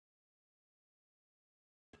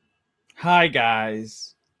Hi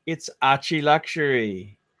guys, it's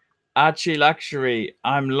ArchieLuxury. ArchieLuxury.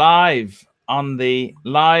 I'm live on the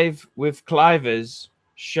Live with CLYVERS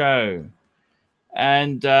show.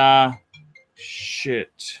 And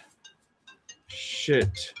shit.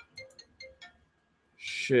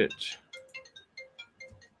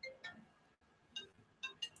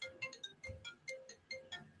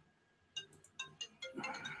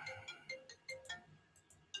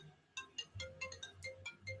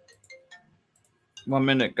 1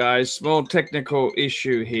 minute, guys. Small technical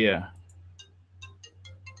issue here.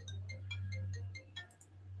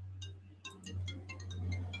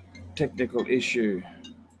 Technical issue.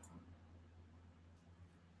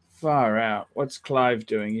 Far out. What's Clive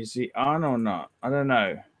doing? Is he on or not? I don't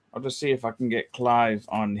know. I'll just see if I can get Clive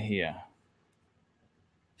on here.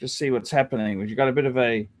 Just see what's happening. We've got a bit of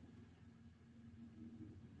a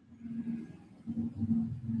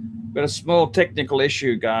small technical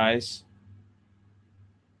issue, guys.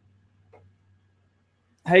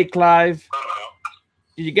 Hey, Clive.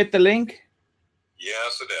 Did you get the link?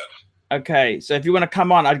 Yes, I did. Okay, so if you want to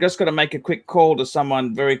come on, I've just got to make a quick call to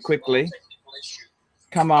someone very quickly.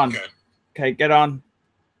 Come on. Okay, get on.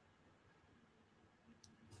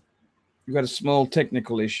 You've got a small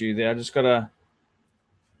technical issue there. I just got to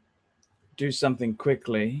do something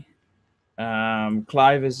quickly.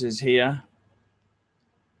 CLYVERS is here.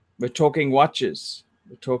 We're talking watches.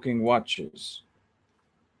 We're talking watches.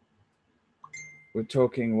 We're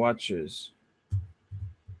talking watches.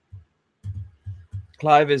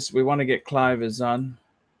 CLYVERS, we want to get CLYVERS on.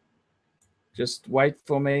 Just wait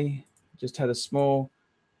for me. Just had a small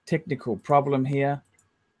technical problem here.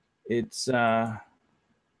 It's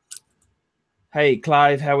hey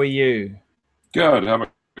Clive, how are you? Good. How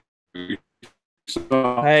about you?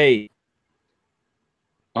 Hey.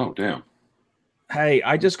 Oh, damn. Hey,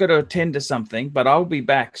 I just got to attend to something, but I'll be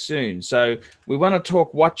back soon. So we want to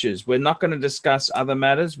talk watches. We're not going to discuss other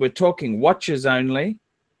matters. We're talking watches only.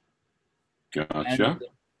 Gotcha.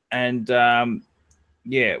 And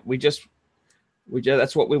yeah, we just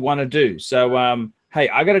that's what we want to do. So hey,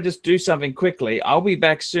 I got to just do something quickly. I'll be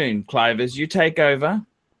back soon, CLYVERS. You take over.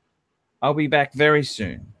 I'll be back very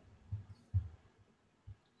soon.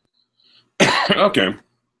 Okay.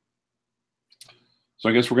 So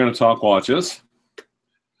I guess we're going to talk watches.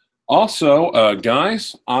 Also,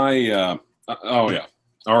 guys, oh yeah.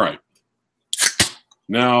 All right.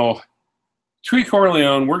 Now, Tweet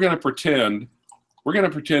Corleone, we're going to pretend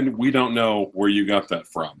we don't know where you got that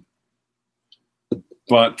from.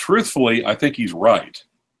 But truthfully, I think he's right.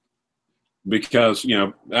 Because, you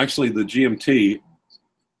know, actually the GMT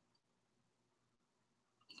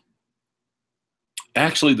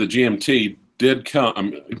did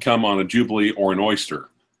come on a Jubilee or an Oyster.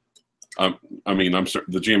 I mean, I'm sorry,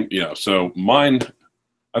 the GM, yeah. So mine,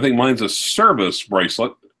 I think mine's a service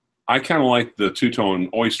bracelet. I kind of like the two-tone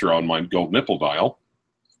Oyster on my gold nipple dial.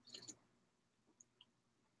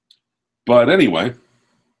 But anyway,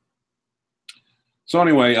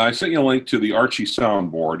 I sent you a link to the Archie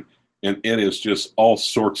soundboard, and it is just all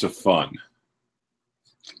sorts of fun.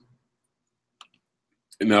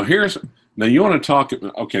 Now you want to talk,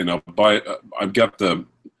 okay, now I've got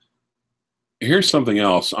here's something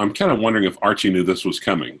else. I'm kind of wondering if Archie knew this was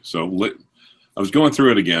coming. So I was going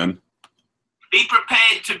through it again. Be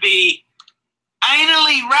prepared to be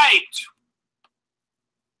anally raped.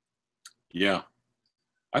 Yeah.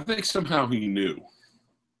 I think somehow he knew.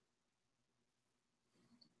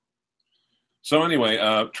 So anyway,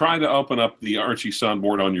 try to open up the Archie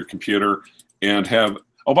soundboard on your computer and have,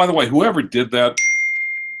 oh, by the way, whoever did that,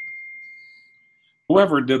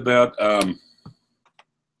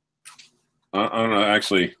 I'm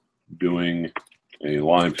actually doing a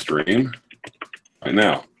live stream right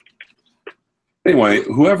now. Anyway,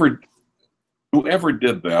 whoever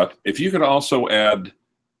did that, if you could also add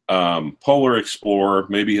Polar Explorer,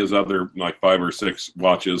 maybe his other like 5 or 6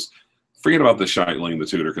 watches, forget about the Scheitling, the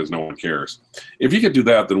Tudor, because no one cares. If you could do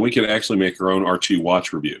that, then we could actually make our own Archie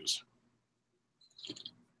watch reviews.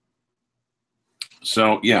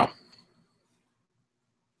 So yeah.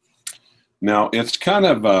 Now it's kind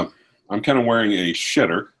of I'm kind of wearing a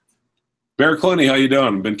shitter. Bear Clooney, how you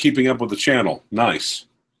doing? Been keeping up with the channel. Nice.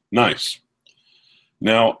 Nice.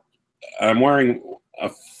 Now, I'm wearing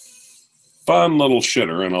a fun little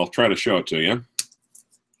shitter, and I'll try to show it to you.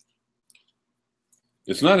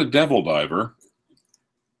 It's not a Devil Diver.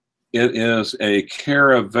 It is a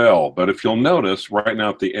Caravelle, but if you'll notice, right now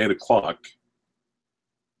at the 8 o'clock,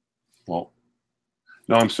 well,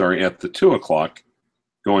 no, I'm sorry, at the 2 o'clock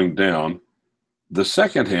going down, the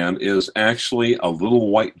second hand is actually a little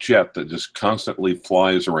white jet that just constantly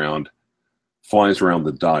flies around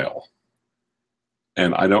the dial.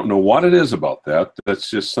 And I don't know what it is about that. That's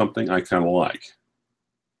just something I kind of like.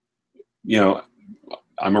 You know,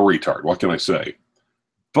 I'm a retard. What can I say?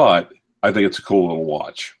 But I think it's a cool little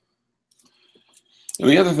watch. And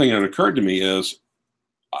the other thing that occurred to me is,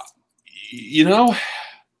 you know,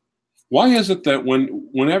 why is it that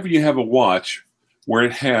whenever you have a watch where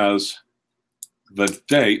it has the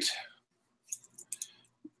date,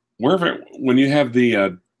 when you have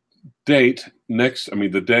the date next, I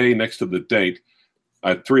mean the day next to the date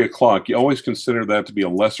at 3 o'clock, you always consider that to be a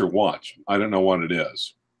lesser watch. I don't know what it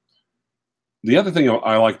is. The other thing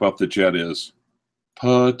I like about the Jet is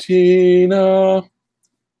patina.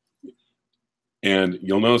 And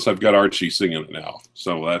you'll notice I've got Archie singing it now.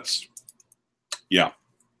 So that's, yeah.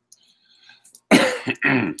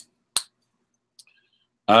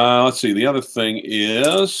 Let's see. The other thing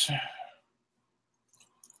is,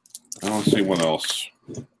 let's see what else.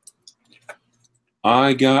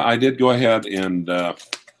 I did go ahead and,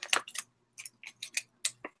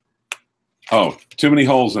 oh, too many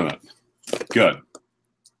holes in it. Good.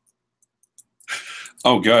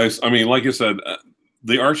 Oh, guys, I mean, like I said,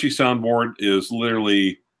 the Archie soundboard is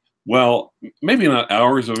literally, well, maybe not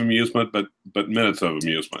hours of amusement, but minutes of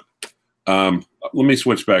amusement. Let me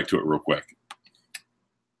switch back to it real quick.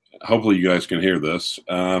 Hopefully you guys can hear this.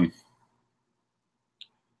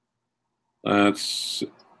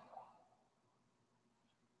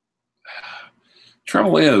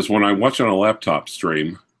 Trouble is, when I watch on a laptop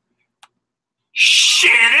stream, shit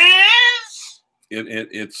is.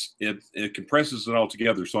 It compresses it all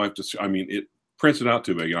together. So I have to, I mean, it prints it out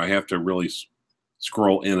too big. I have to really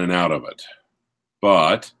scroll in and out of it.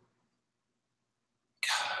 But,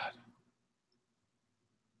 God.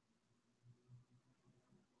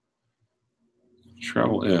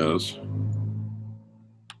 Trouble is,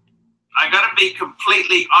 I gotta be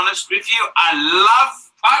completely honest with you. I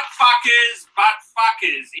love butt fuckers.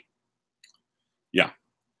 Yeah.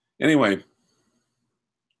 Anyway.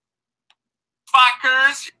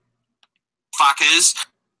 Fuckers.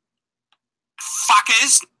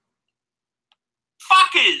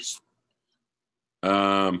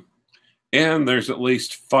 And there's at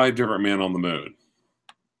least 5 different men on the moon.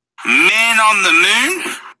 Man on the moon?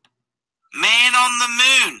 Man on the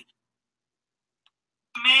moon.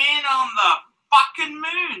 Man on the fucking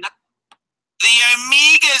moon. The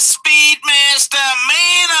Omega Speedmaster,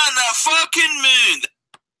 man on the fucking moon.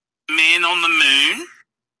 Man on the moon?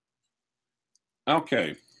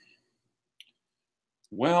 Okay.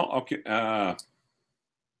 Well, okay.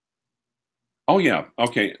 Oh, yeah.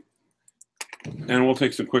 Okay. And we'll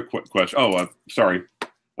take some quick questions. Oh, sorry.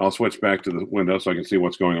 I'll switch back to the window so I can see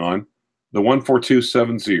what's going on. The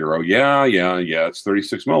 14270. Yeah. It's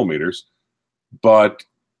 36 millimeters. But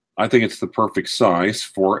I think it's the perfect size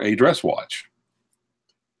for a dress watch.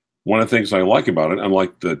 One of the things I like about it,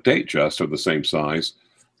 unlike the Datejust are the same size,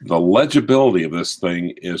 the legibility of this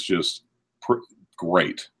thing is just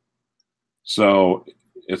great. So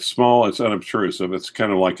it's small, it's unobtrusive. It's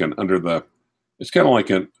kind of like an under the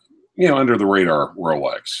radar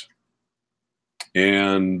Rolex.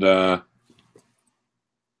 And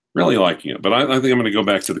really liking it. But I think I'm going to go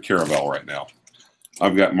back to the Caravelle right now.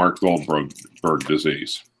 I've got Mark Goldberg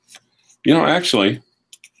disease. You know, actually,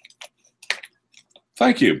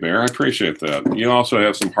 thank you, Bear. I appreciate that. You also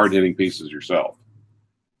have some hard-hitting pieces yourself.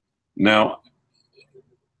 Now,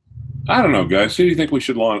 I don't know, guys. Who do you think we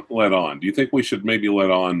should let on? Do you think we should maybe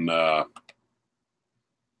let on...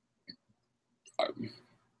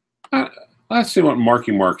 let's see what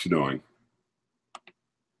Marky Mark's doing.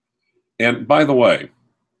 And by the way,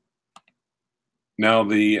 now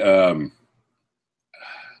the...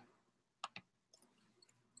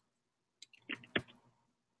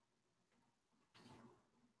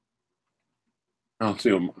 I'll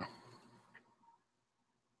see what...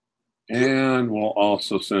 And we'll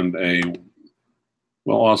also send a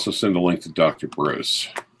link to Dr. Bruce.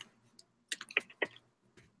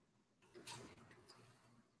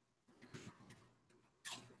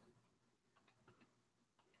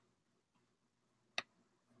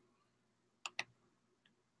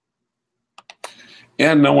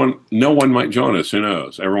 And no one might join us. Who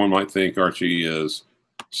knows? Everyone might think Archie is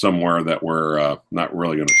somewhere that we're not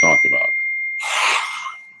really going to talk about.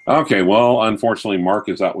 Okay, well, unfortunately, Mark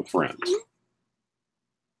is out with friends.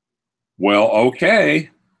 Well, okay.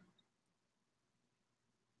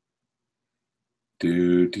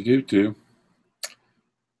 We'll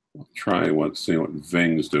try see what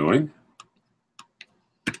Ving's doing.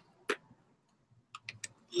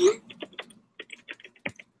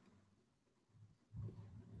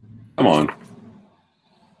 Come on.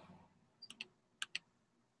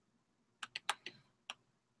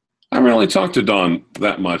 I haven't really talked to Don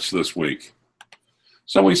that much this week.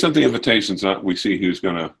 So we sent the invitations out. We see who's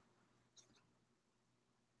going to.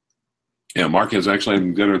 Yeah, Mark has actually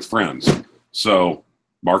having dinner with friends. So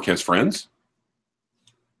Mark has friends.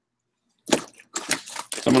 So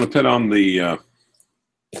I'm going to put on the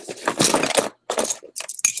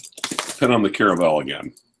Caravelle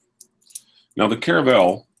again. Now the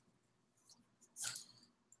Caravelle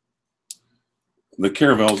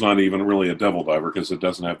is not even really a double diver because it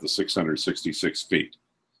doesn't have the 666 feet.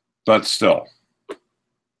 But still.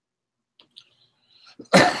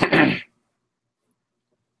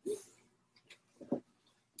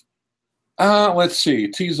 Let's see.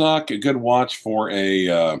 T-Zoc, a good watch for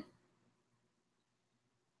a...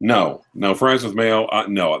 No, fries with mayo.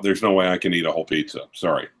 No, there's no way I can eat a whole pizza.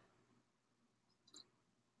 Sorry.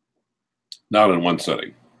 Not in one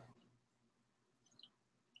sitting.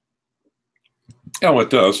 Oh, it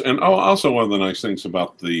does. And also one of the nice things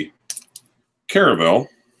about the Caravelle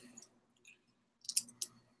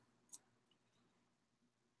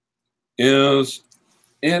is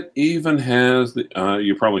it even has the,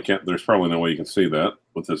 you probably can't, there's probably no way you can see that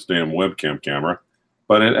with this damn webcam camera,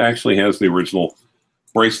 but it actually has the original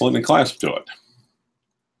bracelet and clasp to it.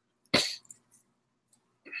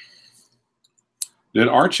 Did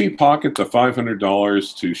Archie pocket the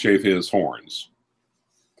 $500 to shave his horns?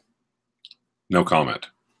 No comment.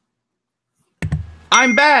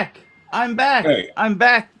 I'm back. I'm back. Hey. I'm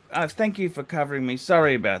back. Thank you for covering me.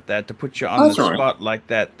 Sorry about that, to put you on the spot like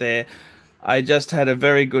that there. I just had a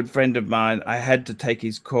very good friend of mine. I had to take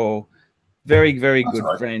his call. Very, very good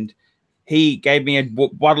friend. He gave me a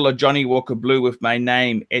bottle of Johnny Walker Blue with my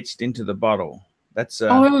name etched into the bottle. That's oh,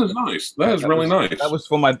 that was nice. That is really nice. That was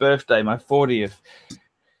for my birthday, my 40th.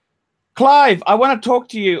 Clive, I want to talk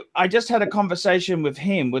to you. I just had a conversation with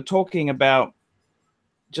him. We're talking about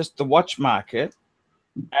just the watch market,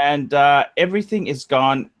 and everything is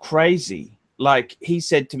gone crazy. Like he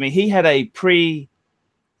said to me, he had a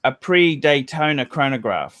pre-Daytona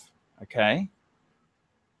chronograph, okay?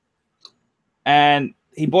 And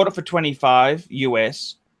he bought it for 25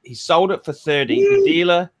 US. He sold it for 30. The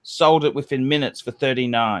dealer sold it within minutes for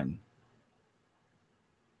 39.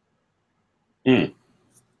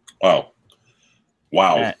 Wow.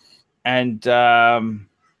 Wow. And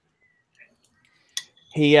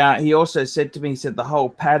he also said to me, he said the whole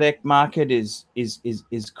Patek market is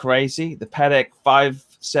crazy. The Patek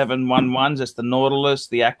 5711s, that's the Nautilus,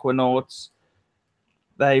 the Aquanauts,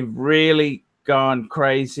 they've really gone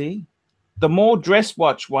crazy. The more dress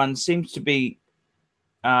watch one seems to be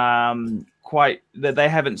quite that they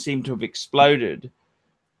haven't seemed to have exploded.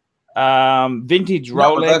 Vintage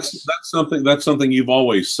Rolex. That's something you've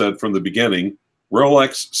always said from the beginning.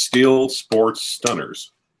 Rolex steel sports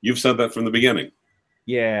stunners. You've said that from the beginning.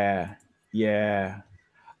 Yeah.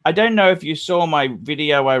 I don't know if you saw my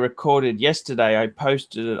video I recorded yesterday. I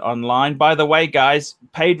posted it online. By the way, guys,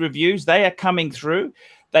 paid reviews, they are coming through.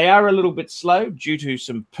 They are a little bit slow due to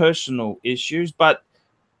some personal issues, but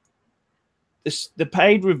the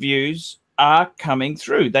paid reviews are coming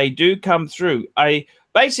through. They do come through.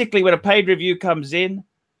 Basically, when a paid review comes in,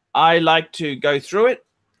 I like to go through it.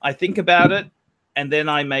 I think about it, and then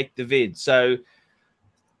I make the vid. So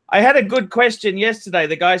I had a good question yesterday.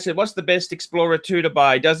 The guy said, what's the best Explorer 2 to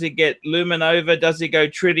buy? Does he get Luminova? Does he go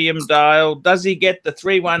Tritium dial? Does he get the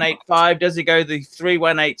 3185? Does he go the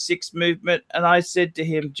 3186 movement? And I said to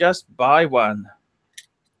him, just buy one.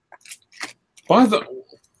 By the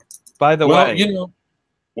way. You know,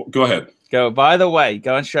 go ahead. By the way.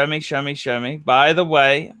 Go and show me. By the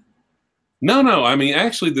way. No. I mean,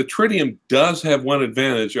 actually, the Tritium does have one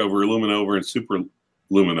advantage over Luminova and Super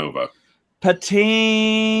Luminova.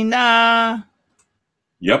 Patina.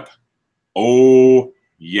 Yep. Oh,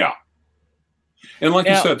 yeah. And like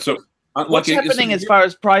you said, so what's happening as far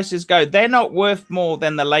as prices go? They're not worth more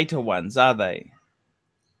than the later ones, are they?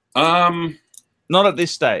 Not at this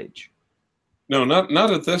stage. No, not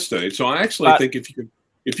at this stage. So I actually think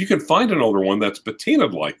if you could find an older one that's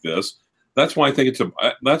patinaed like this, that's why I think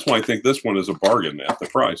this one is a bargain at the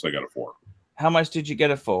price I got it for. How much did you get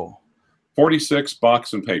it for? 46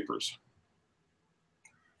 box and papers.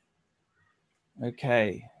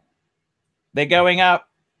 Okay. They're going up.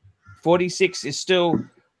 46 is still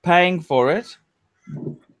paying for it.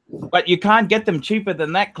 But you can't get them cheaper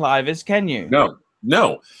than that, CLYVERS, can you?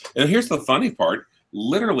 No. And here's the funny part.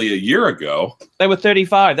 Literally a year ago, they were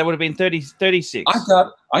 35. That would have been 36.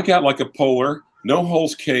 I got like a Polar, no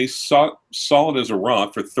holes case, solid as a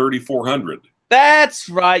rock for $3,400. That's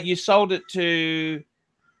right. You sold it to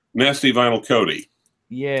Nasty Vinyl Cody.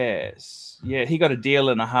 Yes. Yeah, he got a deal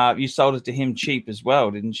and a half. You sold it to him cheap as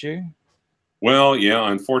well, didn't you? Well,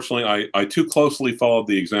 yeah, unfortunately, I too closely followed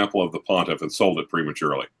the example of the pontiff and sold it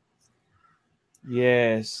prematurely.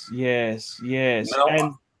 Yes, yes, yes. No,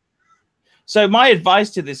 And so my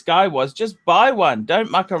advice to this guy was just buy one.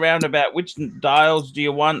 Don't muck around about which dials do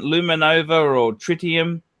you want, Luminova or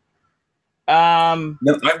tritium.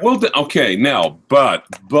 no, I will. Okay, now, but,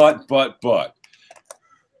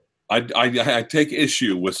 I take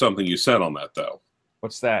issue with something you said on that, though.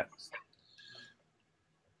 What's that?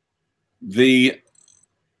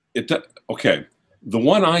 Okay, the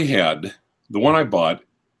one I bought,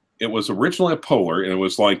 it was originally a Polar, and it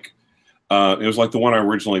was like the one I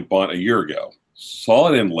originally bought a year ago.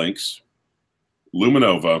 Solid end links,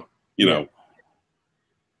 Luminova, you know,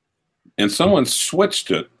 and someone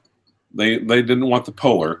switched it. They didn't want the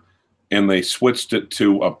Polar, and they switched it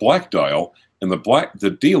to a black dial, and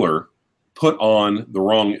the dealer put on the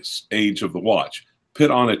wrong age of the watch,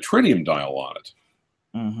 put on a tritium dial on it.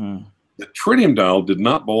 Mm-hmm. The tritium dial did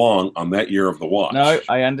not belong on that year of the watch. No,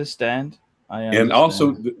 I understand. And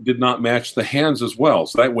also did not match the hands as well.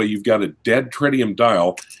 So that way you've got a dead tritium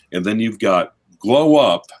dial, and then you've got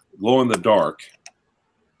glow in the dark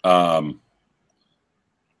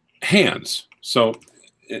hands. So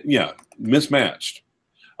yeah, mismatched.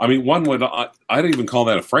 I mean, I'd even call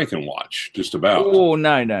that a Franken watch, just about. Oh,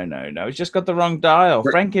 no. It's just got the wrong dial.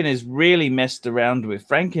 Franken is really messed around with.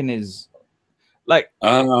 Franken is like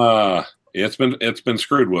it's been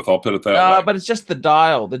screwed with. I'll put it that way. But it's just the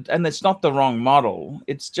dial, and it's not the wrong model.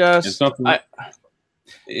 It's just it's not.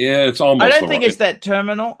 Yeah, it's almost. I don't think it's that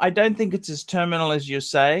terminal. I don't think it's as terminal as you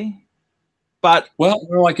say. But well,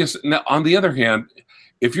 like now, on the other hand,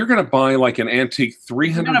 if you're going to buy like an antique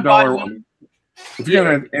 $300, if you're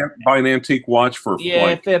going to buy an antique watch for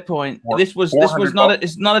fair point. This was not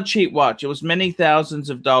it's not a cheap watch. It was many thousands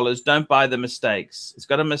of dollars. Don't buy the mistakes. It's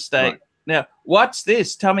got a mistake. Right. Now, what's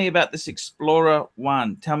this? Tell me about this Explorer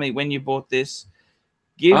 1. Tell me when you bought this.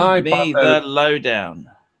 Give me the lowdown.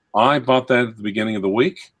 I bought that at the beginning of the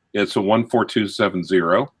week. It's a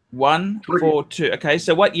 14270. 142. Okay,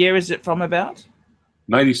 so what year is it from about?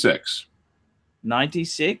 96.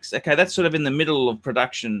 96. Okay, that's sort of in the middle of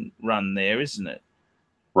production run there, isn't it?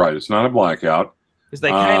 Right. It's not a blackout. Because they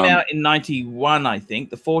came out in 91, I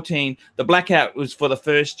think. The blackout was for the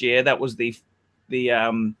first year. That was when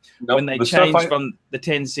they changed from the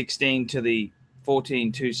 1016 to the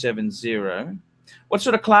 14270. What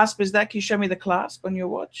sort of clasp is that? Can you show me the clasp on your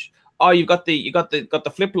watch? Oh, you got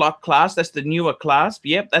the flip lock clasp. That's the newer clasp.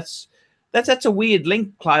 Yep, that's a weird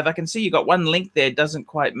link, Clive. I can see you got one link there. It doesn't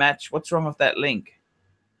quite match. What's wrong with that link?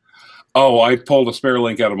 Oh, I pulled a spare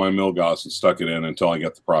link out of my Milgauss and stuck it in until I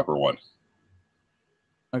got the proper one.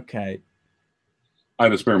 Okay. I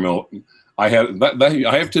had a spare I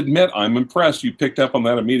have to admit, I'm impressed. You picked up on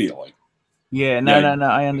that immediately. Yeah, no.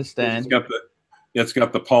 I understand. It's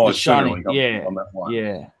got the polished center link on that one.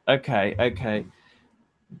 Yeah. Okay.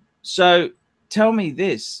 So tell me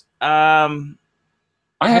this. I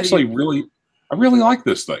really like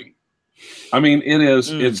this thing. I mean, it is.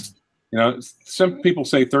 It's some people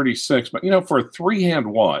say 36, but for a three-hand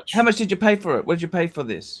watch. How much did you pay for it? What did you pay for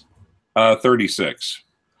this? 36.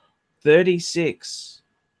 36.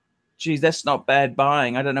 Geez, that's not bad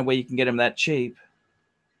buying. I don't know where you can get them that cheap.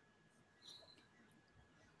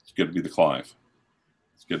 It's good to be the Clive.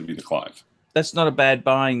 That's not a bad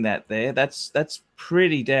buying that there. That's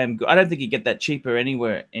pretty damn good. I don't think you get that cheaper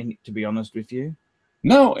anywhere, to be honest with you.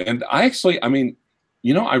 No, and I mean,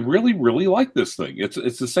 I really, really like this thing.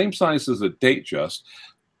 It's the same size as a Datejust,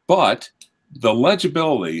 but the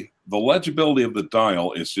legibility of the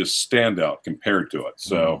dial is just standout compared to it.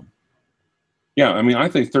 So, yeah, I mean, I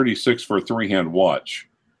think 36 for a three-hand watch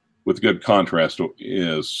with good contrast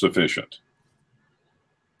is sufficient.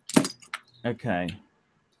 Okay.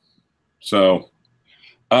 So,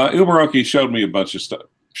 Uberoki showed me a bunch of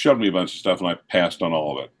stuff, and I passed on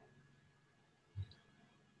all of it.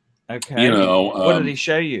 Okay. What did he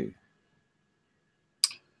show you?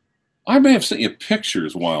 I may have sent you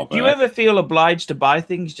pictures a while back. Do you ever feel obliged to buy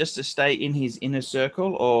things just to stay in his inner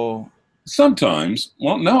circle, or? Sometimes.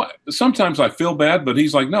 Well, no. Sometimes I feel bad, but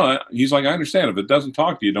he's like, no. He's like, I understand. If it doesn't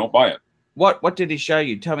talk to you, don't buy it. What did he show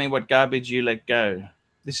you? Tell me what garbage you let go.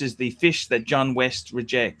 This is the fish that John West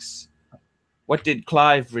rejects. What did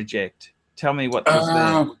Clive reject? Tell me what was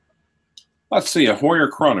there. Let's see. A Hoyer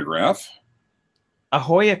chronograph. A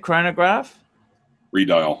Hoyer chronograph?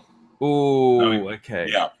 Redial. Ooh, okay.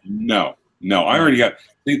 Yeah. No. I already got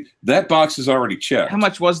that box is already checked. How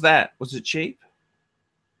much was that? Was it cheap?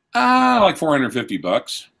 Like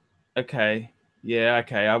 $450. Okay. Yeah,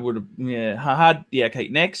 okay. I would have hard. Yeah, okay.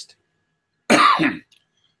 Next.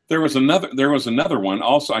 there was another one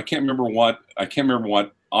also. I can't remember what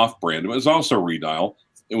off-brand. It was also redial.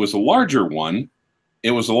 It was a larger one.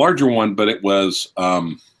 But it was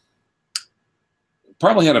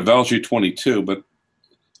probably had a value 22, but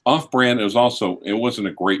off-brand. It wasn't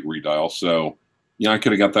a great redial. So I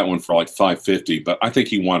could have got that one for like $550, but I think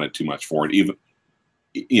he wanted too much for it. Even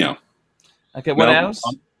Okay, what else?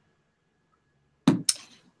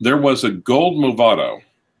 There was a gold Movado.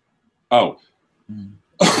 Oh.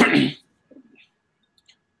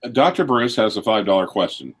 Dr. Bruce has a $5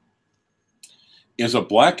 question. Is a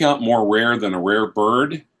blackout more rare than a rare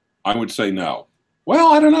bird? I would say no.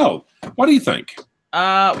 Well, I don't know. What do you think?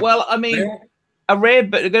 Well, I mean, a rare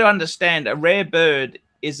bird, you've got to understand, a rare bird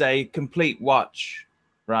is a complete watch,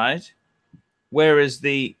 right? Whereas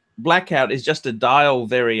the blackout is just a dial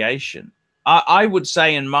variation. I would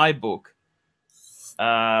say in my book,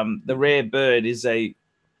 the rare bird is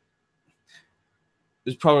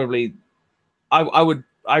probably,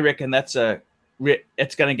 I reckon it's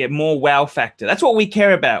going to get more wow factor. That's what we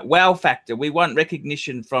care about, wow factor. We want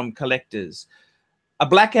recognition from collectors. A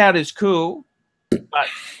blackout is cool, but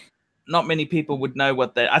not many people would know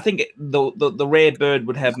what that. I think the rare bird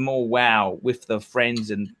would have more wow with the friends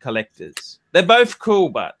and collectors. They're both cool,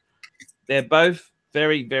 but they're both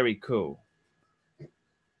very, very cool.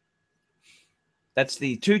 That's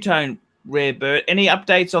the two-tone rare bird. Any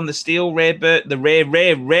updates on the steel rare bird, the rare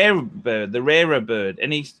bird, the rarer bird?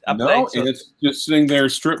 Any updates? No, it's just sitting there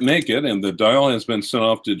stripped naked, and the dial has been sent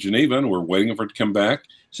off to Geneva, and we're waiting for it to come back.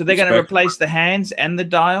 So they're going to replace the hands and the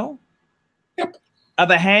dial? Yep. Are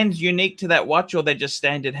the hands unique to that watch, or they're just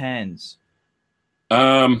standard hands?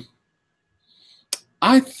 I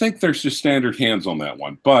think there's just standard hands on that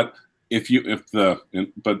one, but we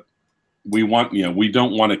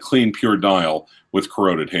don't want a clean pure dial with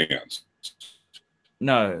corroded hands.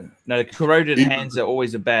 No, corroded hands are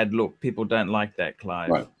always a bad look. People don't like that, Clive.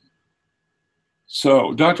 Right.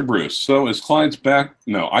 So, Dr. Bruce, is Clyde's back?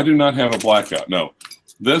 No, I do not have a blackout. No,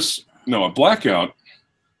 a blackout.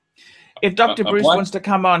 If Dr. Bruce wants to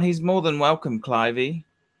come on, he's more than welcome, Clivey.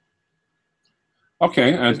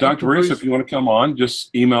 Okay, Dr. Bruce, if you want to come on,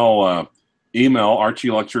 just email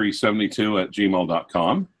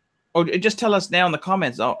ArchieLuxury72@gmail.com. Oh, just tell us now in the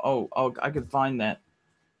comments. I could find that.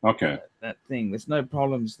 Okay. That thing. There's no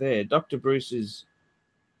problems there. Dr. Bruce is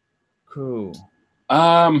cool.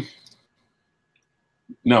 No,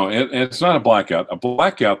 it's not a blackout. A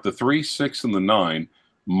blackout, the 3, 6, and the 9.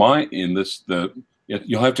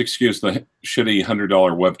 You'll have to excuse the shitty $100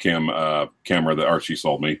 webcam camera that Archie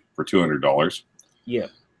sold me for $200. Yeah.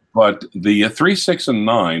 But the 3, 6, and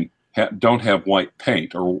 9 don't have white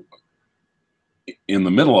paint, or in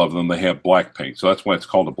the middle of them they have black paint. So that's why it's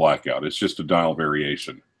called a blackout. It's just a dial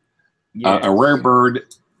variation. Yes. A rare bird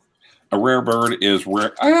is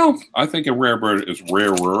rare. Well, I think a rare bird is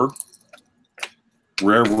rarer.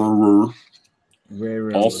 Rarer.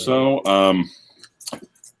 Also,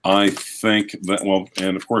 I think that, well,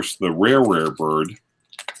 and of course the rare bird.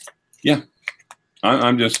 Yeah,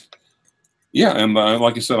 I'm just, yeah, and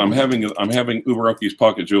like I said, I'm having Uberoki's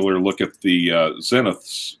Pocket Jeweler look at the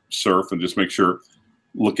Zenith Surf and just make sure,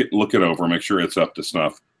 look it over, make sure it's up to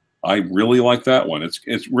snuff. I really like that one. It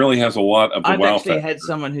really has a lot of the wow factor. I've actually had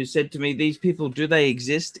someone who said to me, "These people, do they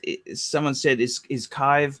exist?" Someone said, "Is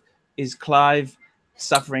Clive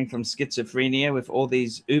suffering from schizophrenia with all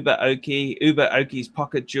these Uberoki's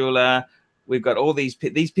Pocket Jeweler? We've got all these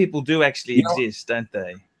people do actually exist, don't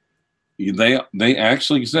they?" They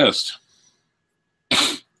actually exist.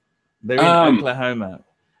 They're in Oklahoma,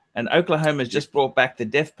 and Oklahoma's just brought back the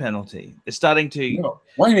death penalty. They're starting to. No,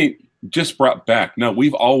 why ain't just brought back? No,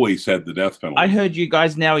 we've always had the death penalty. I heard you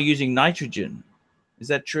guys now are using nitrogen. Is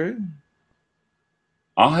that true?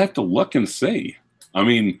 I'll have to look and see. I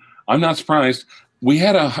mean, I'm not surprised. We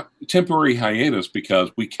had a temporary hiatus because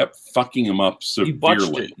we kept fucking them up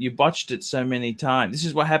severely. You botched it so many times. This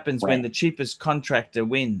is what happens when the cheapest contractor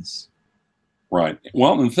wins. Right.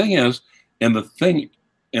 Well, the thing is, the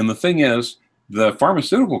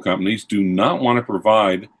pharmaceutical companies do not want to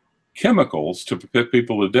provide chemicals to put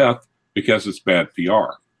people to death because it's bad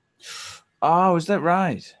PR. Oh, is that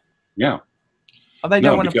right? Yeah. Oh, they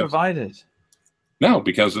don't want to provide it. No,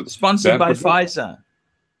 because it's sponsored by Pfizer.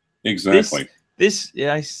 Exactly.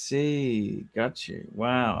 Yeah, I see. Got you.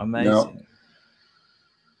 Wow, amazing. No.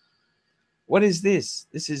 What is this?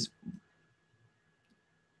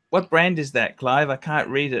 What brand is that, Clive? I can't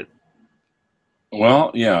read it.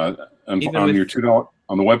 Well, yeah, on your $2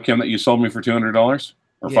 on the webcam that you sold me for $200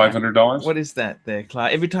 or $500. What is that there,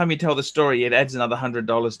 Clive? Every time you tell the story, it adds another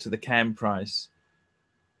 $100 to the cam price.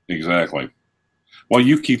 Exactly. Well,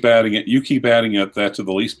 you keep adding it. You keep adding that to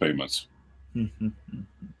the lease payments.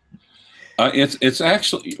 It's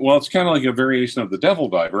actually, well, it's kind of like a variation of the Devil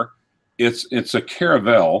Diver. It's a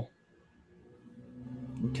Caravelle.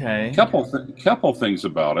 Okay. Couple things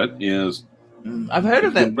about it is, I've heard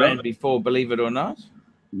of that brand before, believe it or not.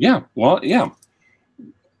 Yeah. Well,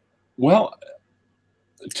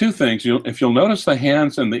 two things. If you'll notice the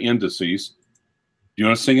hands and the indices, do you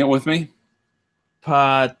want to sing it with me?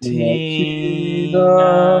 Patina.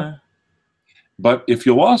 But if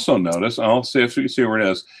you'll also notice, I'll see if you see where it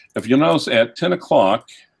is. If you'll notice at 10 o'clock,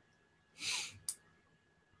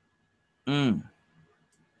 Dr.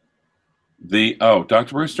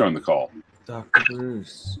 Bruce joined the call. Dr.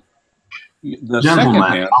 Bruce. The second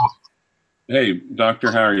hand. Hey,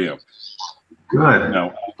 Doctor, how are you? Good.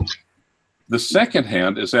 No. The second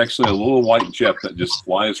hand is actually a little white jet that just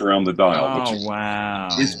flies around the dial. Oh, which is, wow.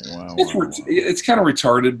 It's kind of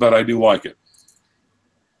retarded, but I do like it.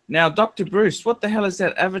 Now, Dr. Bruce, what the hell is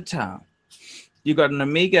that avatar? You got an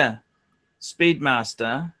Omega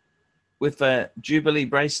Speedmaster with a Jubilee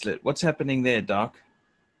bracelet. What's happening there, Doc?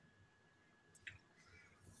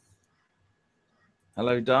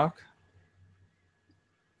 Hello, Doc?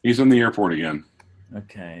 He's in the airport again.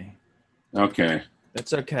 Okay. Okay.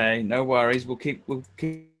 That's okay. No worries. We'll keep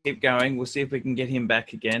going. We'll see if we can get him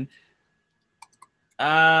back again.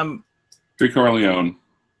 Tree Corleone.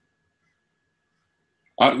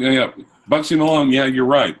 Yeah, Bugsy Malone. Yeah, you're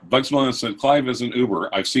right. Bugsy Malone said Clive is an Uber.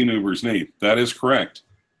 I've seen Uber's knee. That is correct.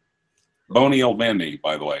 Bony old man knee,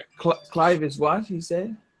 by the way. Clive is what he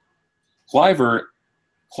said? Cliver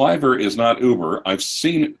is not Uber. I've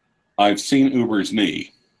seen Uber's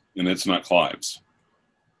knee, and it's not Clive's.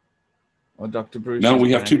 Or Dr. Bruce. No,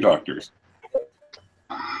 we have two doctors.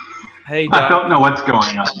 Hey, Doc. I don't know what's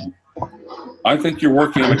going on. I think you're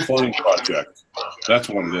working on a cloning project. That's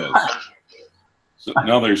what it is. So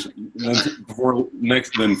now then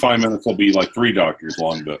 5 minutes will be like 3 doctors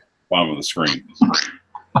along the bottom of the screen.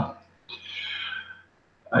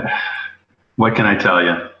 What can I tell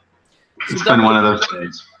you? It's been one of those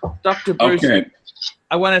days. Dr. Bruce, okay.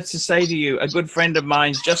 I wanted to say to you, a good friend of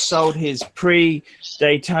mine just sold his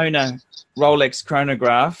pre-Daytona Rolex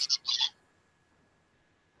chronograph.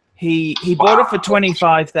 He bought it for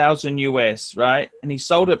 25,000 US, right? And he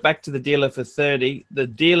sold it back to the dealer for 30. The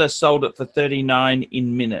dealer sold it for 39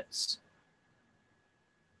 in minutes.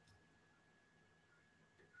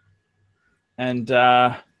 And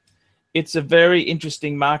it's a very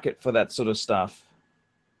interesting market for that sort of stuff.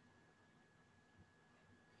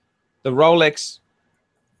 The Rolex.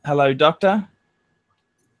 Hello, Doctor.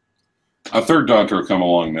 A third doctor will come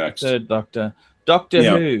along next. Third Doctor. Doctor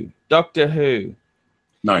Who. Doctor Who.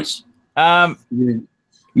 Nice. No,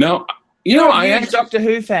 I am a Doctor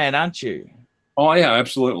Who fan, aren't you? Oh yeah,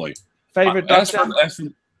 absolutely. Favorite Doctor?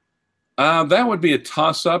 That would be a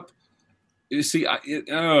toss-up. You see,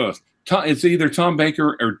 it's either Tom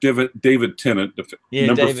Baker or David Tennant. Yeah,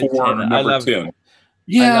 number David 4 Tennant. or number 10. Him.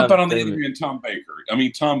 Yeah, but on the other hand, Tom Baker. I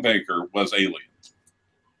mean, Tom Baker was Alien.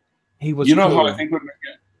 He was. You know cool. how I think would make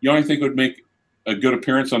it? You know, I think would make a good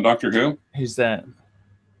appearance on Doctor Who. Who's that?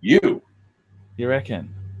 You. You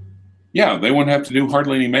reckon? Yeah, they wouldn't have to do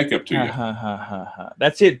hardly any makeup to you.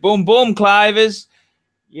 That's it. Boom, boom, Clivers.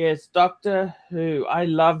 Yes, Doctor Who. I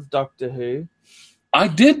love Doctor Who. I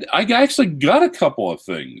actually got a couple of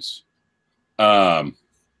things. It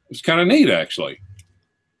was kind of neat, actually.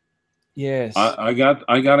 Yes. I got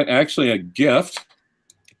actually a gift.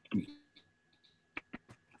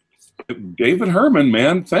 David Herman,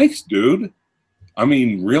 man, thanks, dude. I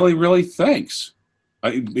mean, really, really thanks.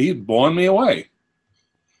 He's blowing me away.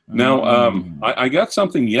 Now, I got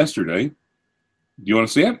something yesterday. Do you want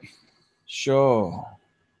to see it? Sure.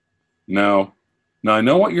 Now I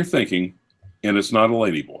know what you're thinking, and it's not a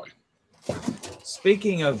ladyboy.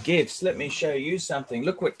 Speaking of gifts, let me show you something.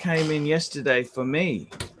 Look what came in yesterday for me.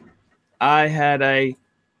 I had a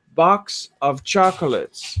box of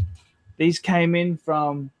chocolates. These came in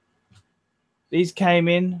from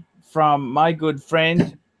my good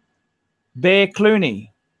friend Bear Clooney.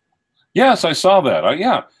 Yes, I saw that.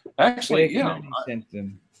 Yeah, actually, Bear yeah. sent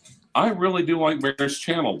them. I really do like Bear's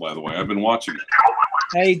channel, by the way. I've been watching it.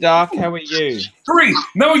 Hey, Doc, how are you? 3.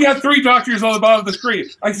 Now we got 3 doctors on the bottom of the screen.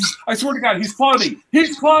 I swear to God, he's cloning.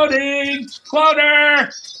 He's cloning.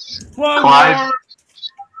 Cloner. Clive,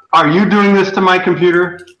 are you doing this to my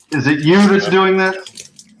computer? Is it you that's doing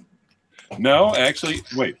this? No, actually,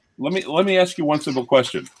 wait. Let me ask you one simple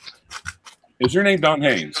question. Is your name Don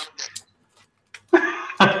Haynes?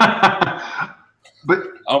 But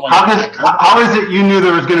how is it you knew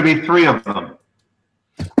there was going to be 3 of them?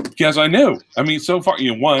 because I knew. I mean, so far,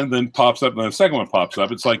 one then pops up, and the second one pops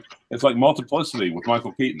up. It's like multiplicity with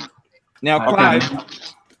Michael Keaton. Now,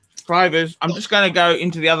 Clivers, I'm just going to go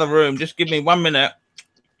into the other room. Just give me 1 minute.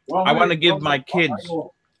 Well, I want to give my kids.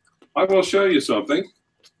 I will show you something.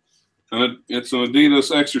 And it's an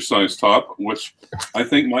Adidas exercise top, which I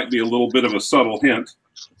think might be a little bit of a subtle hint.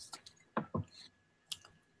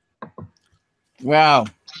 Wow.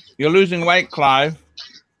 You're losing weight, Clive.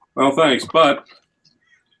 Well, thanks. But,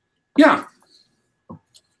 yeah.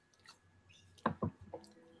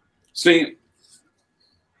 See,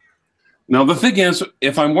 now the thing is,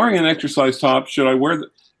 if I'm wearing an exercise top, should I wear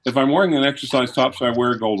if I'm wearing an exercise top, should I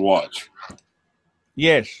wear a gold watch?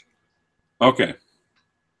 Yes. Okay.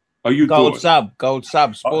 How you gold doing? Gold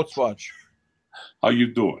sub, sports watch. How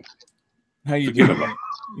you doing? How you Forget doing? about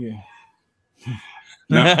it.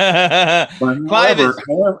 Yeah. However,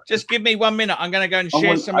 just give me 1 minute. I'm going to go and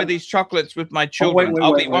share some of these chocolates with my children. Wait,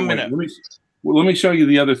 I'll be 1 minute. Let me show you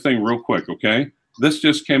the other thing real quick, okay? This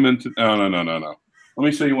just came into. No. Let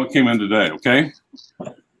me show you what came in today, okay?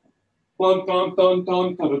 Dun, dun, dun,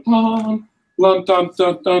 dun, dun, dun. Dun, dun,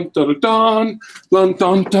 dun, dun, dun, dun. Dun,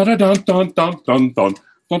 dun, dun, dun, dun, dun, dun, dun.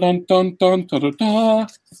 Dun, dun, dun, dun, dun, dun.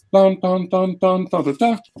 Dun, dun, dun, dun, dun,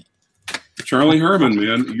 dun. Charlie Herman,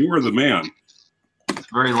 man, you are the man.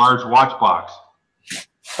 Very large watch box.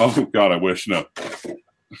 Oh God, I wish no.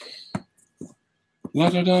 Oh,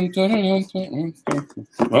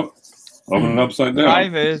 open it upside down.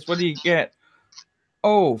 Drivers, what do you get?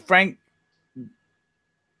 Oh, Frank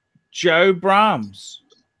Joe Brahms.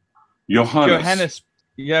 Johannes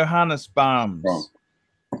Brahms. Oh.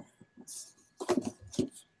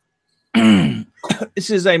 This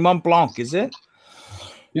is a Mont Blanc, is it?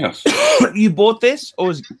 Yes. You bought this,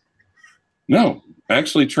 or is... No,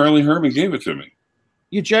 actually, Charlie Herman gave it to me.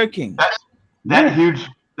 You're joking. That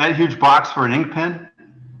huge box for an ink pen?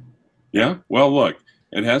 Yeah. Well, look,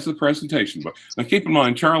 it has the presentation book. Now, keep in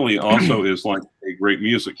mind, Charlie also is like a great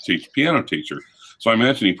piano teacher. So I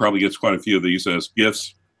imagine he probably gets quite a few of these as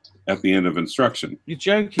gifts at the end of instruction. You're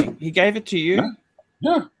joking. He gave it to you?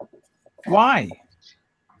 Yeah. Why?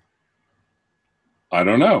 I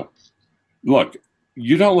don't know. Look,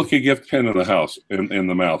 you don't look a gift pen in the house in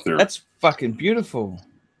the mouth there. That's fucking beautiful.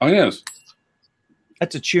 Oh, yes.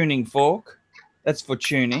 That's a tuning fork. That's for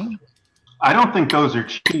tuning. I don't think those are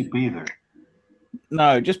cheap either.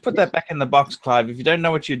 No, just put that back in the box, Clive. If you don't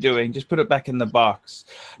know what you're doing, just put it back in the box.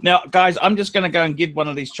 Now, guys, I'm just going to go and give one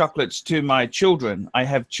of these chocolates to my children. I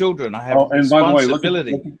have children. I have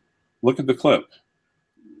responsibility. By the way, look at the clip.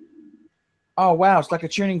 Oh, wow. It's like a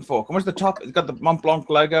tuning fork. And what's the top? It's got the Mont Blanc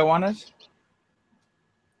logo on it.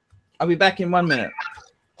 I'll be back in 1 minute.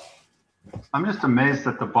 I'm just amazed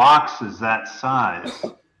that the box is that size.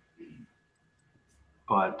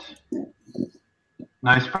 But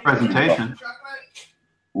nice presentation.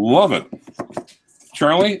 Love it.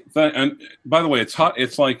 Charlie, and by the way, it's hot.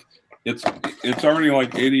 It's like it's already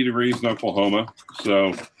like 80 degrees in Oklahoma.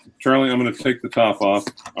 So, Charlie, I'm going to take the top off.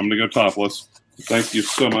 I'm going to go topless. Thank you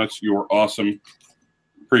so much. You were awesome.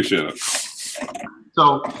 Appreciate it.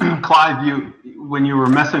 So, Clive, when you were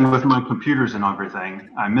messing with my computers and everything,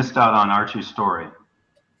 I missed out on Archie's story.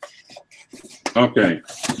 Okay.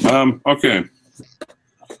 Okay.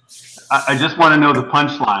 I just want to know the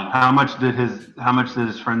punchline. How much did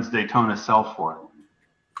his friend's Daytona sell for?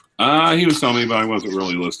 He was telling me, but I wasn't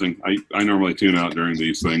really listening. I normally tune out during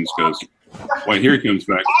these things because, wait, here he comes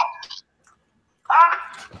back.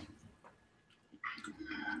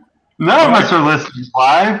 None of us are listening,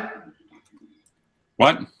 Clive.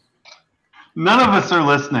 What? None of us are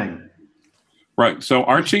listening. Right. So,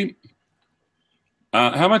 Archie,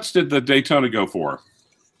 how much did the Daytona go for?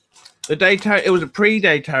 The Daytona, it was a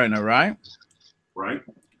pre-Daytona, right? Right.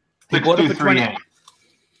 He bought it for 20.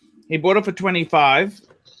 He bought it for 25.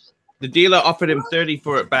 The dealer offered him 30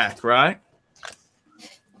 for it back, right?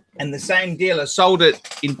 And the same dealer sold it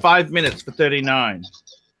in 5 minutes for 39.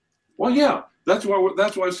 Well, yeah. That's why I was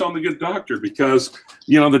telling the good doctor, because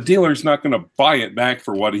the dealer's not going to buy it back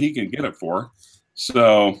for what he can get it for.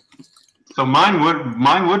 So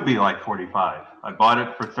mine would be like 45. I bought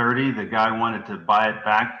it for 30. The guy wanted to buy it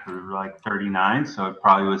back for like 39, so it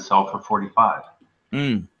probably would sell for 45.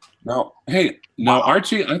 Now,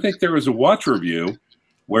 Archie, I think there was a watch review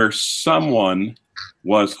where someone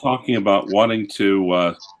was talking about wanting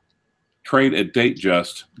to trade a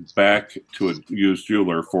Datejust back to a used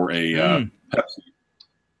jeweler for a Pepsi.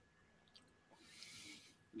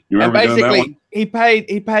 You remember and basically, doing that one? he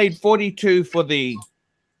paid 42 for the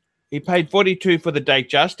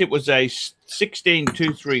Datejust. It was a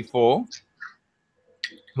 16234,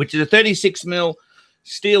 which is a 36 mil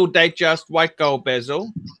steel Datejust white gold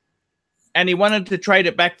bezel. and he wanted to trade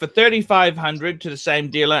it back for $3,500 to the same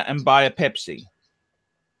dealer and buy a Pepsi.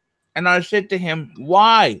 And I said to him,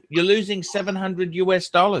 why? You're losing $700 US.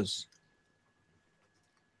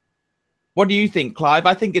 What do you think, Clive?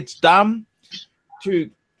 I think it's dumb to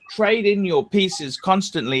trade in your pieces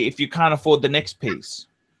constantly if you can't afford the next piece.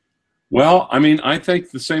 Well, I mean, I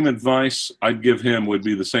think the same advice I'd give him would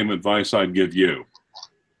be the same advice I'd give you.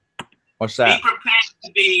 What's that? Be prepared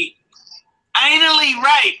to be anally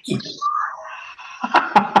raped.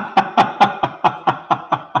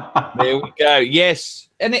 There we go. Yes.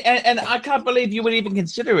 And I can't believe you would even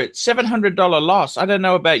consider it. $700 loss. I don't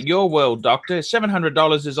know about your world, Doctor.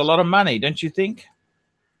 $700 is a lot of money, don't you think?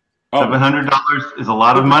 Oh, $700 is a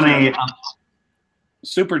lot of money.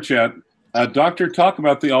 Super chat. Doctor, talk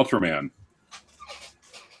about the Ultraman.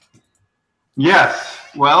 Yes.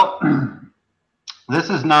 Well,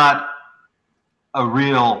 this is not a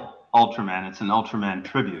real Ultraman. It's an Ultraman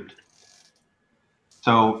tribute.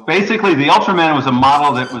 So basically, the Ultraman was a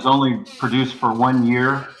model that was only produced for 1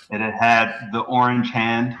 year. It had the orange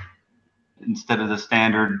hand instead of the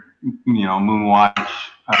standard, you know, Moonwatch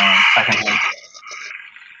second hand.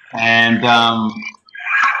 And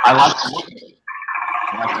I like to look at it.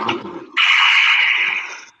 I like to look at it.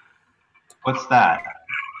 What's that?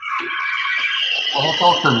 Oh, it's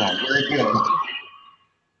Ultraman. Very good.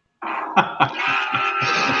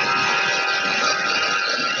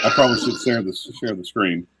 I probably should share the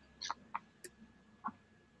screen.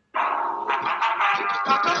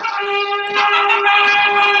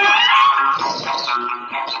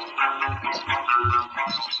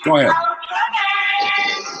 Go ahead.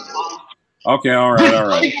 Okay, all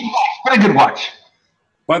right. Very good watch.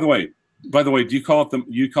 By the way, do you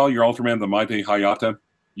call your Ultraman the Mighty Hayata?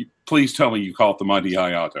 Please tell me you call it the Mighty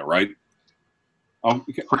Hayata, right? Are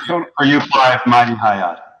you Clive Mighty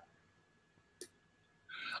Hayata?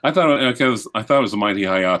 I thought it was a Mighty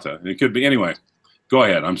Hayata. It could be anyway. Go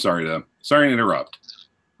ahead. I'm sorry to interrupt.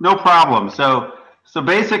 No problem. So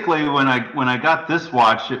basically, when I got this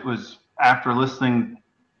watch, it was after listening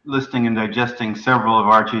and digesting several of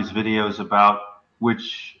Archie's videos about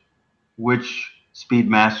which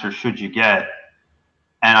Speedmaster should you get,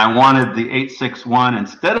 and I wanted the 861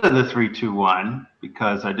 instead of the 321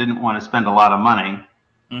 because I didn't want to spend a lot of money.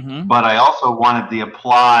 Mm-hmm. But I also wanted the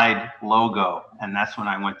applied logo, and that's when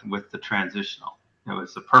I went with the transitional. It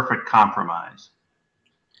was the perfect compromise.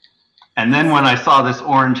 And then when I saw this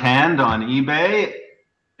orange hand on eBay,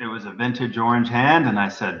 it was a vintage orange hand, and I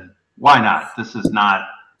said, why not? This is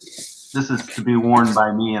to be worn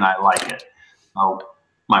by me, and I like it. So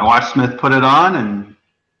my watchsmith put it on, and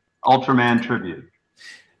Ultraman tribute.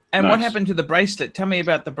 And Nice. What happened to the bracelet? Tell me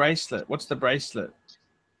about the bracelet. What's the bracelet?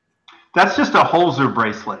 That's just a Holzer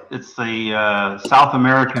bracelet. It's the South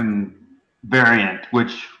American variant,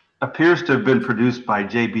 which appears to have been produced by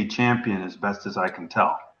JB Champion, as best as I can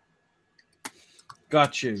tell.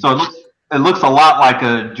 Got you. So it looks a lot like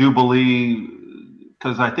a Jubilee,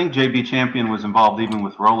 because I think JB Champion was involved even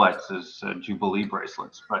with Rolex's Jubilee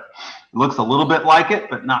bracelets. But it looks a little bit like it,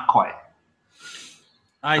 but not quite.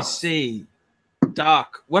 I see.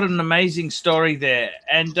 Doc, what an amazing story there.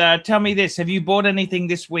 And tell me this, have you bought anything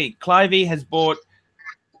this week? Clivey has bought,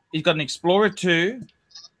 he's got an Explorer 2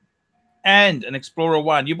 and an Explorer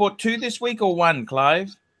 1. You bought 2 this week or 1,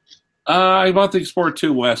 Clive? I bought the Explorer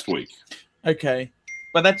 2 last week. Okay.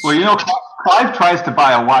 But that's... Well, you know, Clive tries to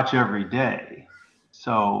buy a watch every day.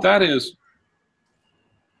 So... No.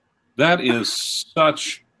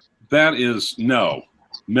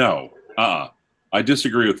 I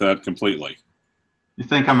disagree with that completely. You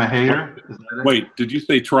think I'm a hater? Is that it? Wait, did you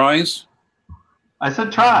say tries? I said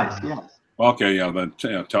tries, yes. Okay, yeah, I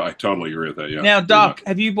totally agree with that. Yeah. Now, Doc,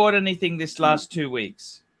 have you bought anything this last 2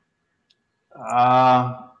 weeks?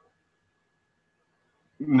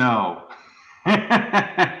 No.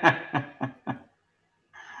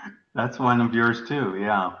 That's one of yours too,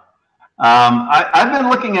 yeah. I've been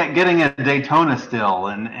looking at getting a Daytona still,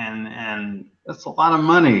 and that's a lot of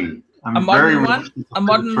money. A modern one,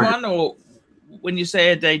 or when you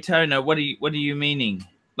say a Daytona, what are you meaning?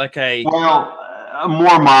 Like a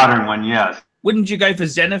more modern one, yes. Wouldn't you go for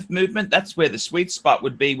Zenith movement? That's where the sweet spot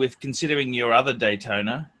would be with considering your other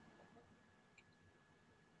Daytona.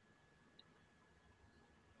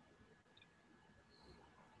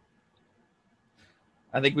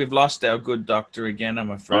 I think we've lost our good doctor again, I'm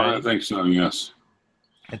afraid. I think so, yes.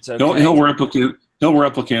 It's okay. He'll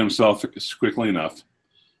replicate himself quickly enough.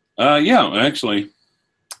 Yeah, actually.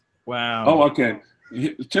 Wow. Oh, okay.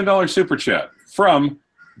 $10 super chat from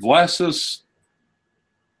Vlasis.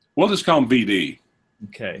 We'll just call him VD.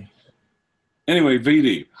 Okay. Anyway,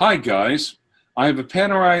 VD. Hi, guys. I have a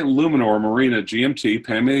Panerai Luminor Marina GMT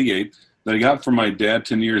Pan 88 that I got from my dad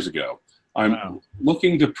 10 years ago. I'm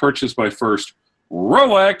looking to purchase my first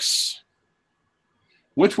Rolex.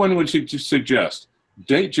 Which one would you suggest?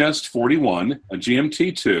 Datejust 41, a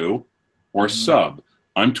GMT2, or sub?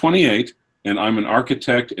 I'm 28, and I'm an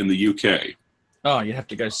architect in the UK. Oh, you have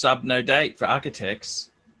to go sub, no date for architects.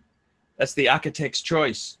 That's the architect's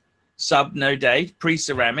choice. Sub, no date,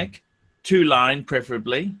 pre-ceramic, 2-line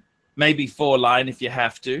preferably, maybe 4-line if you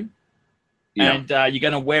have to. Yeah. And you're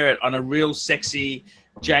going to wear it on a real sexy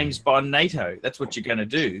James Bond NATO. That's what you're going to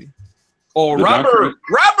do. Or the rubber,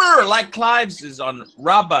 like Clive's is on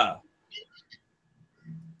rubber.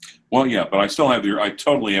 Well, yeah, but I still have I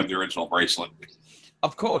totally have the original bracelet.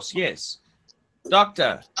 Of course, yes.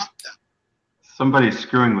 Doctor. Somebody's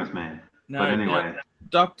screwing with me. No, but anyway. No.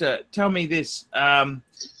 Doctor, tell me this. A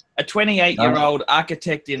 28-year-old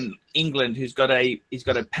architect in England who's got a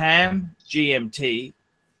PAM GMT.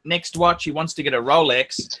 Next watch, he wants to get a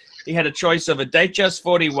Rolex. He had a choice of a Datejust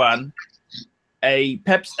 41, a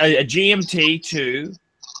GMT 2,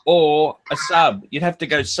 or a sub. You'd have to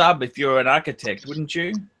go sub if you're an architect, wouldn't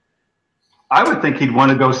you? I would think he'd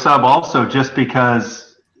want to go sub also, just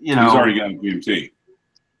because, you know. He's already got a GMT.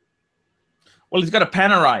 Well, he's got a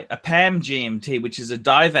Panerai, a PAM GMT, which is a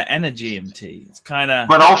diver and a GMT. It's kind of.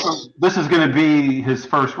 But also, this is going to be his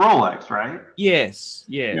first Rolex, right? Yes,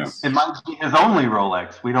 yes. Yeah. It might be his only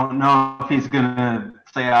Rolex. We don't know if he's going to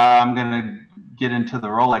say, I'm going to get into the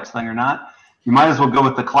Rolex thing or not. You might as well go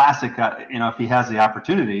with the classic, you know, if he has the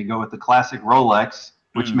opportunity, go with the classic Rolex,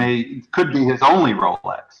 which could be his only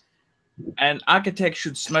Rolex. And architects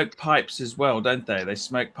should smoke pipes as well, don't they? They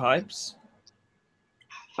smoke pipes.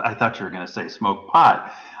 I thought you were going to say smoke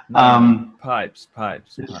pot. No, pipes.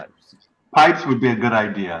 Pipes would be a good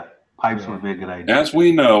idea. Pipes would be a good idea. As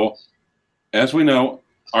we know,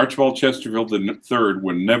 Archibald Chesterfield III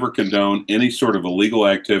would never condone any sort of illegal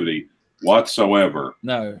activity whatsoever.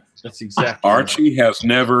 No, that's exactly. Archie has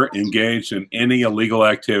never engaged in any illegal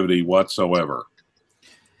activity whatsoever.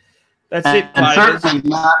 That's it. And certainly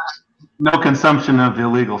not no consumption of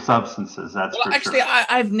illegal substances. That's for actually, sure.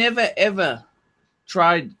 I've never ever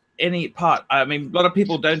tried any pot. I mean, a lot of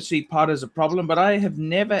people don't see pot as a problem, but I have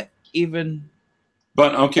never even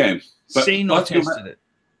seen or tested it.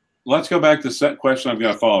 Let's go back to the set question. I've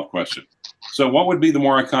got a follow-up question. So what would be the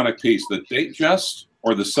more iconic piece, the Datejust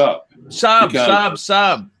or the sub? Sub,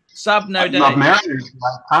 no date. Mariner is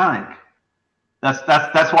iconic.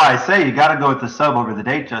 That's why I say you got to go with the sub over the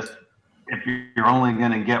Datejust. If you're only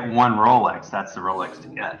going to get one Rolex, that's the Rolex to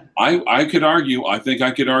get. I could argue. I think I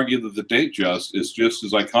could argue that the Datejust is just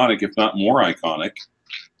as iconic, if not more iconic,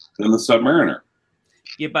 than the Submariner.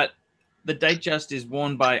 Yeah, but the Datejust is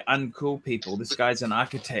worn by uncool people. This guy's an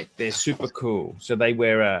architect. They're super cool, so they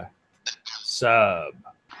wear a sub.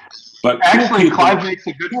 But actually, Clive makes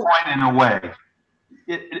a good point in a way.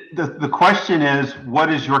 The question is, what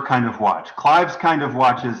is your kind of watch? Clive's kind of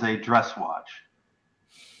watch is a dress watch.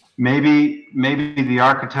 Maybe the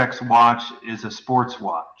architect's watch is a sports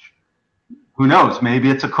watch. Who knows?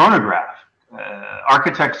 Maybe it's a chronograph.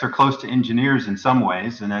 Architects are close to engineers in some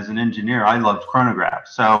ways, and as an engineer, I love chronographs.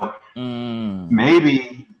 So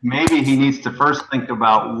maybe he needs to first think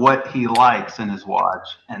about what he likes in his watch,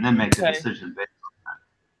 and then make a decision based on that.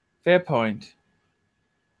 Fair point.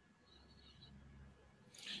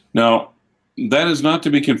 Now, that is not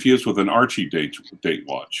to be confused with an Archie date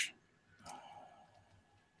watch.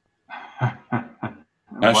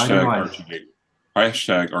 Hashtag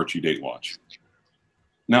Archie date watch.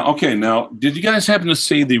 Now, did you guys happen to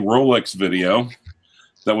see the Rolex video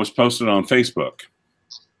that was posted on Facebook?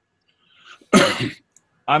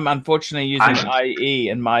 I'm unfortunately using IE,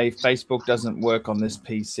 and my Facebook doesn't work on this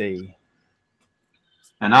PC.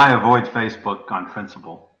 And I avoid Facebook on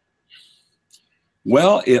principle.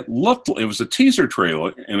 Well, it was a teaser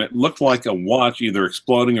trailer, and it looked like a watch either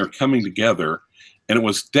exploding or coming together. And it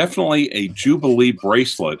was definitely a Jubilee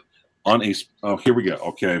bracelet on a. Oh, here we go.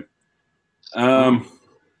 Okay.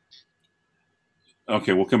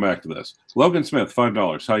 Okay, we'll come back to this. Logan Smith,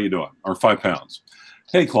 $5. How you doing? Or £5.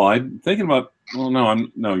 Hey, Clyde. Thinking about. Well,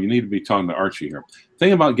 no. You need to be talking to Archie here.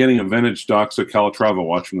 Thinking about getting a vintage Doxa Calatrava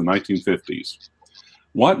watch from the 1950s.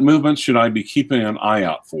 What movements should I be keeping an eye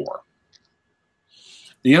out for?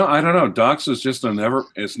 You know, I don't know. Doxa is just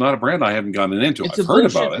it's not a brand I haven't gotten into. I've heard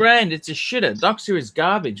about it. Brand. It's a shitter. Doxa is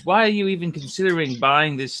garbage. Why are you even considering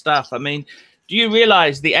buying this stuff? I mean, do you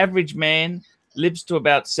realize the average man lives to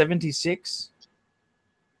about 76?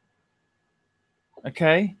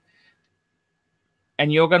 Okay.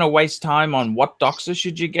 And you're going to waste time on what Doxa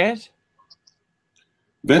should you get?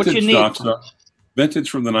 Vintage Doxa.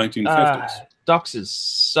 Vintage from the 1950s. Doxers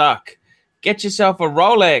suck. Get yourself a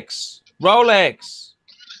Rolex. Rolex.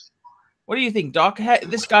 What do you think, Doc?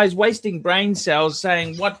 This guy's wasting brain cells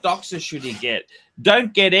saying what doxer should he get?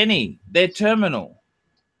 Don't get any. They're terminal.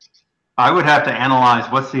 I would have to analyze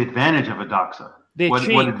what's the advantage of a doxer. They're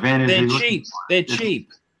cheap. What advantage They're are you cheap. looking for? They're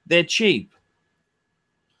cheap. They're cheap.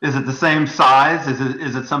 Is it the same size?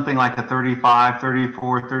 Is it something like a 35,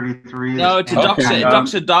 34, 33? No, it's a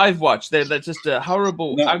doxer dive watch. They're just a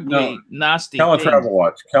horrible, ugly, nasty thing. Travel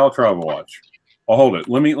watch. Travel watch. I'll hold it.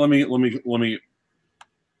 Let me.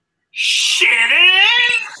 Shit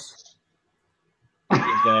it!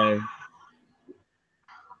 Okay.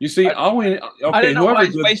 You see, I don't know why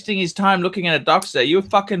he's wasting his time looking at a doxer. You're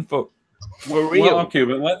fucking for real. Well, okay,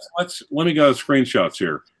 but let me go to screenshots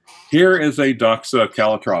here. Here is a doxa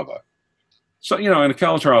Calatrava. So, you know, and a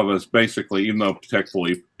Calatrava is basically, even though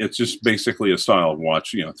technically it's just basically a style of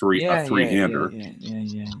watch, you know, three-hander.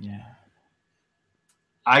 Yeah.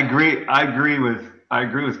 I agree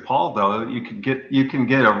with Paul though. You can get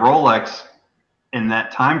a Rolex in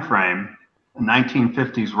that time frame. A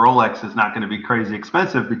 1950s Rolex is not going to be crazy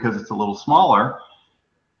expensive because it's a little smaller.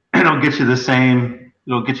 It'll get you the same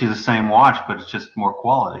watch, but it's just more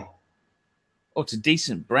quality. Oh, it's a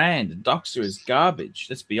decent brand. A doxer is garbage.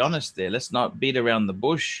 Let's be honest there. Let's not beat around the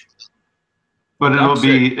bush. But it'll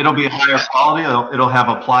be higher quality. It'll have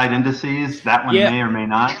applied indices. That one may or may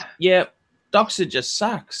not. Yeah, doxer just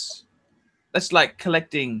sucks. That's like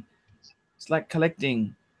collecting. It's like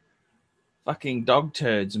collecting fucking dog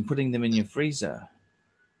turds and putting them in your freezer.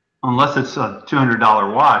 Unless it's a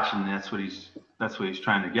 $200 watch, and that's what he's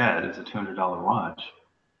trying to get. It's a $200 watch.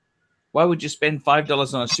 Why would you spend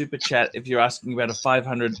 $5 on a super chat if you're asking about a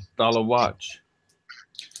 $500 watch?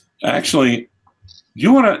 Actually, do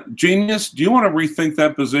you want to rethink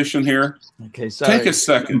that position here? Okay, sorry. Take a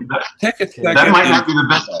second. Take a second. That might not be the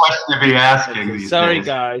best question to be asking. These sorry, days.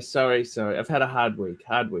 guys. Sorry. I've had a hard week.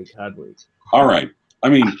 All right. I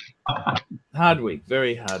mean, hard week.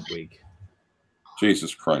 Very hard week.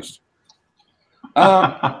 Jesus Christ. No,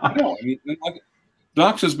 I mean,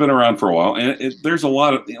 Dox has been around for a while, and there's a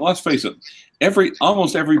lot of. Let's face it,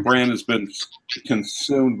 almost every brand has been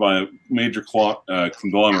consumed by a major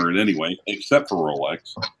conglomerate anyway, except for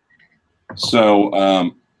Rolex.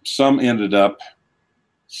 So some ended up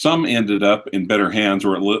in better hands,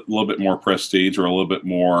 or a little bit more prestige, or a little bit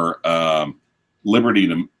more liberty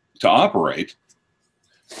to operate.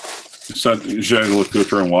 So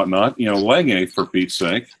JEWELLERY and whatnot, you know, Lange, for Pete's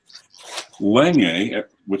sake, Lange,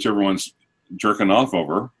 which everyone's jerking off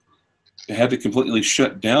over, had to completely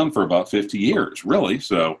shut down for about 50 years, really.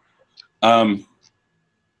 So,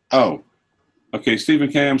 oh, okay,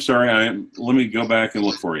 Stephen K., I'm sorry, let me go back and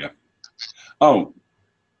look for you. Oh,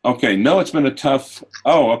 okay, no, it's been a tough,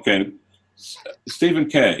 okay, Stephen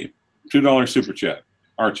K., $2 super chat,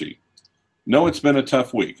 Archie. No, it's been a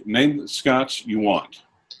tough week. Name the scotch you want.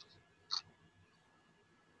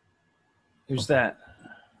 Who's that?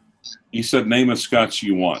 He said, name a scotch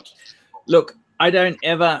you want. Look, I don't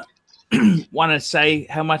ever want to say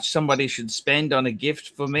how much somebody should spend on a gift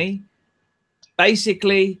for me.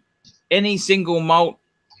 Basically, any single malt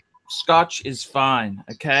scotch is fine,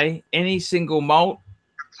 okay? Any single malt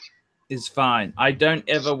is fine. I don't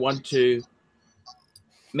ever want to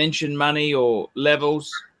mention money or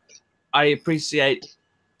levels. I appreciate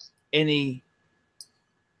any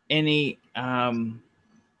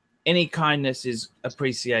kindness is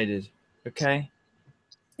appreciated, okay?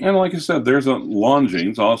 And like I said, there's a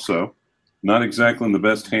Longines also. Not exactly in the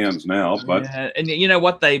best hands now, but... Yeah, and you know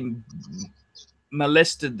what? They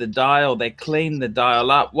molested the dial. They cleaned the dial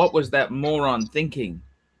up. What was that moron thinking?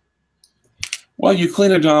 Well, you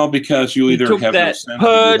clean a dial because you either have no sense...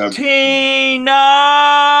 Patina!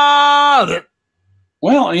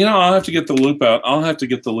 Well, you know, I'll have to get the loop out. I'll have to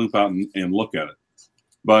get the loop out and look at it.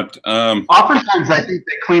 But oftentimes, I think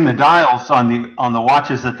they clean the dials on the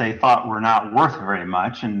watches that they thought were not worth very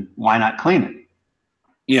much, and why not clean it?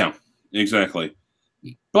 Yeah, exactly.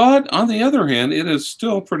 But on the other hand, it is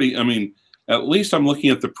still pretty. I mean, at least I'm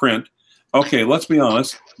looking at the print. Okay, let's be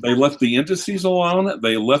honest. They left the indices alone.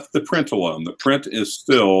 They left the print alone. The print is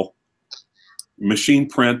still machine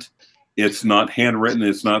print. It's not handwritten.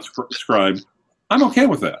 It's not scribed. I'm okay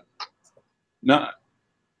with that. Now,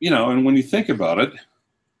 you know, and when you think about it,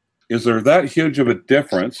 is there that huge of a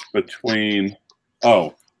difference between,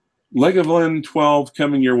 Legoland 12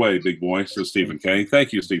 coming your way, big boy, says Stephen K.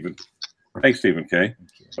 Thank you, Stephen. Thanks, Stephen K.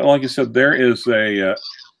 But like I said, there is a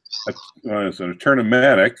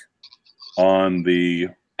tournamatic on the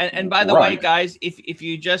and by the way, guys, if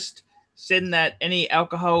you just send that any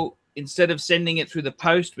alcohol, instead of sending it through the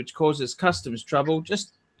post, which causes customs trouble,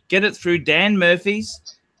 just get it through Dan Murphy's,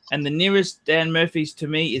 and the nearest Dan Murphy's to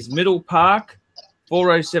me is Middle Park,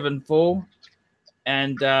 4074,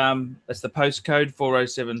 and that's the postcode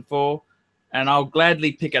 4074, and I'll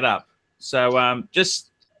gladly pick it up. So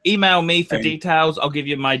just email me for details. I'll give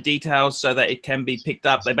you my details so that it can be picked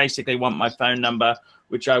up. They basically want my phone number,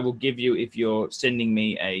 which I will give you if you're sending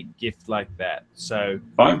me a gift like that. So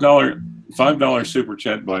 $5 super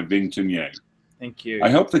chat by Bington Yang. Thank you. I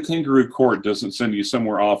hope the kangaroo court doesn't send you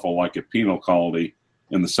somewhere awful like a penal colony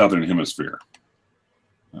in the southern hemisphere.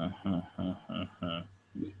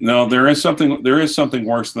 No, there is something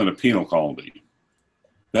worse than a penal colony.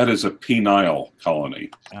 That is a penile colony.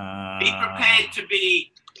 Be prepared to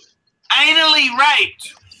be anally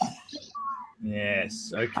raped.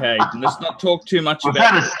 Yes. Okay. Let's not talk too much about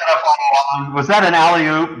that. Was that an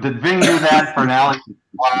alley-oop? Did Bing do that for an alley-oop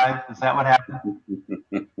live? Is that what happened?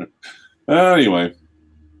 Anyway.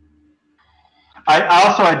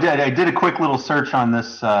 I did a quick little search on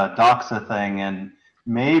this doxa thing, and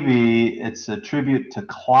maybe it's a tribute to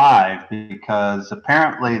Clive, because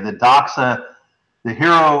apparently the doxa, the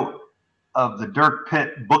hero of the Dirk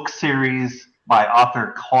Pitt book series by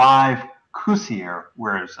author Clive Cousier,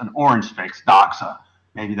 wears an orange face doxa.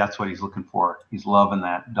 Maybe that's what he's looking for. He's loving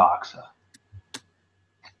that doxa.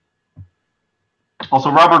 Also,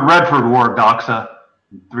 Robert Redford wore doxa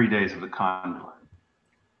in 3 Days of the Condor.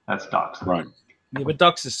 That's doxa. Right. Yeah, but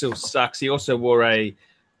doxa still sucks. He also wore a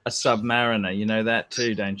Submariner. You know that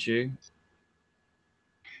too, don't you?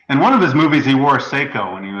 In one of his movies, he wore a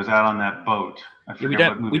Seiko when he was out on that boat.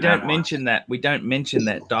 Yeah, we don't mention that. We don't mention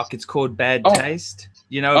that, Doc. It's called Bad Taste.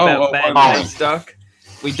 You know about Bad Taste, Doc?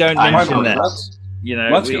 We don't mention that. You know,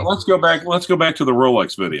 let's go back to the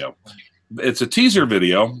Rolex video. It's a teaser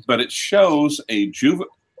video, but it shows a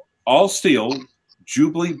all steel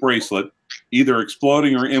Jubilee bracelet either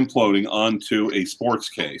exploding or imploding onto a sports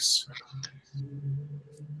case.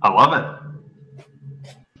 I love it.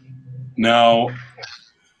 Now,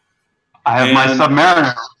 I have my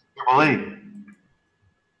Submariner Jubilee.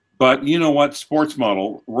 But you know what? Sports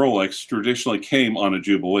model Rolex traditionally came on a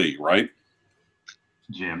Jubilee, right?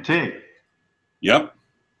 GMT. Yep.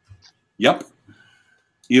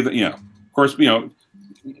 Either, of course, to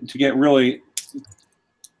get really,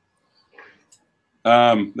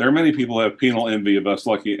 there are many people who have penal envy of us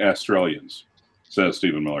lucky Australians, says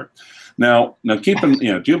Stephen Miller. Now keeping,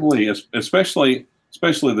 Jubilee, especially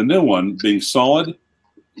the new one being solid,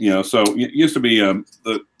 so it used to be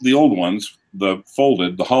the old ones, the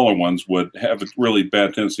hollow ones would have a really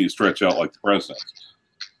bad tendency to stretch out like the president's.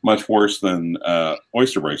 Much worse than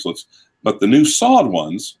oyster bracelets. But the new solid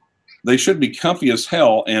ones, they should be comfy as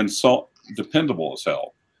hell and dependable as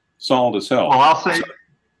hell. Solid as hell. Well, I'll say.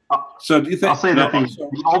 So do you think? I'll say that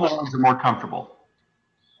the old ones are more comfortable.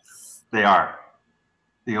 They are.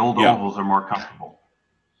 The old ovals are more comfortable.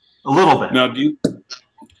 A little bit.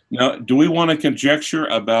 Now, do we want to conjecture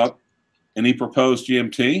about any proposed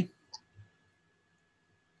GMT?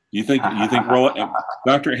 You think Rolex,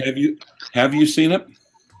 Doctor? Have you seen it?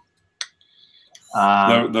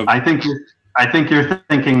 I think you're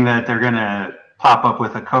thinking that they're going to pop up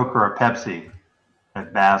with a Coke or a Pepsi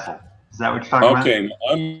at Basel. Is that what you're talking about?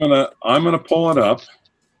 Okay, I'm gonna pull it up.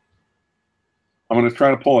 I'm gonna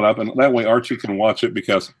try to pull it up, and that way Archie can watch it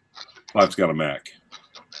because I've got a Mac.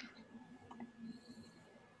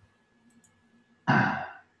 I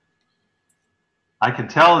can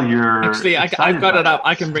tell you're. Actually, I've got it up.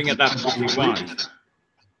 I can bring it up if you want.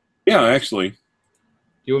 Yeah, actually. Do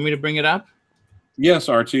you want me to bring it up? Yes,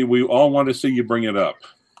 Archie. We all want to see you bring it up.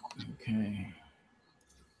 Okay.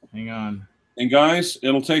 Hang on. And guys,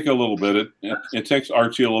 it'll take a little bit. It takes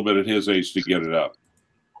Archie a little bit at his age to get it up.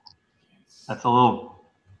 That's a little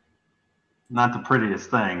not the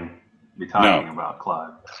prettiest thing to be talking about,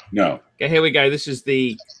 Clive. No. Okay, here we go. This is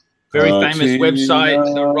the very famous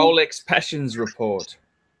website, the Rolex Passions Report.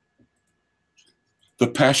 The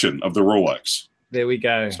passion of the Rolex. There we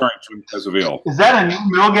go. Sorry, Jim Casaville. Is that a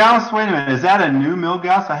new Milgauss? Wait a minute. Is that a new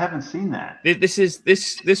Milgauss? I haven't seen that. This is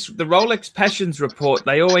the Rolex Passions Report.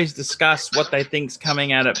 They always discuss what they think's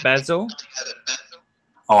coming out at Basel.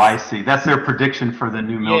 Oh, I see. That's their prediction for the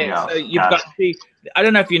new Milgauss. Yeah, so you've got I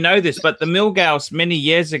don't know if you know this, but the Milgauss many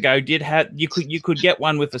years ago did have you could get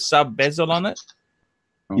one with a sub bezel on it.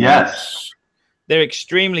 Yes. They're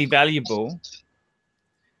extremely valuable.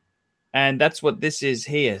 And that's what this is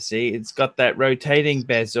here. See, it's got that rotating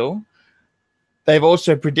bezel. They've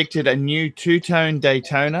also predicted a new two-tone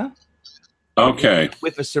Daytona. Okay.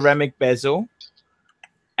 With a ceramic bezel.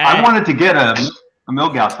 I wanted to get a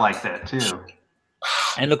Milgauss like that too.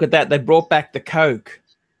 And look at that. They brought back the Coke.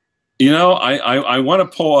 You know, I want to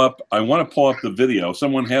pull up the video.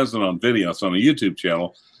 Someone has it on video. It's on a YouTube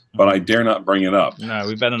channel, but I dare not bring it up. No,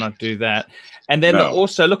 we better not do that. And then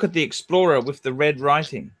also look at the Explorer with the red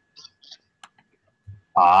writing.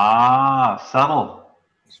 Ah, subtle.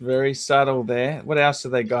 It's very subtle there. What else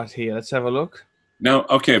have they got here? Let's have a look. Now,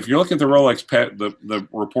 okay, if you're looking at the Rolex, the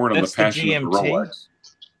report on That's the passion the of the GMT. Rolex.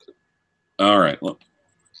 All right, look,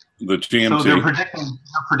 the GMT. So they're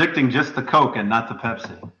predicting just the Coke and not the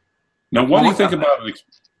Pepsi. Now, what do you think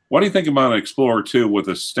about an Explorer 2 with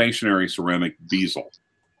a stationary ceramic bezel?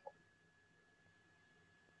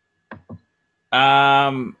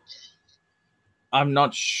 I'm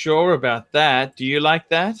not sure about that. Do you like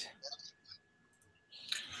that?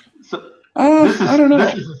 So I don't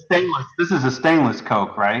know. This is a stainless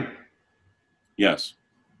Coke, right? Yes.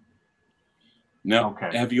 Now,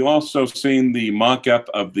 Okay. have you also seen the mock-up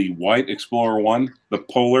of the white Explorer 1, the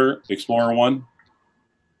Polar Explorer 1?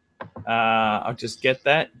 I'll just get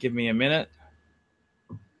that. Give me a minute.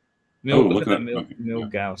 Look at the that.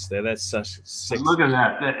 Milgauss there. That's such sick. Look at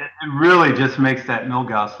that. It really just makes that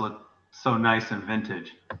Milgauss look so nice and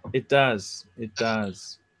vintage. It does. It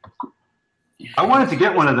does. I wanted to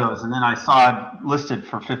get one of those, and then I saw it listed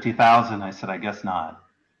for 50,000. I said, I guess not.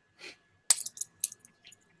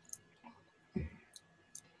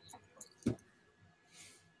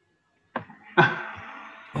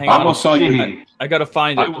 Hang on. I will sell you. I got to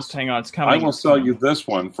find it. Just hang on. It's coming. I will sell you this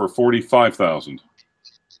one for 45,000.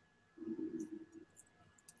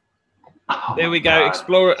 Oh There we my go. God.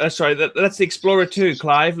 Explorer. Sorry, that's the Explorer 2,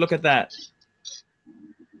 Clive. Look at that.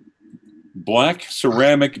 Black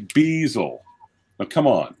ceramic bezel. Now, come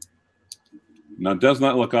on. Now, does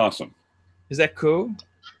not look awesome. Is that cool?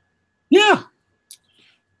 Yeah.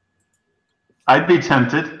 I'd be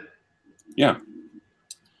tempted. Yeah.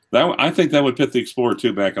 I think that would put the Explorer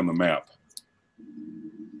 2 back on the map.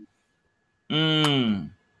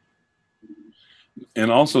 And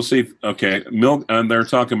also see, okay, and they're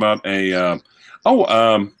talking about a,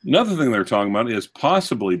 another thing they're talking about is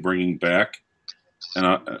possibly bringing back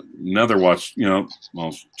another watch, you know,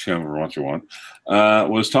 well, whichever watch you want,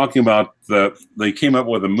 was talking about they came up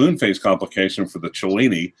with a moon phase complication for the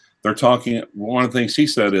Cellini. They're talking, one of the things he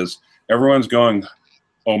said is everyone's going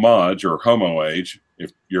homage or homo age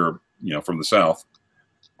if you're, you know, from the South.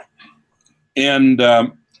 And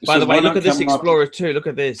by the way, look at this Explorer 2. Look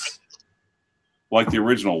at this. Like the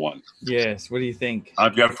original one. Yes. What do you think?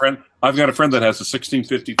 I've got a friend that has a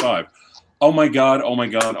 1655. Oh my God! Oh my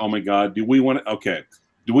God! Oh my God! Do we want to? Okay.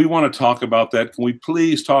 Do we want to talk about that? Can we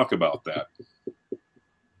please talk about that?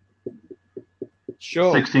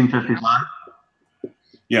 Sure. 1655.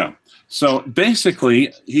 Yeah. So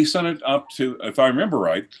basically, he sent it up to, if I remember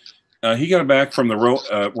right, he got it back from the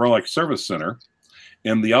Rolex Service Center,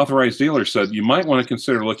 and the authorized dealer said you might want to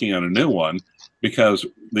consider looking at a new one because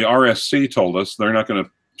the RSC told us they're not going to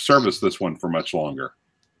service this one for much longer.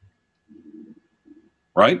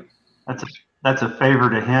 Right? That's a favor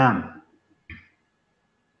to him.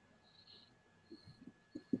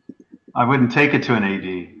 I wouldn't take it to an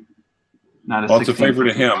AD. Not a Well, it's a favor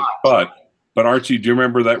to him, 1655. but Archie, do you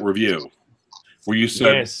remember that review where you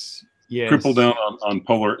said Yes. Yes. triple down on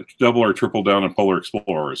Polar, double or triple down on Polar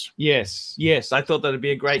Explorers? Yes. Yes. I thought that'd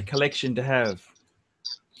be a great collection to have.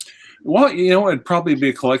 Well, you know, it'd probably be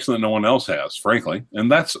a collection that no one else has, frankly,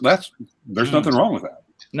 and that's there's nothing wrong with that.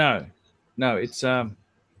 No, it's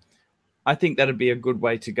I think that'd be a good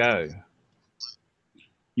way to go.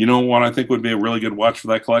 You know what I think would be a really good watch for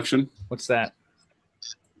that collection? What's that?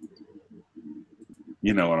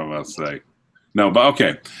 You know what I'm about to say. No, but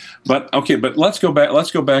okay, but let's go back. Let's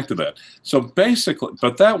go back to that. So basically,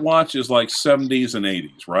 but that watch is like 70s and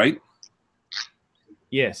 80s, right?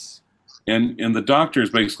 Yes. And the doctor is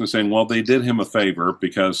basically saying, well, they did him a favor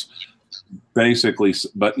because basically,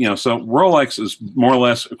 but you know, so Rolex is more or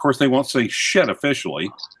less, of course, they won't say shit officially,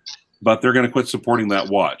 but they're going to quit supporting that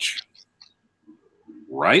watch,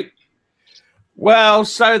 right? Well,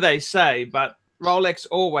 so they say, but Rolex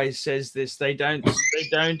always says this. They don't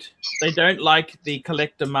like the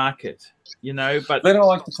collector market, you know. But they don't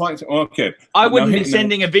like the collector. Okay, I wouldn't be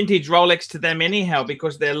sending a vintage Rolex to them anyhow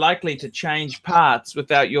because they're likely to change parts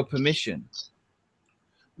without your permission.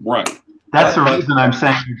 Right. That's the reason I'm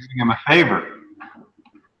saying you're doing him a favor.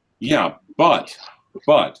 Yeah, but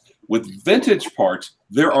with vintage parts,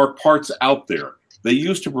 there are parts out there. They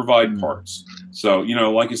used to provide parts. So, you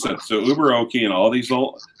know, like I said, so Uber-Oki and all these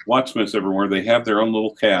little watchsmiths everywhere, they have their own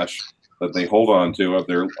little cache that they hold on to of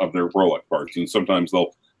their Rolex parts. And sometimes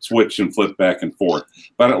they'll switch and flip back and forth.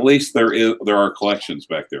 But at least there are collections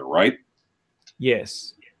back there, right?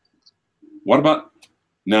 Yes. What about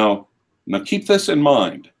now keep this in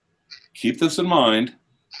mind. keep this in mind,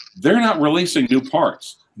 they're not releasing new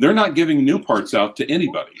parts. They're not giving new parts out to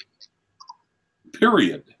anybody.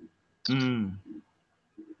 Period. Mm.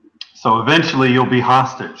 So eventually you'll be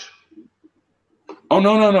hostage. Oh,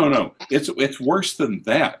 no. It's worse than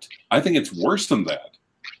that. I think it's worse than that,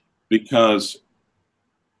 because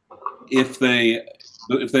if they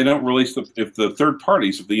don't release if the third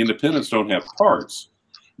parties, if the independents don't have parts,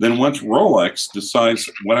 then once Rolex decides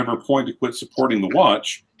whatever point to quit supporting the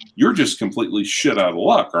watch, you're just completely shit out of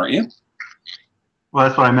luck, aren't you? Well,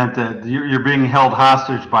 that's what I meant. That you're being held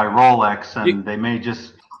hostage by Rolex, and they may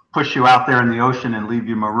just push you out there in the ocean and leave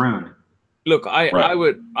you marooned. Look, I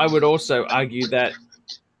would also argue that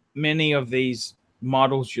many of these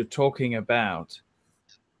models you're talking about,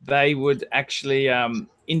 they would actually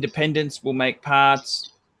independents will make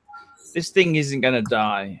parts. This thing isn't going to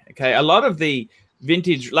die. Okay, a lot of the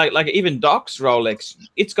vintage, like even Doc's Rolex,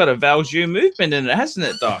 it's got a Valjoux movement in it, hasn't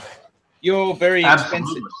it, Doc? You're very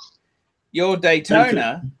expensive. Your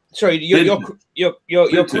Daytona, sorry, your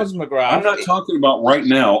Cosmograph. I'm not talking about right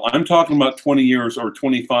now. I'm talking about 20 years or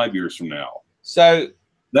 25 years from now. So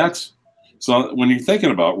when you're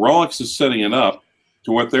thinking about Rolex is setting it up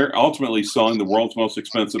to what they're ultimately selling the world's most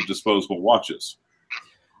expensive disposable watches.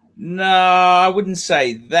 No, I wouldn't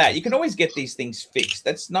say that. You can always get these things fixed.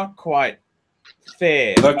 That's not quite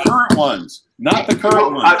fair. The current ones, not the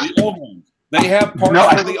current ones, the old ones. They have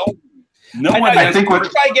parts for the old ones. No one has. You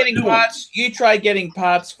try getting parts. You try getting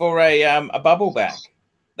parts for a bubble back.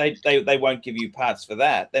 They won't give you parts for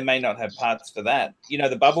that. They may not have parts for that. You know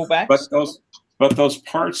the bubble backs. But those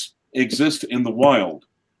parts exist in the wild.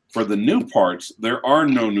 For the new parts, there are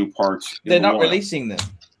no new parts. They're not releasing them.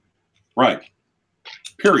 Right.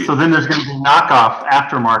 Period. So then there's going to be knockoff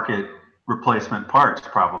aftermarket replacement parts,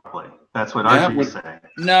 probably. That's what I would say.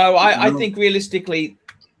 No, I think realistically,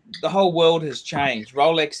 the whole world has changed.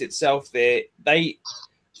 Rolex itself, they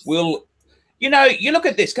will, you know, you look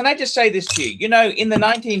at this. Can I just say this to you? You know, in the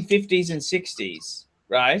 1950s and 60s,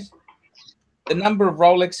 right, the number of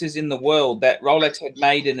Rolexes in the world that Rolex had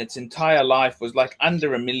made in its entire life was like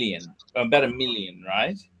under a million, about a million,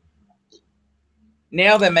 right?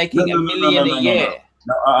 Now they're making a million a year.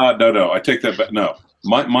 No, I take that back. No,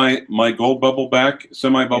 my gold bubble back,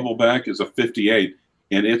 semi bubble back is a 58,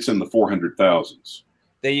 and it's in the 400,000s.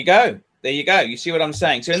 There you go. There you go. You see what I'm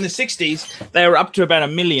saying? So in the 60s, they were up to about a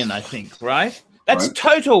million, I think, right? That's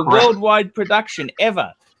total worldwide production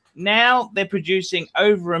ever. Now they're producing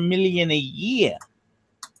over a million a year.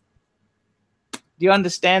 Do you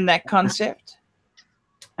understand that concept?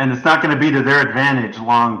 And it's not going to be to their advantage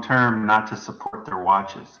long term not to support their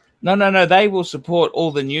watches. No. They will support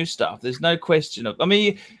all the new stuff. There's no question of. I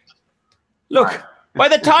mean, look. By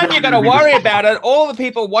the time you're going to worry about it, all the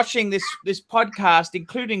people watching this podcast,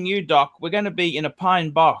 including you, Doc, we're going to be in a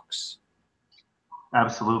pine box.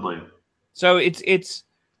 Absolutely. So it's.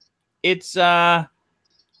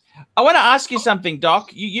 I want to ask you something,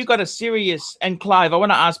 Doc. You got a serious, and Clive, I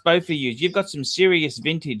want to ask both of you. You've got some serious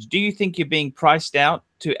vintage. Do you think you're being priced out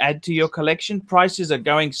to add to your collection? Prices are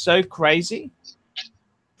going so crazy.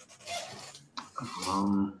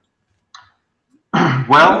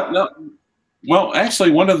 Well, no. Well,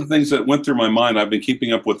 actually, one of the things that went through my mind, I've been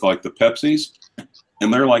keeping up with like the Pepsis,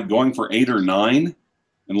 and they're like going for 8 or 9.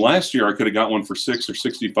 And last year I could have got one for 6 or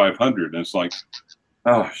 6,500, and it's like,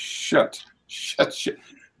 oh shit.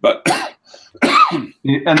 But and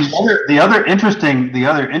the other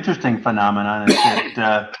interesting phenomenon is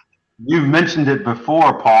that you've mentioned it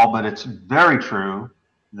before, Paul, but it's very true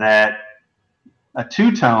that a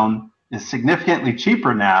two-tone is significantly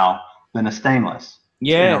cheaper now than a stainless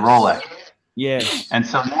in a Rolex. Yes. And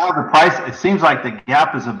so now the price, it seems like the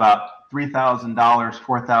gap is about $3,000,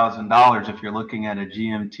 $4,000 if you're looking at a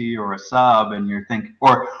GMT or a sub, and you're thinking,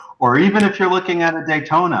 or even if you're looking at a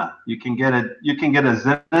Daytona, you can get a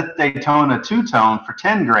Zenith Daytona two-tone for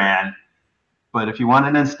 10 grand, but if you want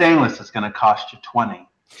it in stainless, it's going to cost you 20.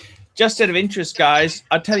 Just out of interest, guys,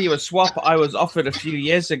 I'll tell you a swap I was offered a few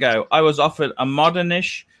years ago. I was offered a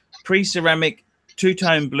modernish pre-ceramic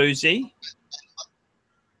two-tone bluesy,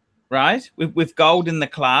 right, with gold in the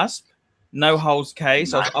clasp, no holes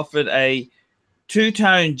case. I was offered a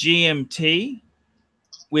two-tone GMT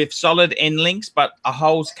with solid end links, but a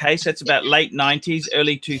holes case. That's about late 90s,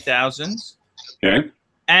 early 2000s. Okay.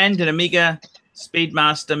 And an Omega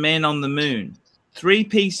Speedmaster Man on the Moon.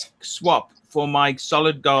 3-piece swap for my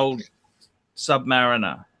solid gold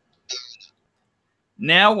Submariner.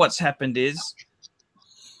 Now what's happened is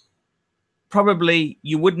probably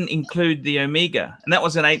you wouldn't include the Omega. And that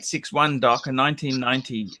was an 861, Doc, a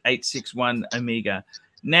 1990 861 Omega.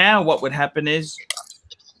 Now what would happen is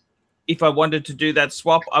if I wanted to do that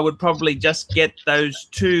swap, I would probably just get those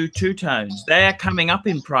two tones. They are coming up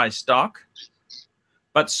in price, Doc.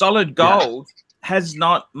 But solid gold has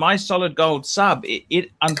not, my solid gold sub, it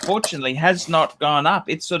unfortunately has not gone up.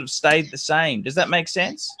 It's sort of stayed the same. Does that make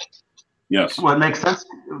sense? Yes. What makes sense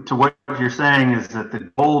to what you're saying is that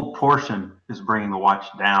the gold portion is bringing the watch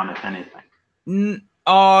down, if anything.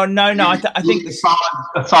 Oh, no. I think a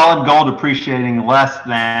solid gold appreciating less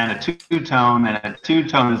than a two-tone, and a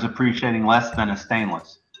two-tone is appreciating less than a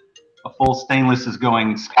stainless. A full stainless is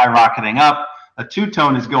going skyrocketing up. A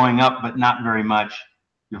two-tone is going up, but not very much.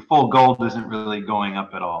 Your full gold isn't really going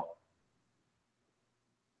up at all.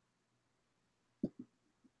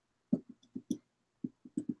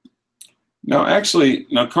 Now, actually,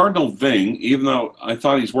 Cardinal Ving, even though I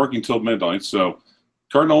thought he's working till midnight, so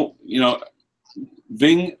Cardinal,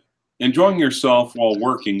 Ving, enjoying yourself while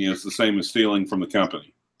working is the same as stealing from the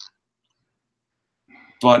company.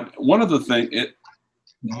 But one of the things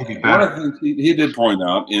he did point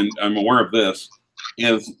out, and I'm aware of this,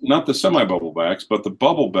 is not the semi-bubble backs, but the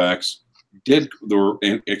bubble backs they were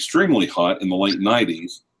extremely hot in the late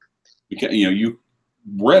 90s. You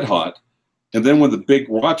red hot, and then when the big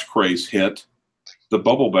watch craze hit, the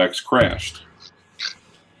bubble backs crashed.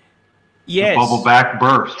 Yes. The bubble back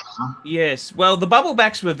burst. Huh? Yes. Well, the bubble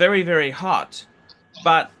backs were very, very hot,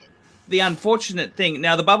 but the unfortunate thing,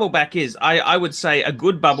 now the bubble back is, I would say a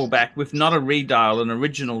good bubble back with not a redial, an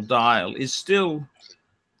original dial, is still,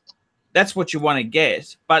 that's what you want to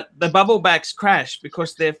get. But the bubble backs crashed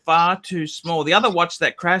because they're far too small. The other watch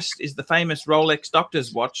that crashed is the famous Rolex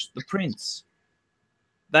Doctor's watch, the Prince.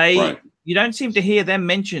 You don't seem to hear them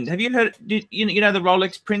mentioned. Have you heard, you know the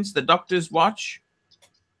Rolex Prince, the Doctor's watch?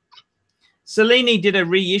 Cellini did a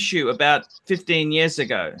reissue about 15 years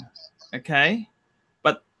ago, okay?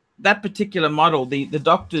 But that particular model, the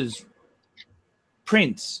Doctor's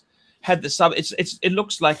Prince, had the sub. It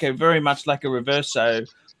looks like very much like a reverso,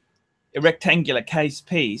 a rectangular case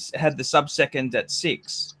piece. It had the sub-second at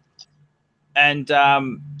 6, and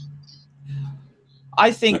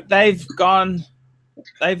I think they've gone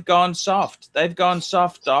soft. They've gone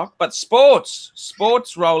soft, Doc. But sports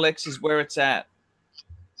Rolex is where it's at.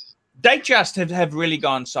 Datejust have really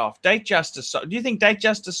gone soft. Datejust is soft. Do you think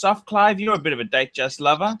Datejust is soft, Clive? You're a bit of a Datejust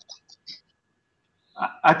lover.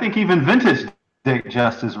 I think even vintage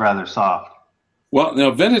Datejust is rather soft. Well, now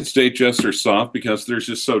vintage Datejusts are soft because there's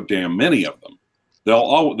just so damn many of them.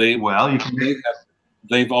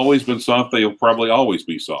 They've always been soft. They'll probably always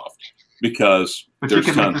be soft because but you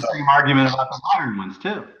can make the same argument about the modern ones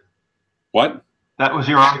too. What? That was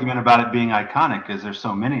your argument about it being iconic, because there's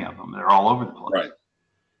so many of them. They're all over the place. Right.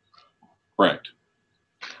 Correct.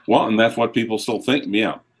 Well, and that's what people still think.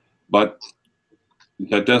 Yeah, but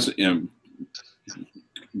that doesn't.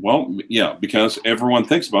 Well, yeah, because everyone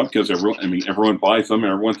thinks about it, because everyone buys them.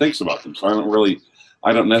 Everyone thinks about them. So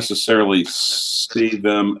I don't necessarily see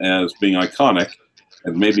them as being iconic,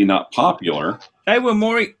 and maybe not popular. They were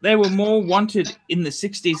more wanted in the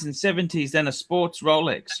 60s and 70s than a sports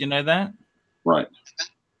Rolex. You know that? Right.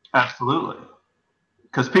 Absolutely.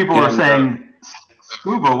 Because people were saying,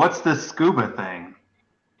 scuba, what's this scuba thing?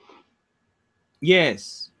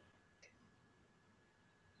 Yes.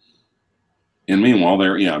 And meanwhile, the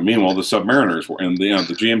Submariners were, and the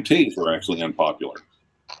GMTs were actually unpopular.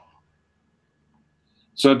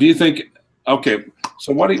 So do you think? Okay.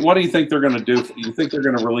 So what do you think they're going to do? You think they're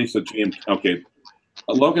going to release a GMT? Okay.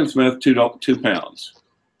 Logan Smith, £2.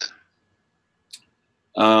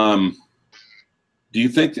 Do you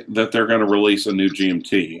think that they're going to release a new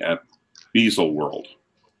GMT at Beazle World?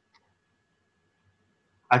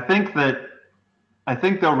 I think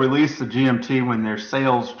they'll release the GMT when their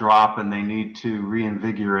sales drop and they need to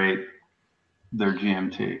reinvigorate their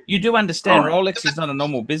GMT. You do understand Rolex is not a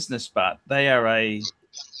normal business, but they are a.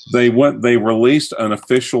 They released an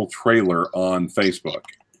official trailer on Facebook.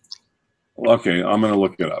 Okay, I'm going to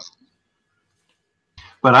look it up.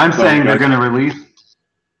 But I'm saying they're going to release.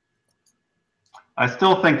 I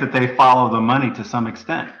still think that they follow the money to some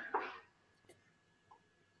extent.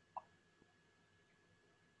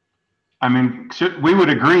 I mean, we would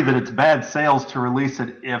agree that it's bad sales to release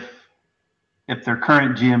it if their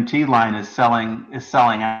current GMT line is selling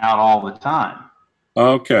out all the time.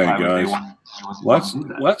 Okay, guys, let's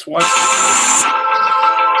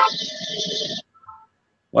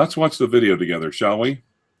watch the video together, shall we?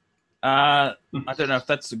 I don't know if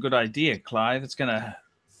that's a good idea, Clive. It's gonna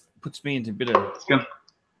puts me into a bit of. It's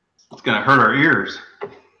gonna hurt our ears.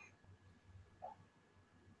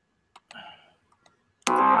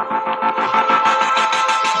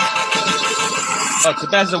 Oh, it's a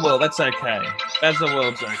Baselworld. That's okay.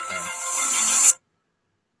 Baselworld's okay.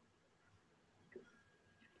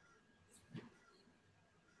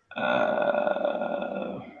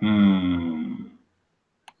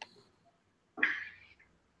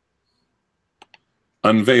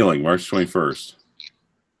 Unveiling, March 21st.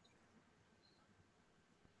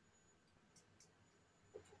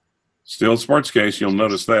 Still sports case, you'll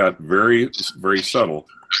notice that. Very, very subtle.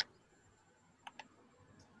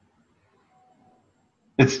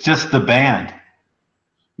 It's just the band.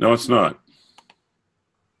 No, it's not.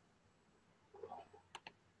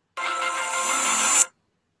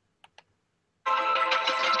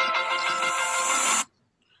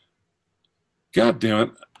 God damn it.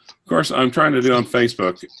 Of course, I'm trying to do on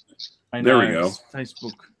Facebook. There we go.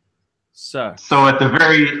 Facebook. So at the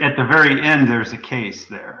very end, there's a case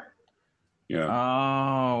there. Yeah.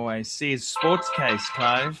 Oh, I see. It's a sports case,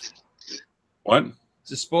 Clive. What?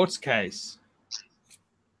 It's a sports case.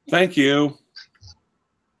 Thank you.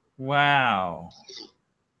 So Wow.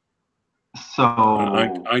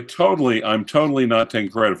 I'm totally not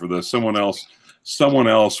taking credit for this. Someone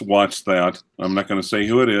else watched that. I'm not going to say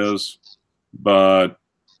who it is, but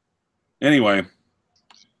anyway.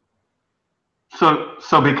 So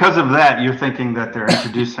because of that, you're thinking that they're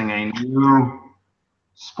introducing a new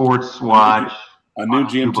sports watch, a new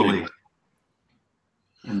GMT, Jubilee.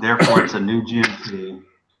 And therefore it's a new GMT,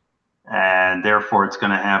 and therefore it's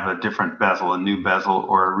going to have a different bezel, a new bezel,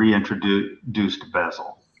 or a reintroduced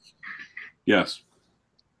bezel. Yes.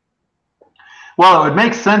 Well, it would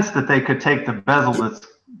make sense that they could take the bezel that's,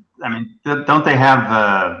 I mean, don't they have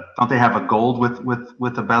a gold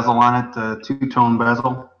with a bezel on it, a two-tone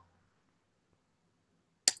bezel?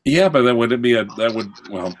 Yeah, but then would it be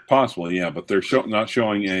well, possibly, yeah, but they're not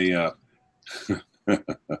showing a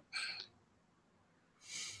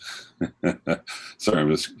sorry, I'm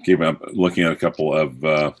just keeping up looking at a couple of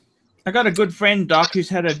I got a good friend, Doc, he's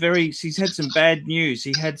had some bad news.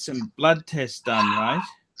 He had some blood tests done, right?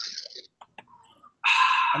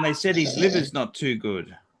 And they said his liver's not too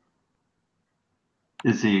good.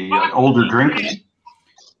 Is he older drinking?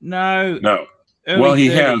 No. No. Well, he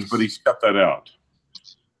has, but he's cut that out.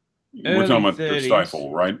 We're talking about the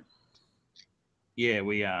stifle, right? Yeah,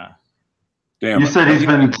 we are. Damn. You said he's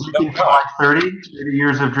been drinking for like 30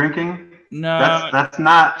 years of drinking? No. That's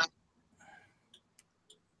not...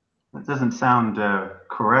 That doesn't sound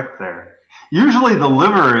correct there. Usually the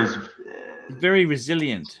liver is... very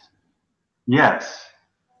resilient. Yes.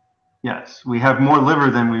 Yes. We have more liver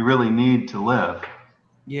than we really need to live.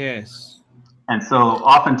 Yes. And so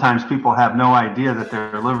oftentimes people have no idea that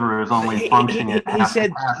their liver is only functioning at half He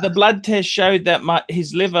said capacity. the blood test showed that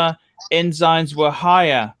his liver enzymes were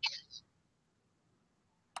higher.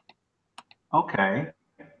 Okay.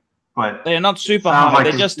 But they're not super high. Like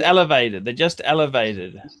they're just elevated. They're just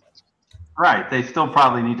elevated. Right. They still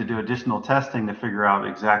probably need to do additional testing to figure out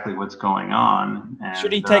exactly what's going on. And,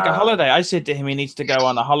 should he take a holiday? I said to him he needs to go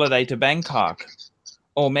on a holiday to Bangkok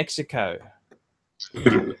or Mexico.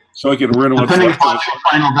 So I can run depending upon the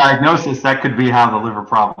final diagnosis, that could be how the liver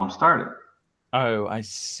problem started. Oh, I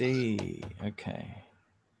see. Okay.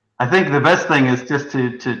 I think the best thing is just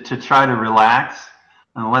to try to relax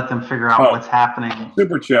and let them figure out what's happening.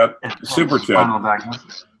 Super chat. Final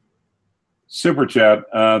diagnosis. Super chat.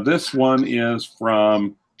 This one is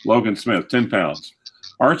from Logan Smith, 10 pounds.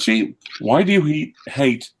 Archie, why do you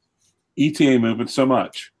hate ETA movement so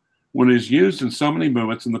much? When it is used in so many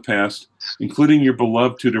movements in the past, including your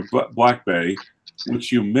beloved Tudor Black Bay,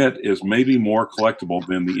 which you admit is maybe more collectible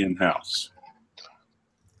than the in-house.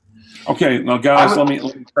 Okay, now guys, let me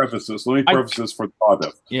preface this. Let me preface this for the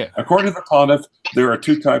pontiff. Yeah. According to the pontiff, there are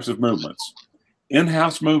two types of movements: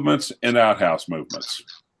 in-house movements and out-house movements.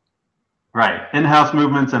 Right, in-house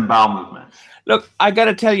movements and bowel movements. Look, I got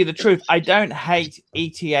to tell you the truth. I don't hate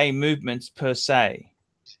ETA movements per se.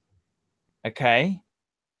 Okay.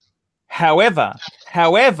 However,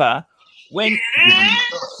 when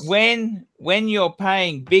you're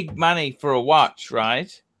paying big money for a watch,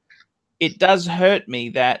 right? It does hurt me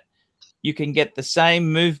that you can get the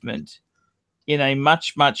same movement in a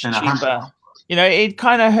much cheaper. You know, it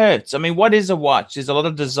kind of hurts. I mean, what is a watch? There's a lot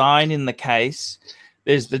of design in the case.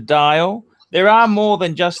 There's the dial. There are more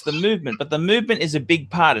than just the movement, but the movement is a big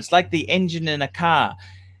part. It's like the engine in a car.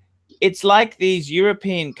 It's like these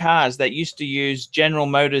European cars that used to use General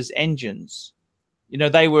Motors engines. You know,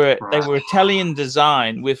 they were Italian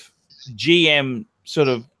design with GM sort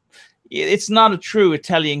of. It's not a true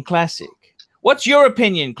Italian classic. What's your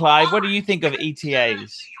opinion, Clive? What do you think of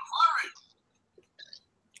ETAs?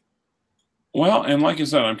 Well, and like I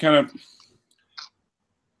said, I'm kind of.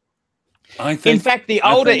 I think. In fact, the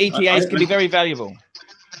older ETAs can be very valuable.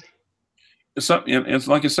 It's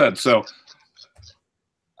like I said. So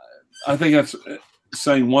I think that's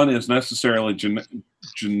saying one is necessarily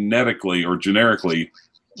genetically or generically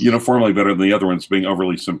uniformly better than the other ones, being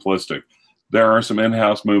overly simplistic. There are some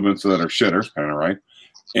in-house movements that are shitters, kind of right,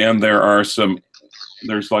 and there are some.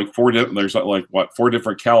 There's like four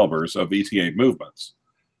different calibers of ETA movements.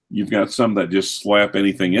 You've got some that just slap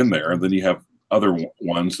anything in there, and then you have other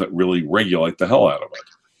ones that really regulate the hell out of it.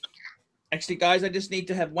 Actually, guys, I just need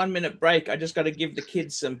to have 1 minute break. I just got to give the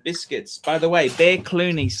kids some biscuits. By the way, Bear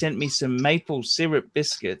Clooney sent me some maple syrup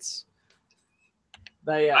biscuits.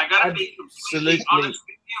 They are I gotta be completely absolutely honest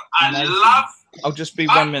with you. I amazing. love I'll just be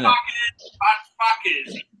 1 minute.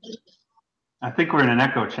 fuckers. I think we're in an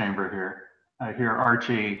echo chamber here. I hear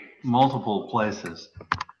Archie multiple places.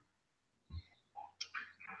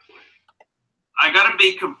 I gotta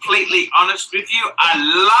be completely honest with you. I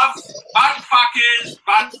love butt fuckers.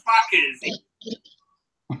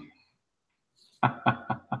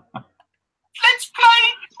 Let's play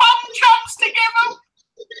bum chumps together.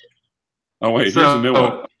 Oh wait, here's a new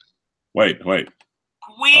one. Wait.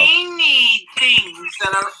 We need things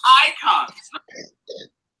that are icons.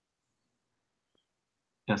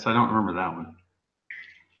 Yes, I don't remember that one.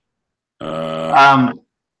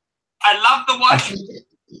 I love the watch.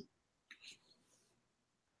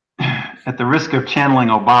 At the risk of channeling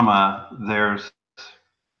Obama, there's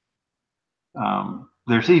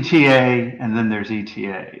ETA and then there's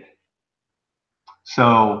ETA.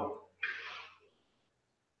 So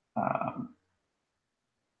I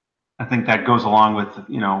think that goes along with,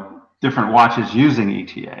 different watches using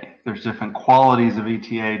ETA. There's different qualities of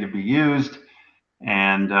ETA to be used,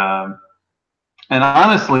 and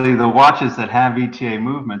honestly, the watches that have ETA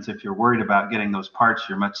movements, if you're worried about getting those parts,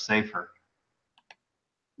 you're much safer,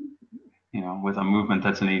 with a movement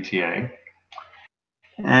that's an ETA.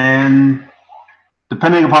 And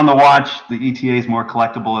depending upon the watch, the ETA is more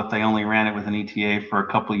collectible if they only ran it with an ETA for a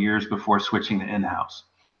couple of years before switching to in-house.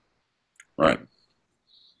 Right.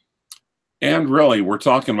 And really, we're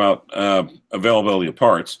talking about availability of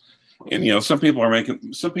parts. And some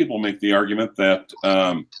people make the argument that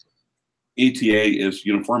ETA is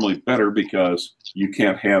uniformly better because you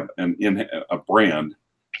can't have a brand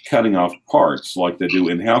cutting off parts like they do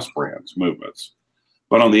in-house brands movements.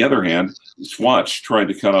 But on the other hand, Swatch tried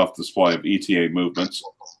to cut off the supply of ETA movements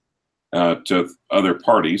to other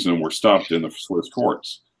parties, and were stopped in the Swiss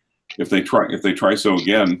courts. If they try so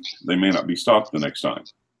again, they may not be stopped the next time.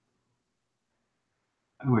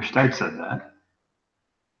 I wished I'd said that.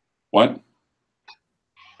 What?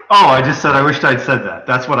 Oh, I just said I wished I'd said that.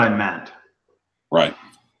 That's what I meant. Right.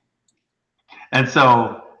 And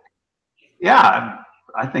so, yeah,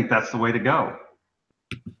 I think that's the way to go.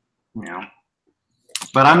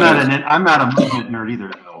 But I'm not a movement nerd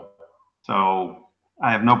either, though. So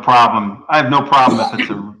I have no problem.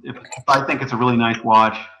 if I think it's a really nice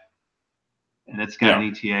watch and it's got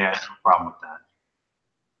an ETA, I have no problem with that.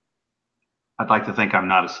 I'd like to think I'm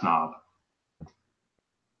not a snob.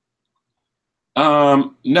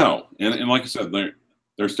 No, and like I said,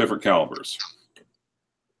 there's different calibers.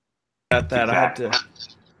 About that, exactly. I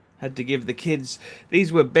had to give the kids.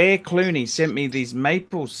 These were Bear Clooney sent me these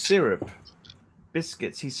maple syrup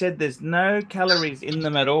biscuits. He said there's no calories in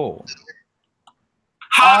them at all.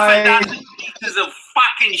 Half a dozen liters of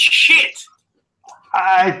fucking shit.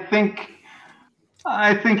 I think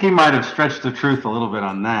he might have stretched the truth a little bit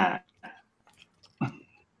on that.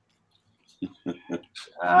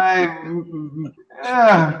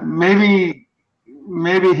 Maybe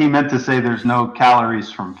he meant to say there's no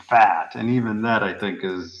calories from fat, and even that I think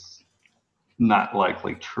is not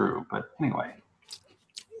likely true. But anyway,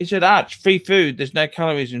 he said, "Arch, free food. There's no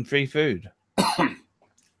calories in free food." Let's play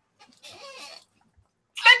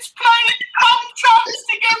bum chumps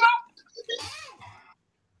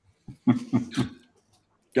together.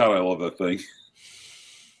 God, I love that thing.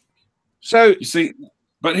 So you see.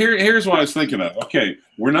 But here's what I was thinking of. Okay,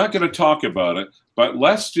 we're not going to talk about it, but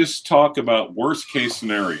let's just talk about worst case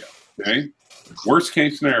scenario. Okay, worst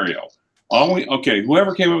case scenario.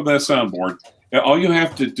 Whoever came up with that soundboard, all you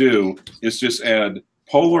have to do is just add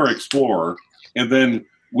Polar Explorer, and then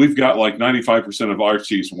we've got like 95% of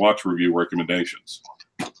Archie's watch review recommendations.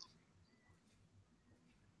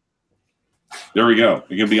 There we go.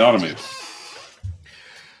 It can be automated.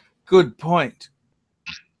 Good point.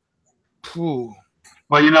 Ooh.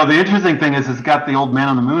 Well, the interesting thing is it's got the old Man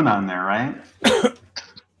on the Moon on there, right?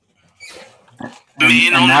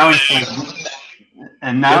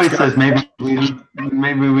 and now he says maybe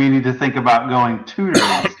we need to think about going Tudor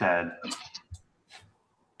instead.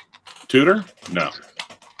 Tudor? No.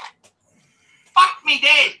 Fuck me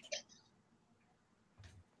dead.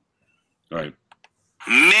 Right.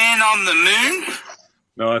 Man on the Moon?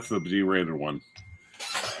 No, that's the G-rated one.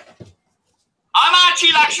 I'm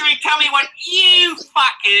ArchieLuxury, tell me what you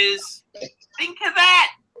fuckers think of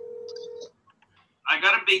that. I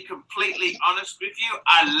gotta be completely honest with you.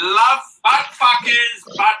 I love butt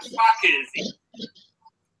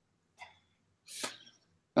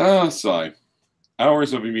fuckers. Sigh.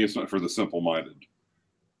 Hours of amusement for the simple-minded.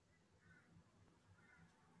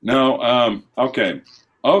 No, okay.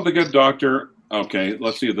 Oh, the Good Doctor. Okay,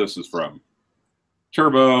 let's see who this is from.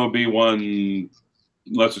 Turbo B1.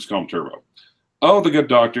 Let's just call him Turbo. Oh, the Good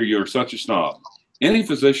Doctor, you're such a snob. Any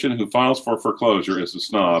physician who files for foreclosure is a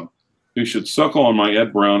snob who should suckle on my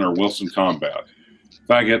Ed Brown or Wilson Combat.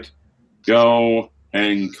 Faggot, go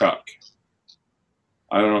hang cuck.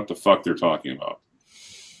 I don't know what the fuck they're talking about.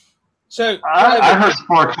 So I heard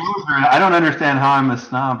foreclosure. I don't understand how I'm a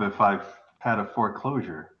snob if I've had a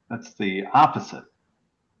foreclosure. That's the opposite.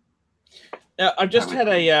 Now, I've just had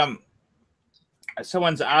a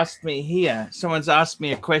someone's asked me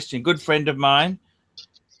a question. Good friend of mine.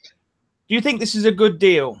 Do you think this is a good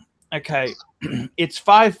deal? Okay, it's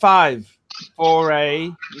 5.5 for a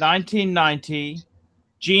 1990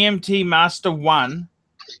 GMT Master 1.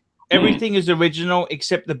 Everything is original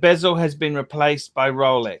except the bezel has been replaced by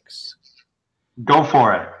Rolex. Go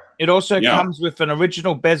for it. It also comes with an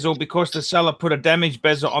original bezel because the seller put a damaged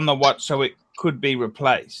bezel on the watch, so it could be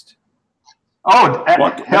replaced. Oh,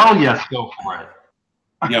 hell yes, go for it.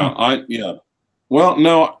 Yeah. Well,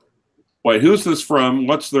 no. Wait, who's this from?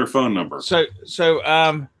 What's their phone number?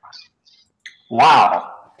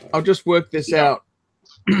 Wow. I'll just work this out.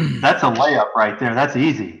 That's a layup right there. That's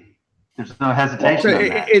easy. There's no hesitation on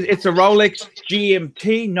that. It's a Rolex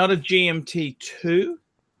GMT, not a GMT2.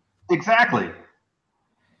 Exactly.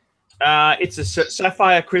 It's a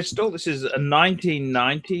sapphire crystal. This is a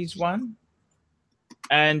 1990s one.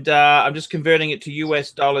 And I'm just converting it to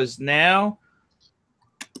US dollars now.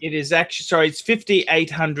 It is actually, sorry, it's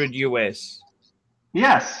 5,800 US.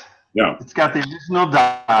 Yes. Yeah. It's got the original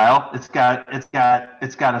dial. It's got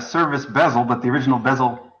a service bezel, but the original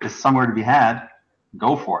bezel is somewhere to be had.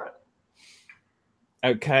 Go for it.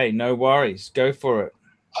 Okay, no worries. Go for it.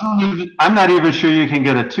 I'm not even sure you can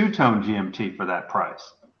get a two-tone GMT for that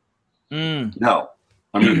price. No.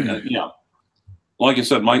 I mean, yeah. Like I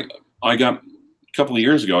said, I got a couple of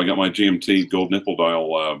years ago, I got my GMT gold nipple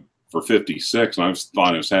dial for 56, and I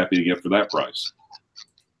thought I was happy to get for that price.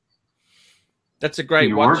 That's a great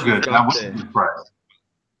you watch. Were good. That was the price.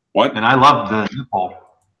 What? And I love the nipple.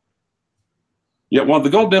 Yeah, well, the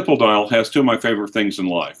gold nipple dial has two of my favorite things in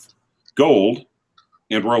life: gold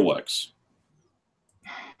and Rolex.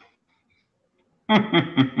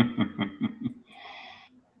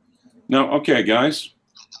 Now, okay, guys.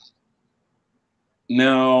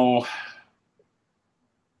 Now,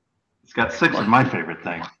 it's got 6 of my favorite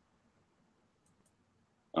things.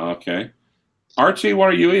 Okay, Archie, what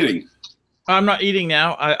are you eating? I'm not eating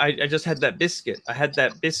now. I just had that biscuit. I had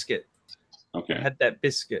that biscuit. Okay. I had that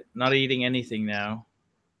biscuit. Not eating anything now.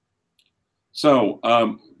 So,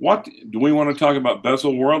 what do we want to talk about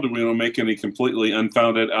bezel world? Do we want to make any completely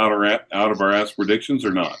unfounded out of our ass predictions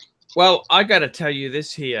or not? Well, I got to tell you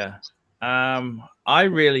this here. I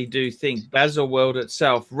really do think bezel world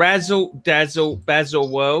itself, razzle dazzle bezel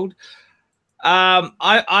world.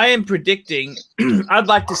 I am predicting. I'd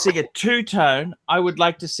like to see a two-tone. I would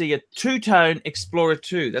like to see a two-tone Explorer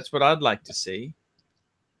 2. That's what I'd like to see.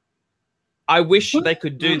 I wish they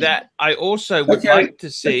could do that. I also would like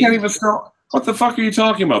to see. They can't even sell. What the fuck are you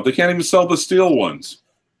talking about? They can't even sell the steel ones.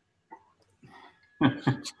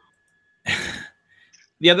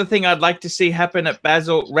 The other thing I'd like to see happen at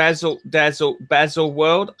Razzle Dazzle Bezel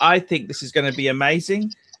World, I think this is going to be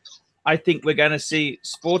amazing. I think we're going to see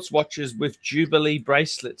sports watches with Jubilee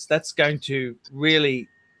bracelets. That's going to really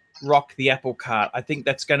rock the apple cart. I think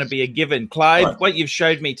that's going to be a given. Clive, what you've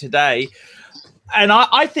showed me today, and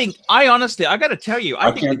I think, I honestly, I got to tell you,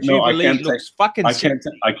 I think the Jubilee looks fucking sick.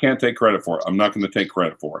 I can't take credit for it. I'm not going to take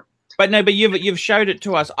credit for it. But no, but you've showed it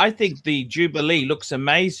to us. I think the Jubilee looks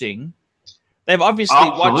amazing. They've obviously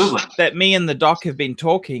watched that me and the Doc have been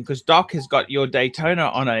talking, because Doc has got your Daytona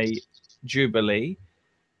on a Jubilee.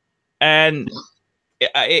 And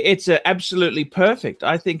it's absolutely perfect.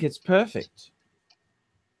 I think it's perfect.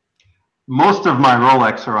 Most of my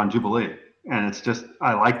Rolex are on Jubilee, and it's just,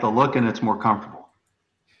 I like the look and it's more comfortable.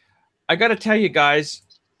 I got to tell you guys,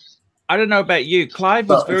 I don't know about you. Clive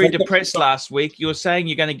was very depressed last week. You were saying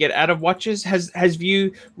you're going to get out of watches. Has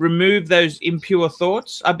you removed those impure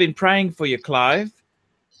thoughts? I've been praying for you, Clive.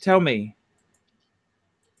 Tell me.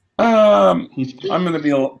 I'm going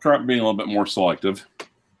to try being a little bit more selective.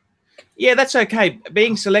 Yeah, that's okay.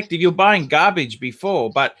 Being selective, you're buying garbage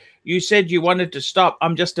before, but you said you wanted to stop.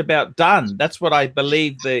 I'm just about done. That's what I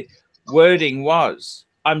believe the wording was.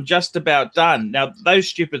 I'm just about done. Now, those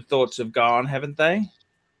stupid thoughts have gone, haven't they?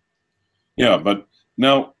 Yeah, but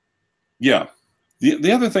now, yeah.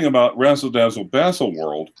 The other thing about Razzle Dazzle Basil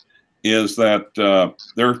World is that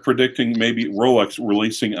they're predicting maybe Rolex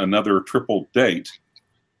releasing another triple date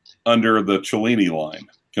under the Cellini line,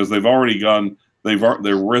 because they've already gone. They're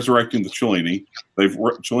resurrecting the Cellini. They've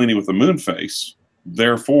Cellini with the moon face.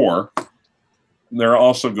 Therefore, they're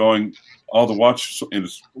also going. All the watch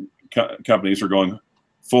companies are going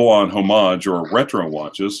full on homage or retro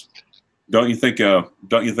watches. Don't you think a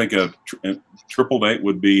triple date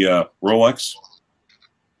would be Rolex?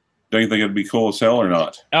 Don't you think it'd be cool as hell or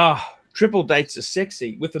not? Ah, triple dates are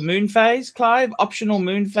sexy. With the moon phase, Clive? Optional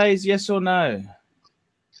moon phase, yes or no?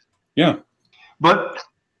 Yeah. But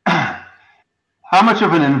how much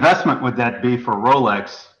of an investment would that be for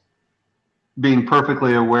Rolex, being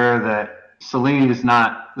perfectly aware that Cellini is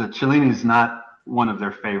not one of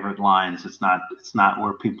their favorite lines. It's not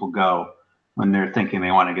where people go when they're thinking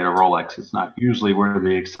they want to get a Rolex. It's not usually where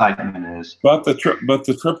the excitement is. But the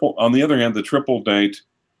triple, on the other hand, the triple date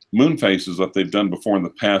moon faces that they've done before in the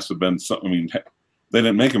past have been some, I mean, they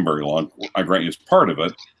didn't make them very long. I grant you it's part of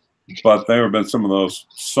it, but there have been some of those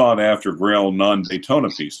sought after Grail non-Daytona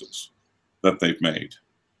pieces that they've made.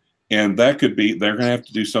 And that could be, they're going to have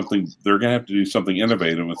to do something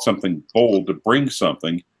innovative with something bold to bring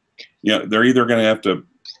something. Yeah, they're either going to have to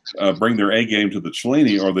bring their A game to the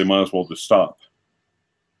Cellini, or they might as well just stop.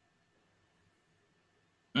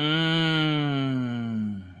 Be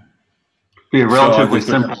a relatively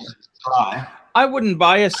simple try. I wouldn't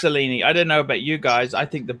buy a Cellini. I don't know about you guys. I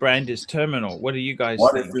think the brand is terminal. What do you guys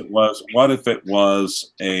think? What if it was what if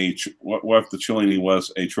the Cellini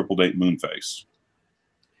was a triple date moon face?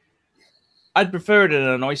 I'd prefer it in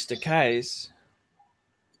an oyster case.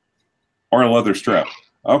 Or a leather strap.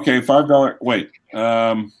 Okay, $5. Wait.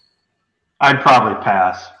 I'd probably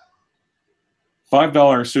pass.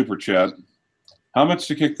 $5 super chat. How much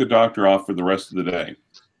to kick the doctor off for the rest of the day?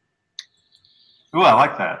 Ooh, I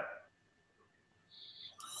like that.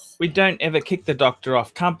 We don't ever kick the doctor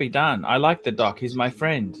off. Can't be done. I like the doc. He's my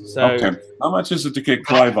friend. So okay. How much is it to kick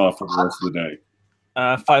Clive off for the rest of the day?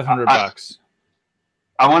 $500.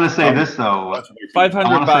 I want to say this though.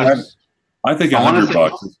 $500. I think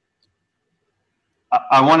 $100.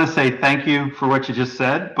 I want to say thank you for what you just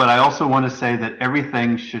said, but I also want to say that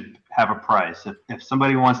everything should have a price. If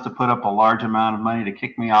somebody wants to put up a large amount of money to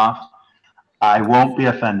kick me off, I won't be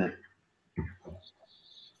offended.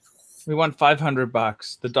 We want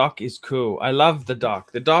 $500. The doc is cool. I love the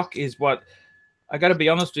doc. The doc is what, I got to be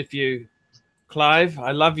honest with you, Clive,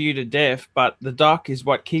 I love you to death, but the doc is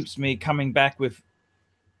what keeps me coming back with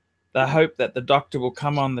the hope that the doctor will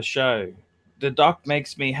come on the show. The doc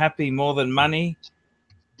makes me happy more than money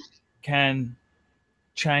can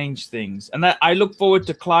change things. And that I look forward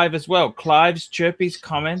to Clive as well. Clive's chirpy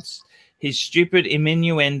comments, his stupid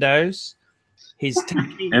innuendos, his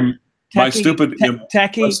stupid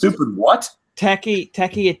what?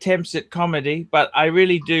 Tacky attempts at comedy, but I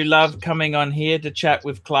really do love coming on here to chat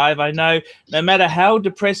with Clive. I know no matter how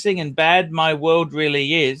depressing and bad my world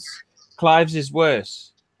really is, Clive's is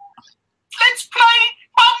worse. Let's play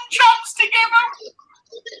Mum Chums together.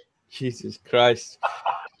 Jesus Christ.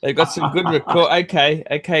 They've got some good record.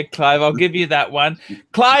 Okay, Clive, I'll give you that one.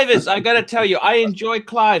 CLYVERS, I got to tell you, I enjoy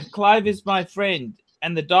Clive. Clive is my friend,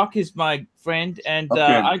 and the doc is my friend, and okay.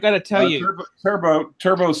 I got to tell you.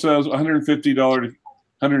 Turbo says $150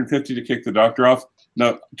 to kick the doctor off.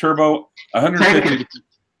 No, Turbo, $150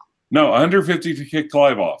 to kick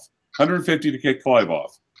Clive off. $150 to kick Clive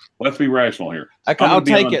off. Let's be rational here. Okay, I'll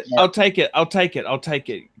take it.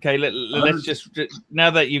 Okay, let's just, now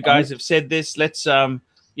that you guys have said this, let's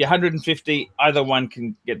 150. Either one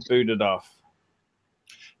can get booted off.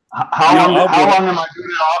 How long am I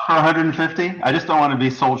booted off for 150? I just don't want to be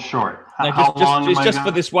sold short. Just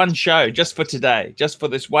for this one show, just for today, just for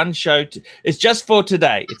this one show. It's just for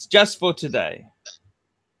today. It's just for today.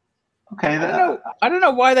 Okay. I don't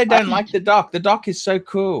know why they don't like the doc. The doc is so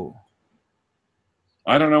cool.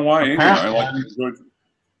 I don't know why either.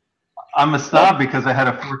 I'm a snob because I had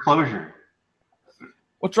a foreclosure.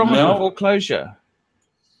 What's wrong with the foreclosure?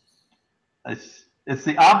 It's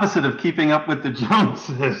the opposite of keeping up with the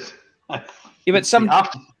Joneses. Yeah, but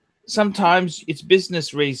sometimes it's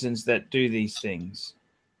business reasons that do these things.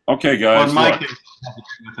 Okay, guys.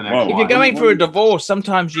 If you're going through a divorce,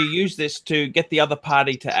 sometimes you use this to get the other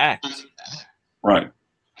party to act. Right.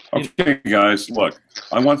 Okay, guys. Look,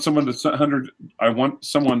 I want someone to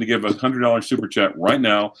give a $100 super chat right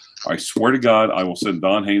now. I swear to God, I will send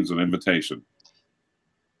Don Haynes an invitation.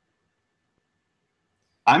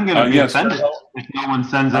 I'm going to be offended. if no one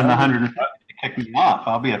sends in 150 to kick me off,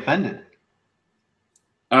 I'll be offended.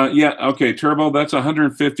 Yeah, okay, Turbo, that's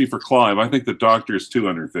 150 for Clive. I think the doctor is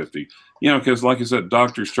 250. You know, because like I said,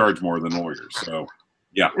 doctors charge more than lawyers. So,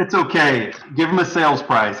 yeah. It's okay. Give him a sales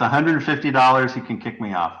price. $150, he can kick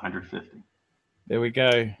me off. 150. There we go.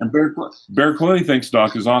 And Bear Clooney thinks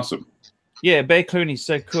Doc is awesome. Yeah, Bear Clooney's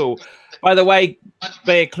so cool. By the way,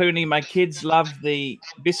 Bear Clooney, my kids love the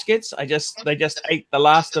biscuits. They just ate the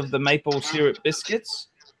last of the maple syrup biscuits.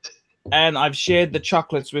 And I've shared the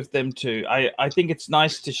chocolates with them too. I think it's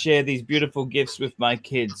nice to share these beautiful gifts with my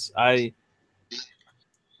kids. It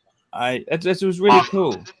was really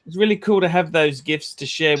cool. It's really cool to have those gifts to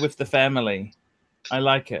share with the family. I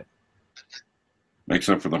like it. Makes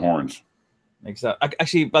up for the horns. Makes up.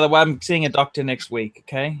 Actually, by the way, I'm seeing a doctor next week.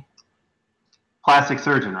 Okay. Plastic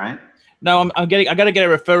surgeon, right? No, I got to get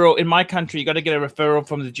a referral in my country. You got to get a referral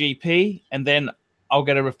from the GP, and then I'll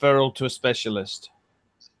get a referral to a specialist.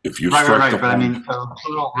 If you right. But I mean,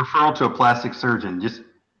 referral to a plastic surgeon.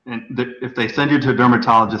 If they send you to a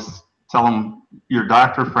dermatologist, tell them your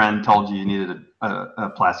doctor friend told you needed a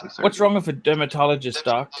plastic surgeon. What's wrong with a dermatologist,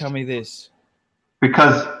 Doc? Tell me this.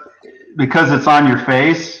 Because it's on your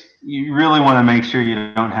face, you really want to make sure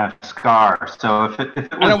you don't have scars. So if it was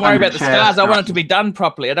I don't worry about the scars. I or, want it to be done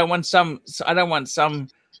properly. I don't want some.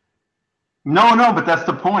 No, but that's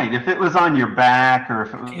the point. If it was on your back or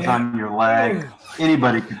if it was on your leg,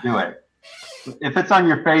 anybody could do it. If it's on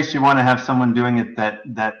your face, you want to have someone doing it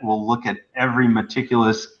that will look at every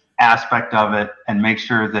meticulous aspect of it and make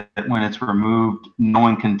sure that when it's removed, no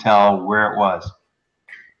one can tell where it was.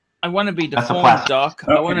 I want to be deformed, Doc.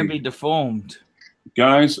 Okay. I want to be deformed.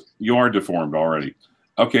 Guys, you are deformed already.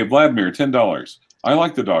 Okay, Vladimir, $10. I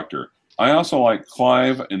like the doctor. I also like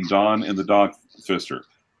Clive and Don and the dog fister.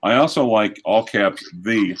 I also like, all caps,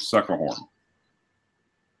 the sucker horn.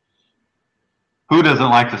 Who doesn't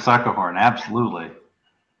like the sucker horn? Absolutely.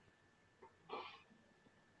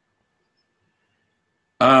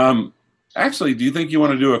 Actually, do you think you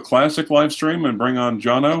want to do a classic live stream and bring on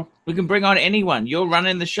Jono? We can bring on anyone. You're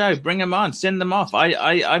running the show. Bring them on. Send them off.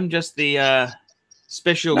 I'm just the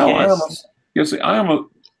special guest.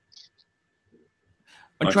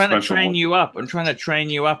 I'm trying to train you up. I'm trying to train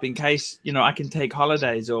you up in case, I can take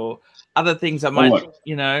holidays or other things I might, look,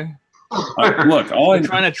 Look, I'm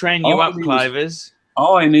trying to train you up, CLYVERS.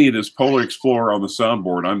 All I need is Polar Explorer on the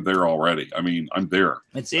soundboard. I'm there already. I mean, I'm there.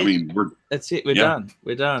 That's it. I mean, that's it. We're done.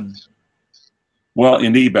 We're done. Well,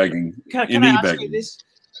 in e-begging. Can I ask you this?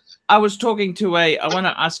 I was talking to I want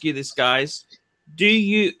to ask you this, guys. Do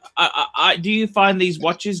you find these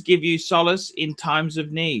watches give you solace in times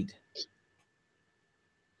of need?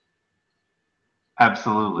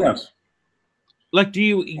 Absolutely. Yes. Like, do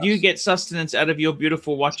you get sustenance out of your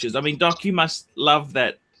beautiful watches? I mean, Doc, you must love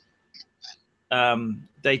that.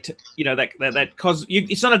 It's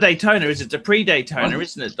not a Daytona, is it? It's a pre-Daytona,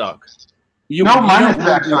 isn't it, Doc? Mine is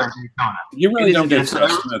actually a Daytona. You really don't get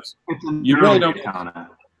sustenance. You really don't. Daytona.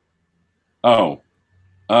 Oh.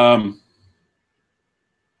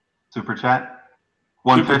 Super chat.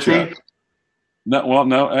 150.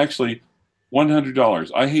 No, actually,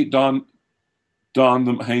 $100. I hate Don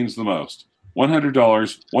Haynes the most.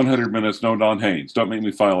 $100, 100 minutes, no Don Haynes. Don't make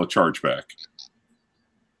me file a chargeback.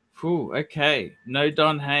 Ooh, okay. No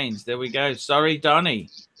Don Haynes. There we go. Sorry, Donnie.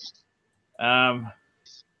 Yeah.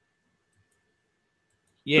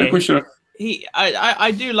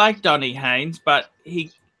 I do like Donnie Haynes, but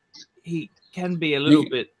he can be a little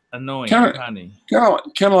bit annoying, can't he? Kind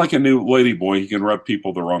of like a new lady boy. He can rub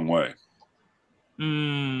people the wrong way.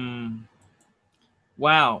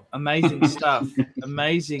 Wow, amazing stuff.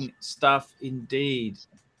 Amazing stuff indeed.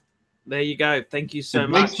 There you go. Thank you so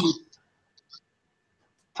much.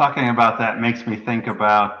 Talking about that makes me think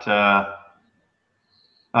about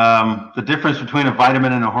the difference between a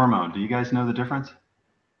vitamin and a hormone. Do you guys know the difference?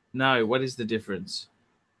 No. What is the difference?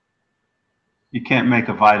 You can't make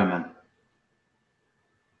a vitamin.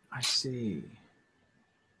 I see.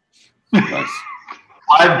 Nice.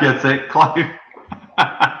 Clive gets it. Clive.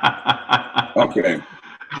 Okay.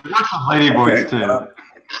 Lots of lady boys too.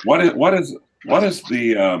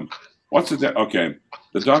 What's the okay?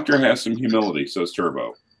 The doctor has some humility, says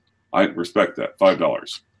Turbo. I respect that.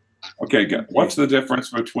 $5. Okay, what's the difference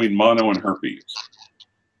between mono and herpes?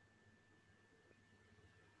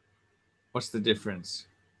 What's the difference?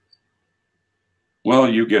 Well,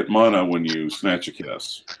 you get mono when you snatch a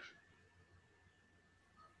kiss.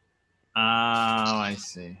 Oh, I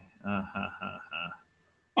see.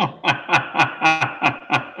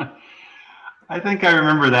 I think I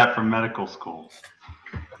remember that from medical school.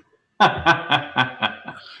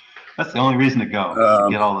 That's the only reason to go. To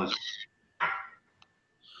get all those.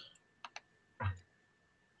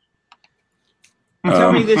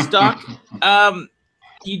 Tell me this, Doc.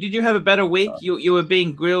 Did you have a better week? You were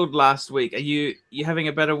being grilled last week. Are you having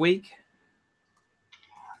a better week?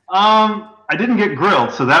 I didn't get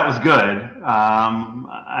grilled, so that was good.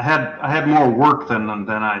 I had more work than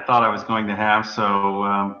I thought I was going to have, so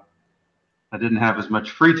I didn't have as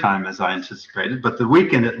much free time as I anticipated. But the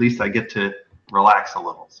weekend, at least, I get to relax a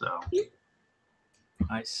little. So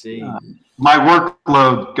I see. My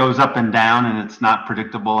workload goes up and down, and it's not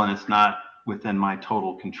predictable, and it's not within my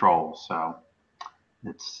total control. So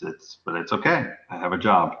but it's okay. I have a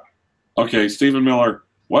job. Okay, Stephen Miller,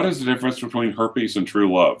 what is the difference between herpes and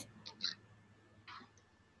true love?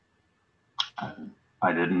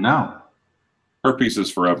 I didn't know. Herpes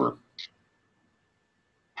is forever.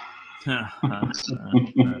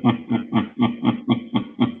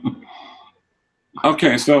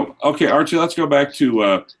 Okay, Archie, let's go back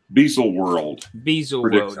to Beazle World. Beazle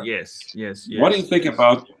World, yes. What do you think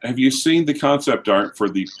about? Have you seen the concept art for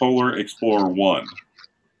the Polar Explorer 1?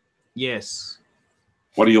 Yes.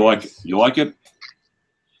 What do you like? You like it?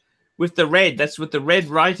 With the red, that's with the red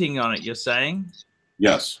writing on it, you're saying?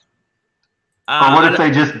 Yes. What if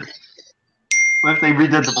they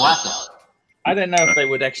redid the blackout? I don't know if they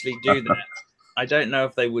would actually do that. I don't know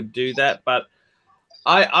if they would do that, but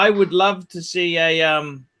I would love to see a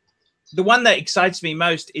the one that excites me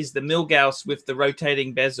most is the Milgauss with the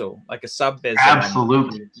rotating bezel, like a sub bezel.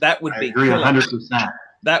 Absolutely. That would be agree killer. 100%.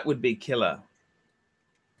 That would be killer.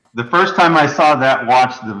 The first time I saw that,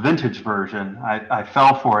 watched the vintage version, I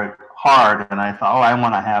fell for it hard, and I thought, oh, I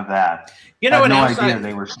want to have that. You know what else?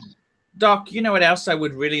 They were. Doc, you know what else I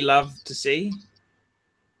would really love to see?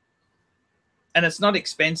 And it's not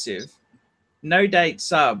expensive. No date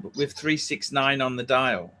sub with 369 on the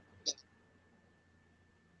dial.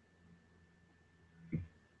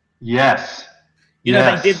 Yes. You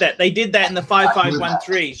know, they did that. They did that in the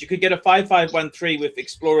 5513s. You could get a 5513 with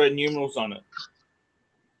Explorer numerals on it.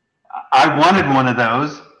 I wanted one of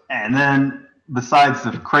those, and then besides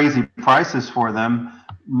the crazy prices for them,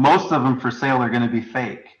 most of them for sale are going to be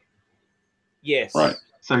fake. Yes. Right.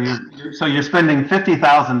 So you're spending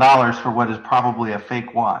 $50,000 for what is probably a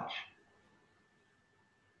fake watch.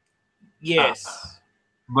 Yes.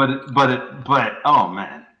 But oh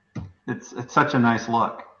man, it's such a nice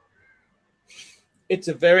look. It's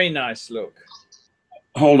a very nice look.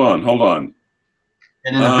 Hold on.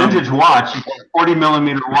 And in a vintage watch, you get a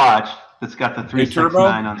 40mm watch that's got the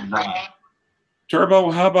 369 on the dial.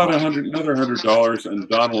 Turbo, how about another $100 and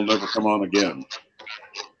Don will never come on again?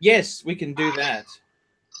 Yes, we can do that.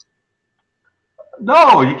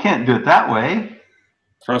 No, you can't do it that way.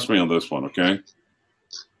 Trust me on this one, okay?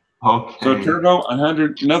 Okay. So Turbo, another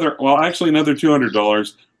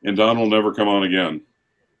 $200, and Don will never come on again.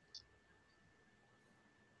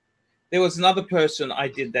 There was another person I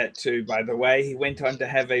did that to, by the way. He went on to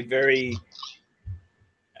have a very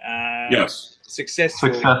successful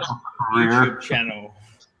YouTube channel.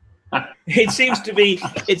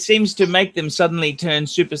 It seems to make them suddenly turn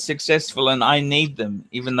super successful, and I need them,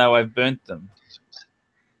 even though I've burnt them.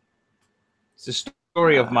 It's the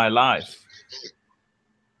story of my life.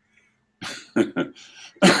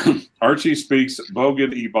 Archie speaks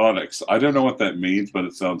Bogan Ebonics. I don't know what that means, but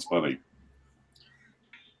it sounds funny.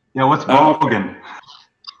 Yeah, what's Bogan?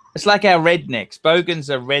 It's like our rednecks. Bogans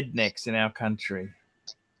are rednecks in our country.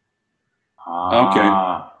 Okay.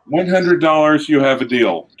 $100, you have a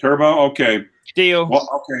deal. Turbo, okay. Deal.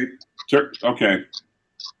 Well, okay. Okay.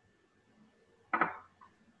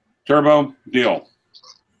 Turbo, deal.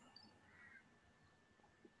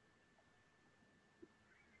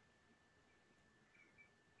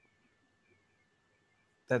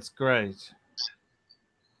 That's great.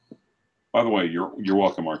 By the way, you're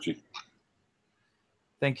welcome, Archie.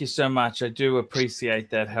 Thank you so much. I do appreciate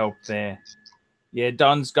that help there. Yeah,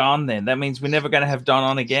 Don's gone then. That means we're never going to have Don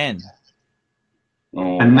on again.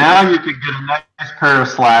 Oh. And now you could get a nice pair of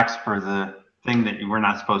slacks for the thing that you were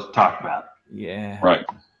not supposed to talk about. Yeah. Right.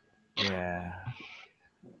 Yeah.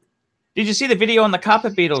 Did you see the video on the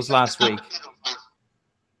carpet beetles last week?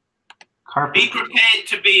 Be prepared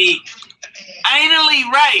to be anally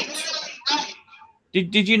raped.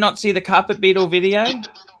 Did you not see the carpet beetle video?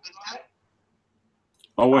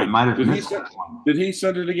 Oh wait, did he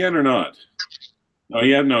send it again or not? Oh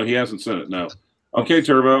yeah, no, he hasn't sent it. No. Okay,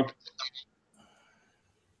 Turbo.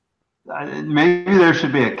 Maybe there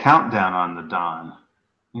should be a countdown on the Don.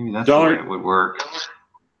 Maybe that's the way it would work.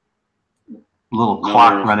 A little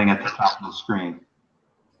clock running at the top of the screen.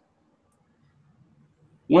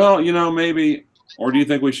 Well, you know, maybe. Or do you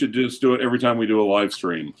think we should just do it every time we do a live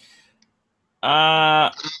stream?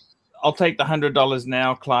 I'll take the $100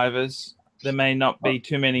 now, CLYVERS. there may not be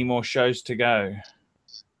too many more shows to go.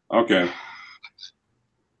 Okay.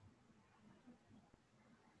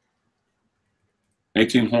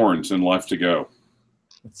 "18 horns and life to go."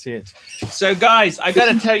 That's it. So, guys, I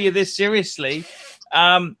got to tell you this seriously.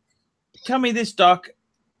 Tell me this, Doc.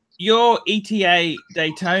 Your ETA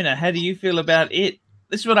Daytona, how do you feel about it?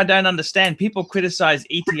 This is what I don't understand. People criticize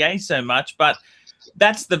ETA so much, but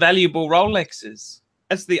that's the valuable Rolexes.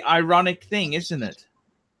 That's the ironic thing, isn't it?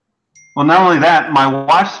 Well, not only that, my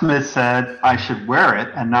watchsmith said I should wear it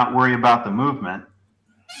and not worry about the movement.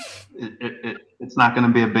 It's not going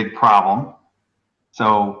to be a big problem.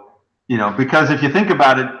 So, you know, because if you think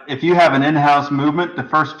about it, if you have an in-house movement, the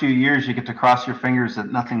first few years you get to cross your fingers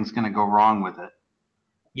that nothing's going to go wrong with it.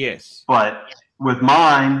 Yes. But with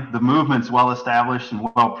mine, the movement's well established and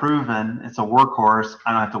well proven. It's a workhorse.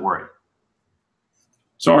 I don't have to worry.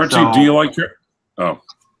 So, Archie, do you like your? Oh.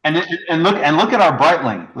 And look at our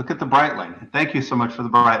Breitling. Look at the Breitling. Thank you so much for the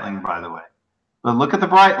Breitling, by the way. But look at the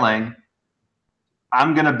Breitling.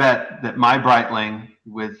 I'm going to bet that my Breitling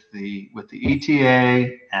with the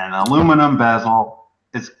ETA and aluminum bezel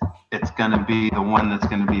it's going to be the one that's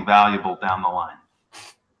going to be valuable down the line.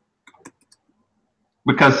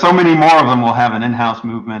 Because so many more of them will have an in-house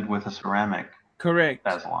movement with a ceramic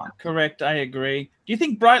bezel on. Correct. I agree. Do you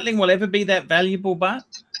think Breitling will ever be that valuable, Bart?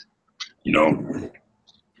 No.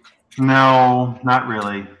 No, not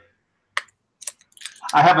really.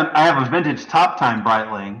 I have a vintage Top Time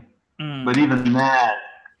Breitling, but even that,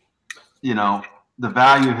 you know, the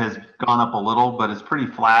value has gone up a little, but it's pretty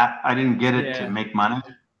flat. I didn't get it to make money,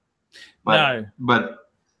 but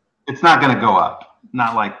it's not going to go up.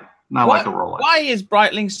 Not like a Rolex. Why is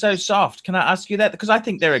Breitling so soft? Can I ask you that? Because I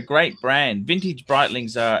think they're a great brand. Vintage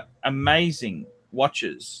Breitlings are amazing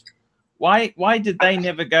watches. Why did they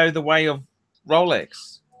never go the way of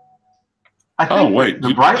Rolex? I think the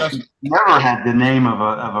Breitling never had the name of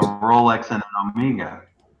a Rolex and an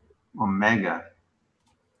Omega.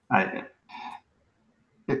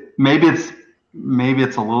 Maybe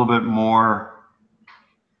it's a little bit more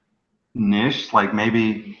niche. Like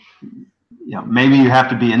maybe you have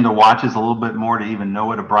to be into watches a little bit more to even know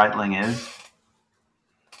what a Breitling is.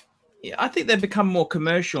 Yeah, I think they've become more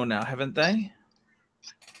commercial now, haven't they?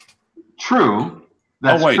 True,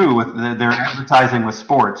 that's true with their advertising with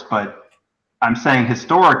sports, but I'm saying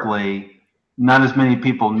historically, not as many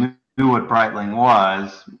people knew what Breitling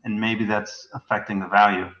was, and maybe that's affecting the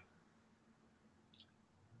value.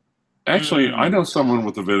 Actually, I know someone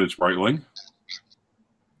with a vintage Breitling.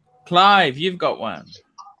 Clive, you've got one.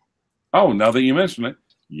 Oh, now that you mention it,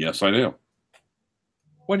 yes, I do.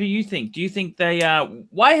 What do you think? Do you think they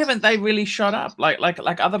why haven't they really shot up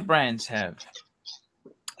like other brands have?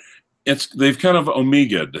 They've kind of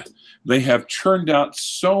omega'd. They have churned out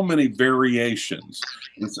so many variations.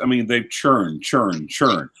 They've churned.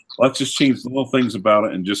 Let's just change the little things about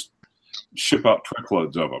it and just ship out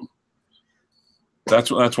truckloads of them. That's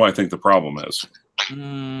why I think the problem is.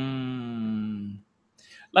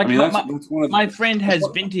 Like my friend has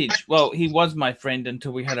vintage. Well, he was my friend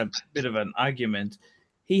until we had a bit of an argument.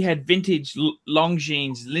 He had vintage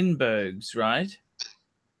Longines Lindberghs, right?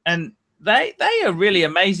 And they are really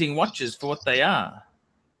amazing watches for what they are.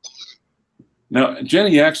 Now,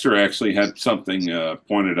 Jenny Yaxter actually had something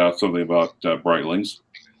pointed out something about Breitlings.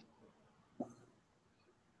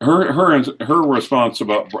 Her response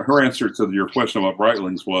about her answer to your question about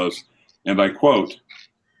Breitlings was, and I quote,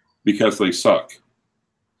 "Because they suck."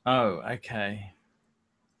 Oh, okay.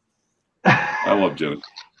 I love Jenny.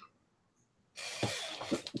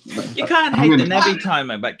 You can't hate the Navi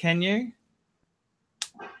timer, but can you?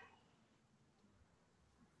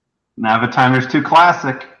 Navitimer's too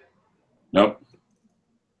classic. Nope.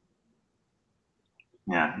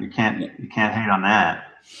 Yeah, you can't hate on that.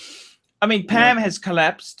 I mean, Pam has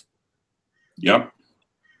collapsed. Yep.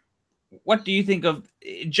 What do you think of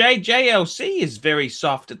JLC? Is very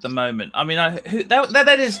soft at the moment. I mean,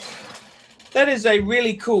 that is a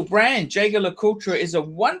really cool brand. JEWELLERY is a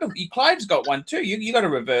wonderful. Clive's got one too. You got a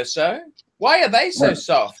Reverso. Why are they so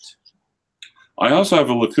soft? I also have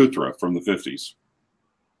a LeCoultre from the 50s.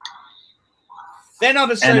 They're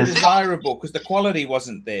not so desirable because the quality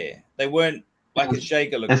wasn't there. They weren't like a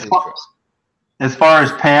JEWELLERY. As far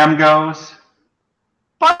as Pam goes,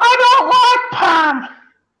 but I don't like Pam.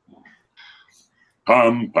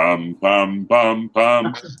 Pum, pum, pum, pum,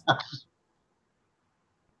 pum.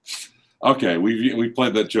 Okay, we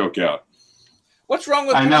played that joke out. What's wrong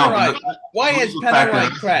with Panerai? Why has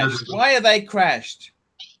Panerai crashed? Why are they crashed?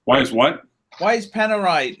 Why is what? Why is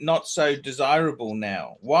Panerai not so desirable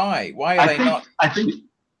now? Why? Why are they not?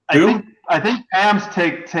 I I think PAMs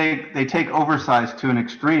take oversized to an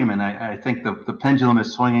extreme, and I think the pendulum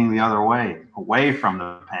is swinging the other way, away from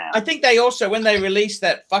the PAM. I think they also, when they released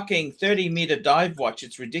that fucking 30-meter dive watch,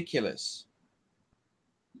 it's ridiculous.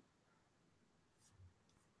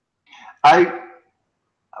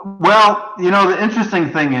 Well, you know, the interesting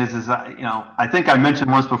thing is you know, I think I mentioned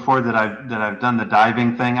once before that I've done the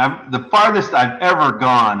diving thing. The farthest I've ever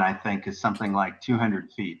gone, I think, is something like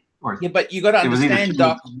 200 feet. Yeah, but you got to understand,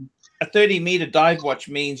 Doc, a 30-meter dive watch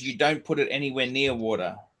means you don't put it anywhere near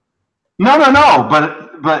water. No,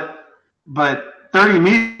 but 30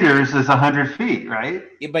 meters is 100 feet, right?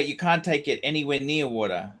 Yeah, but you can't take it anywhere near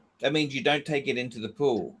water. That means you don't take it into the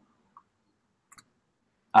pool.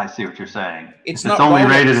 I see what you're saying. It's only Rolex,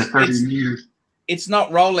 rated at 30 meters. It's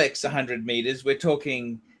not Rolex 100 meters. We're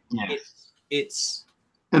talking. Yeah. It's.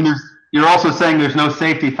 And you're also saying there's no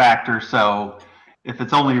safety factor. So if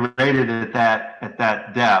it's only rated at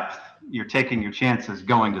that depth, you're taking your chances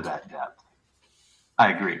going to that depth.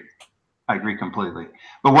 I agree. I agree completely.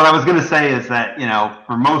 But what I was going to say is that, you know,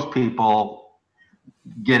 for most people,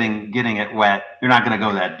 getting it wet, you're not going to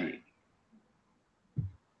go that deep.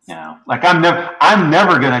 You know, like I'm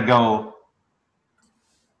never going to go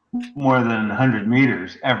more than 100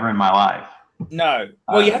 meters ever in my life. No.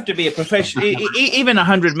 Well, you have to be a professional. Even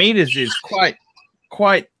 100 meters is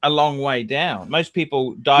quite a long way down. Most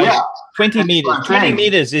people dive 20 meters. 20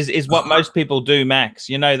 meters is what most people do max.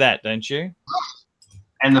 You know that, don't you?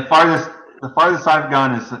 And the farthest I've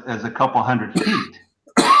gone is a couple hundred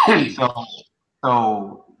feet.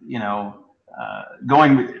 So you know,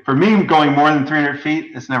 going more than 300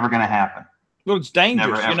 feet, it's never going to happen. Well, it's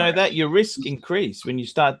dangerous. Never, you know that your risk increase when you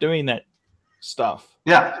start doing that stuff.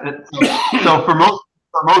 Yeah. So for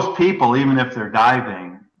most people, even if they're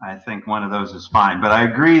diving, I think one of those is fine. But I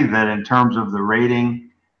agree that in terms of the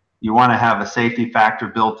rating, you want to have a safety factor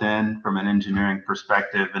built in from an engineering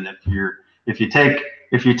perspective. And if you take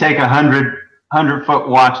a 100-foot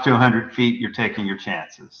watch to 100 feet, you're taking your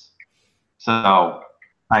chances. So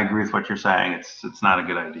I agree with what you're saying. It's not a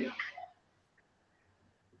good idea.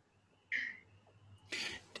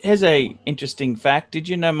 Here's a interesting fact. Did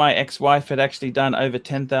you know my ex-wife had actually done over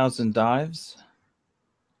 10,000 dives?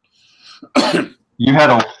 You had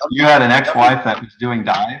an ex-wife that was doing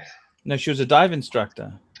dives? No, she was a dive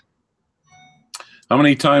instructor. How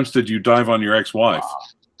many times did you dive on your ex-wife?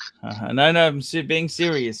 No, I'm being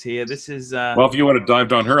serious here. This is... well, if you would have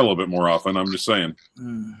dived on her a little bit more often, I'm just saying.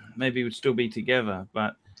 Maybe we'd still be together,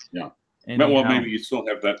 but... Yeah. Anyhow. Well, maybe you still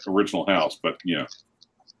have that original house, but yeah.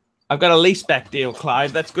 I've got a lease back deal,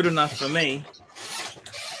 Clive. That's good enough for me.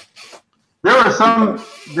 There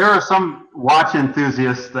are some watch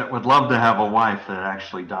enthusiasts that would love to have a wife that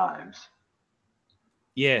actually dives.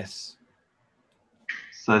 Yes.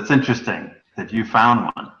 So it's interesting that you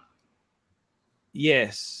found one.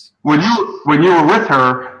 Yes. When you were with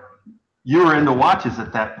her, you were into watches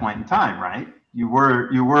at that point in time, right? You were.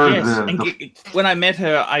 Yes. When I met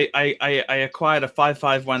her, I acquired a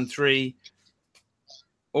 5513.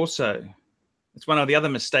 Also, it's one of the other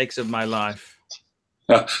mistakes of my life.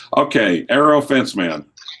 Okay, Aero Fence Man.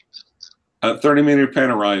 A 30-meter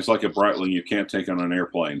panorama is like a Breitling you can't take on an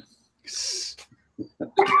airplane. Yes.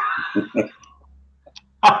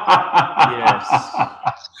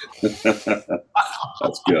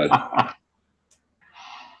 That's good.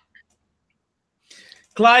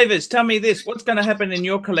 CLYVERS, tell me this. What's going to happen in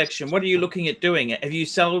your collection? What are you looking at doing? Have you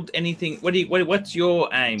sold anything? What's your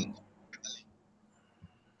aim?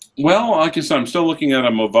 Well, like I said, I'm still looking at a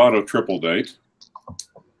Movado triple date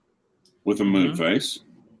with a moon face.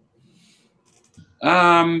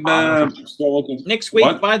 Still looking. Next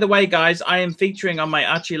week, by the way, guys, I am featuring on my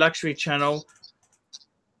ArchieLuxury channel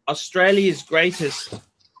Australia's greatest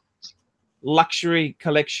luxury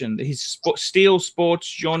collection. His steel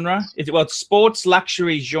sports genre. It's sports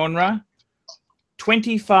luxury genre.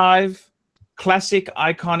 25 classic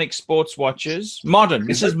iconic sports watches. Modern.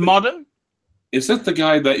 This is modern. Is that the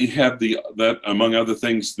guy that you had that among other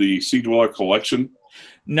things, the Sea Dweller collection?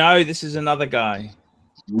 No, this is another guy.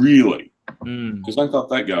 Really? Because I thought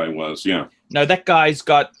that guy was, yeah. No, that guy's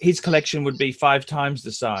got, his collection would be 5 times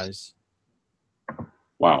the size.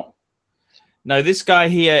 Wow. No, this guy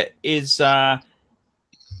here is,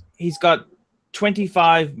 he's got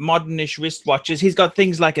 25 modernish wristwatches. He's got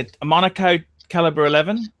things like a Monaco Caliber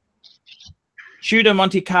 11, Tudor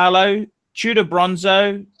Monte Carlo, Tudor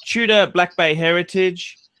Bronzo, Tudor Black Bay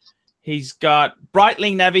Heritage. He's got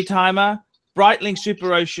Breitling Navitimer, Breitling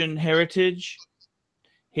Super Ocean Heritage.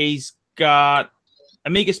 He's got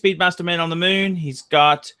Omega Speedmaster Man on the Moon. He's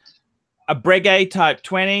got a Breguet Type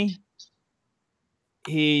 20.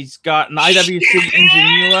 He's got an IWC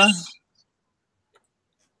Ingenua.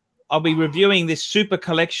 I'll be reviewing this super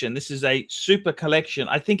collection. This is a super collection.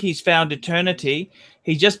 I think he's found eternity.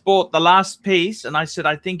 He just bought the last piece, and I said,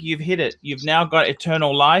 I think you've hit it. You've now got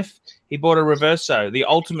eternal life. He bought a Reverso, the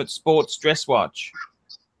ultimate sports dress watch.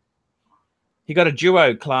 He got a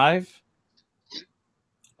Duo, Clive.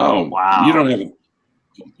 Oh wow!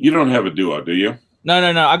 You don't have a Duo, do you? No.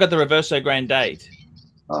 I got the Reverso Grand Date.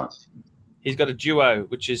 He's got a Duo,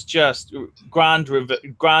 which is just Grand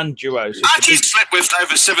Duo. So Archie slept with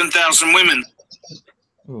over 7,000 women.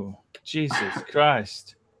 Oh, Jesus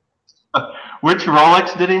Christ. Which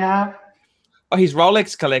Rolex did he have? Oh, his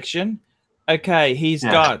Rolex collection. Okay, he's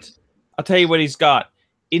got, I'll tell you what he's got.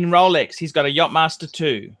 In Rolex, he's got a Yachtmaster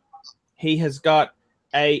 2. He has got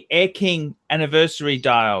a Air King anniversary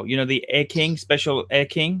dial. You know, the Air King, special Air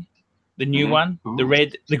King, the new one, the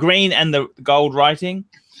red, the green and the gold writing.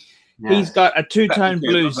 Yes. He's got a two-tone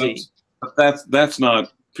bluesy. That's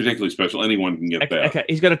not particularly special. Anyone can get that. Okay,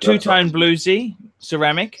 he's got a two-tone bluesy,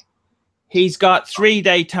 ceramic. He's got 3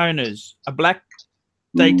 Daytonas, a black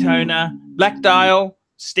Daytona, black dial,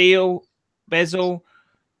 steel, bezel.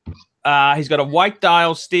 He's got a white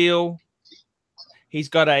dial, steel. He's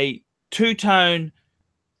got a two-tone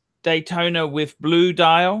Daytona with blue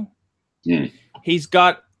dial. He's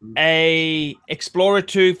got a Explorer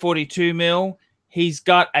 2 42 mil. He's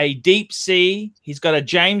got a Deep Sea. He's got a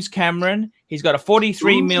James Cameron. He's got a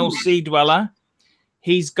 43 mil Sea Dweller.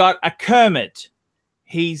 He's got a Kermit.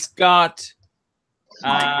 He's got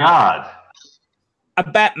my God, a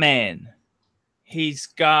Batman. He's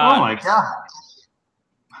got. Oh my God.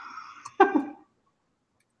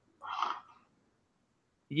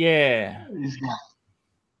 Yeah.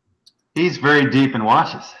 He's very deep in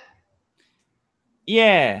watches.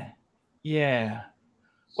 Yeah.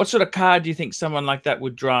 What sort of car do you think someone like that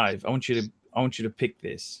would drive? I want you to pick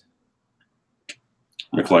this.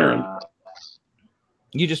 McLaren.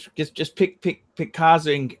 You just pick cars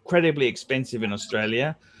that are incredibly expensive in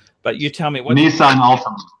Australia, but you tell me what. Nissan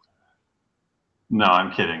Altima. No,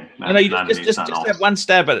 I'm kidding. No, you just have one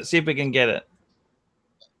stab at it. See if we can get it.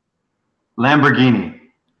 Lamborghini.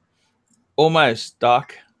 Almost,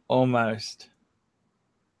 Doc. Almost.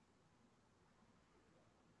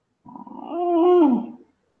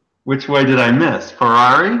 Which way did I miss?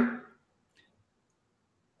 Ferrari?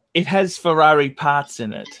 It has Ferrari parts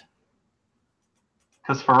in it.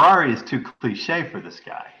 Because Ferrari is too cliche for this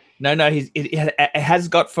guy. No, it has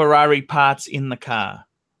got Ferrari parts in the car.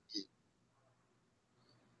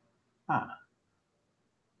 Huh.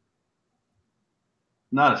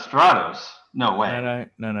 Not a Stratos. No way.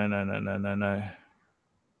 No.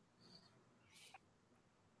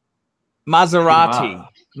 Maserati.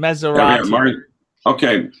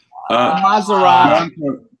 Okay.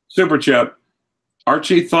 Maserati. Super chat.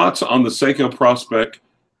 Archie, thoughts on the Seiko Prospect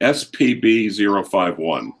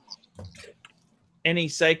SPB051? Any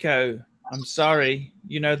Seiko, I'm sorry.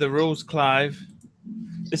 You know the rules, Clive.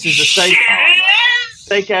 This is a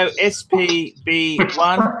Seiko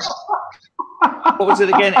SPB1. What was it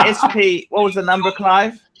again? What was the number,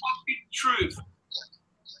 Clive? Truth.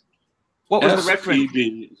 What was the reference?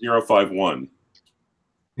 SPB051.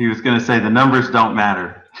 He was going to say the numbers don't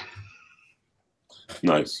matter.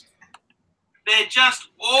 Nice. They're just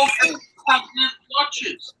awful covenant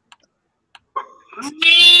watches.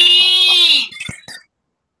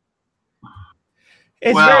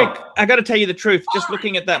 It's very. I got to tell you the truth. Just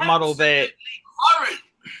looking at that model there. Horrid.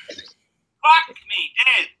 Fuck me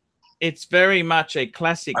dead. It's very much a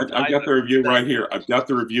classic. I've got the review right here.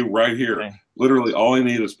 Okay. Literally, all I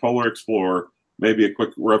need is Polar Explorer, maybe a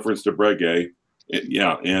quick reference to Breguet.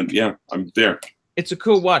 I'm there. It's a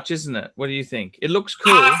cool watch, isn't it? What do you think? It looks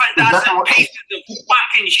cool. Half a dozen pieces of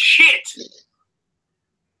fucking shit.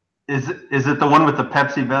 Is it the one with the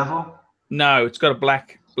Pepsi bezel? No, it's got a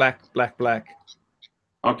black. Okay.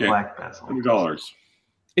 Black bezel. $100.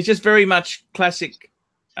 It's just very much classic.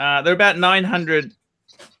 They're about 900.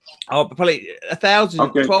 Oh, probably 1,000,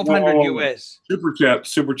 okay. 1,200 US. Super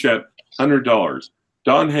chat, $100.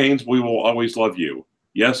 Don Haynes, we will always love you.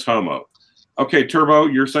 Yes, homo. Okay, Turbo,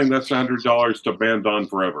 you're saying that's $100 to ban Don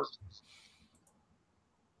forever.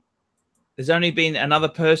 There's only been another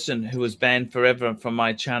person who was banned forever from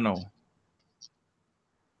my channel.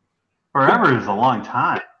 Forever is a long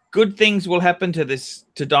time. Good things will happen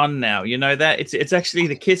to Don now. You know that? It's actually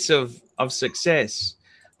the kiss of success.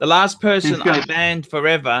 The last person I banned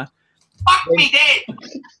forever. Fuck me dead.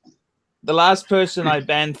 The last person I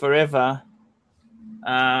banned forever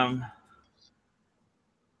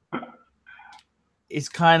is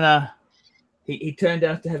kind of he turned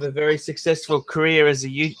out to have a very successful career as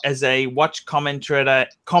a watch commentator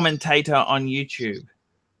on YouTube.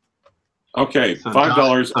 Okay, So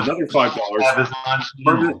 $5, another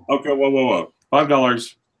 $5. Okay, whoa.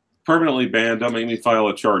 $5 permanently banned. Don't make me file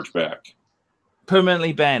a charge back.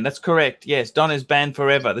 Permanently banned. That's correct. Yes, Don is banned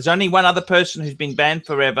forever. There's only one other person who's been banned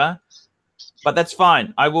forever, but that's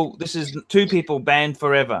fine. I will. This is 2 people banned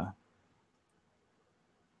forever.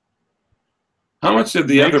 How much did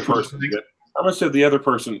the other person get? How much did the other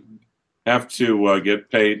person have to get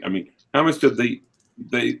paid? I mean, how much did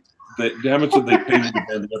how much did they pay you to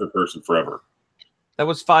ban the other person forever? That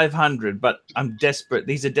was 500, but I'm desperate.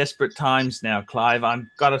 These are desperate times now, Clive. I've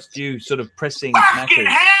got a few sort of pressing Fucking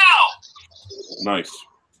matters. hell! Nice.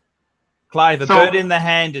 Clive, a bird in the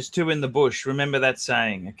hand is 2 in the bush. Remember that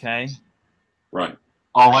saying, okay? Right.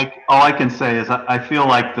 All I can say is I feel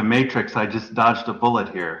like the Matrix. I just dodged a bullet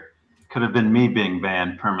here. Could have been me being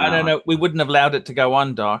banned permanently. I don't know. We wouldn't have allowed it to go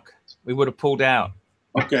on, Doc. We would have pulled out.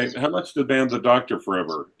 Okay, how much to ban the doctor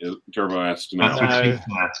forever? Turbo asked now. That's what she said.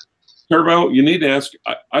 Turbo, you need to ask.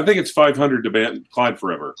 I think it's 500 to ban Clyde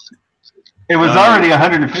forever. It was already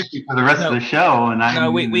 150 for the rest of the show,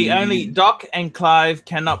 and we only Doc and Clive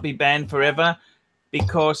cannot be banned forever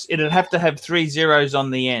because it'd have to have 3 zeros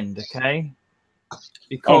on the end. Okay,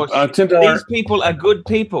 because $10, these people are good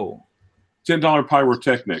people. $10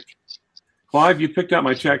 pyrotechnic. Clive, you picked out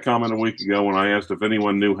my chat comment a week ago when I asked if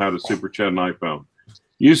anyone knew how to super chat an iPhone.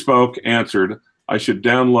 You spoke, answered, I should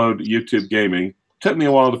download YouTube Gaming. Took me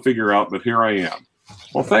a while to figure out, but here I am.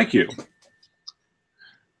 Well, thank you.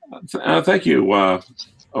 Thank you.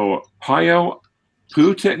 Pio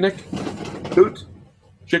Poot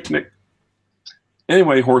Chicknick.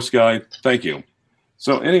 Anyway, horse guy, thank you.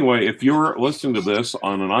 So anyway, if you're listening to this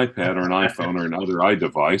on an iPad or an iPhone or another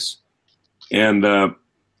iDevice, and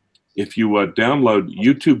if you download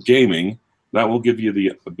YouTube Gaming, that will give you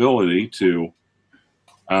the ability to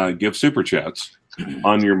give super chats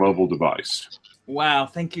on your mobile device. Wow,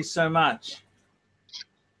 thank you so much.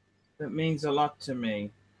 That means a lot to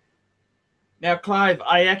me. Now, Clive,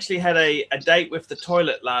 I actually had a date with the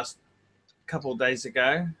toilet last couple of days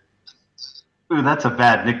ago. Ooh, that's a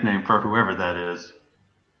bad nickname for whoever that is.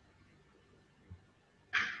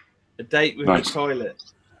 A date with the toilet.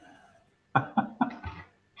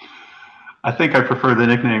 I think I prefer the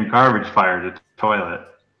nickname Garbage Fire to Toilet.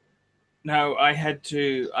 No, I had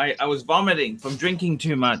to. I was vomiting from drinking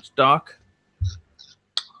too much, Doc.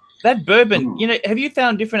 That bourbon, you know, have you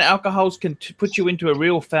found different alcohols can put you into a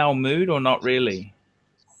real foul mood or not really?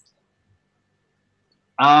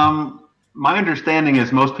 My understanding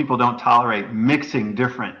is most people don't tolerate mixing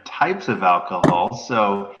different types of alcohol.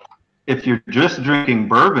 So if you're just drinking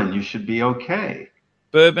bourbon, you should be okay.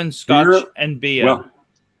 Bourbon, scotch, and beer. Well,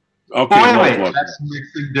 okay. Wait. That's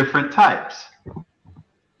mixing different types.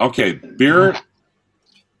 Okay, beer,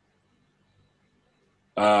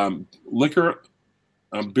 liquor,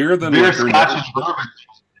 beer then beer, liquor. Scotch, and bourbon.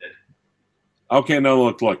 Okay,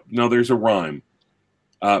 no, look. No, there's a rhyme.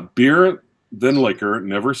 Beer, then liquor,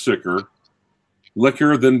 never sicker.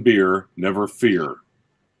 Liquor, then beer, never fear.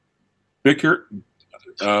 Liquor,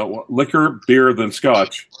 beer, then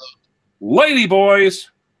scotch. Lady boys.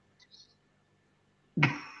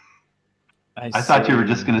 I thought you were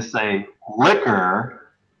just going to say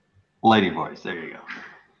liquor, lady boys. There you go.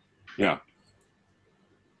 Yeah.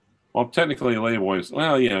 Well, technically, lady boys.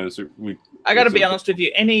 Well, yeah. I got to be honest with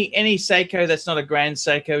you. Any Seiko that's not a Grand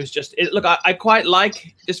Seiko is just. Look, I quite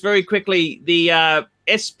like, just very quickly, the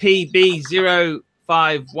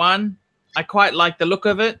SPB051. I quite like the look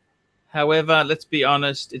of it. However, let's be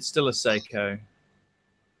honest, it's still a Seiko.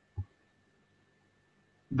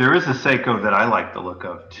 There is a Seiko that I like the look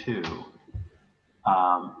of too.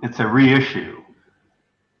 It's a reissue,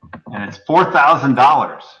 and it's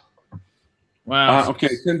 $4,000. Wow. Okay,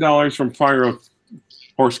 $10 from Fire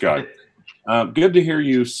Horse Guy. Good to hear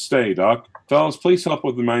you stay, Doc. Fellas, please help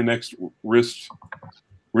with my next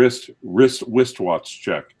wristwatch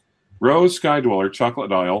check. Rose Sky Dweller Chocolate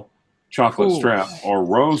Dial, Chocolate Strap, or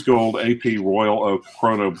Rose Gold AP Royal Oak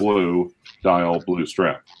Chrono Blue Dial Blue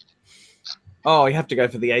Strap. Oh, you have to go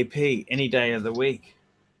for the AP any day of the week.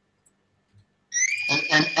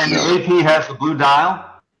 And the AP has the blue dial?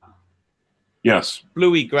 Yes.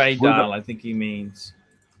 Bluey gray dial, I think he means.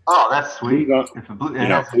 Oh, that's sweet. Blue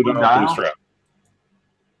dial, blue strap.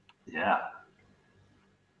 Yeah.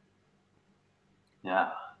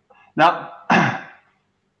 Yeah. Now,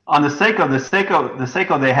 on the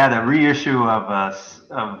Seiko, they had a reissue of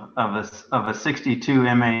a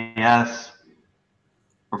 62 MAS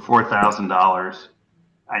for $4,000.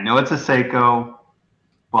 I know it's a Seiko,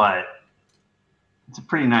 but it's a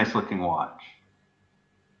pretty nice looking watch.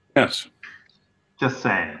 Yes. Just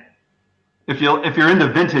saying. If you're into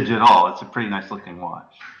vintage at all, it's a pretty nice looking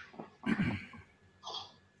watch.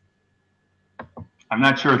 I'm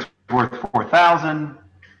not sure it's worth 4,000,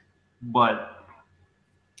 but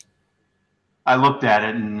I looked at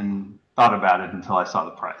it and thought about it until I saw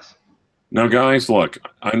the price. Now, guys, look,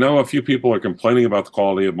 I know a few people are complaining about the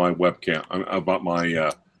quality of my webcam, about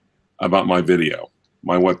my video,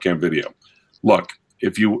 my webcam video. Look,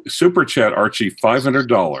 if you super chat Archie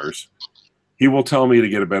 $500, he will tell me to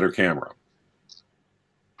get a better camera.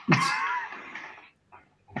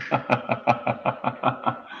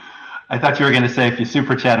 I thought you were going to say if you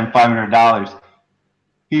super chat him $500,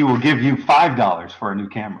 he will give you $5 for a new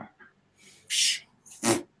camera.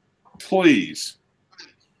 Please.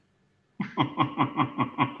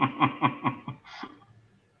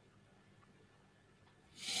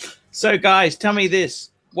 So, guys, tell me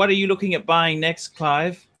this. What are you looking at buying next,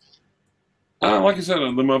 Clive? Like I said,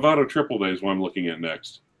 the Movado Triple Day is what I'm looking at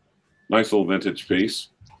next. Nice little vintage piece.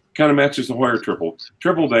 Kind of matches the Hoyer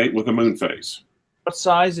Triple Day with a moon face. What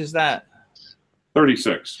size is that?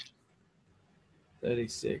 36.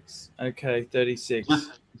 36. Okay, 36.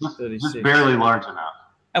 Just barely large enough.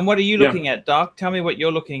 And what are you looking at, Doc? Tell me what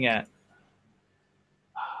you're looking at.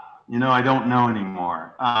 You know, I don't know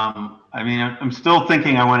anymore. I mean, I'm still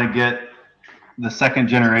thinking I want to get the second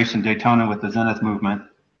generation Daytona with the Zenith movement,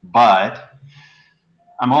 but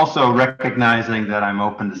I'm also recognizing that I'm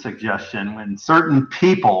open to suggestion. When certain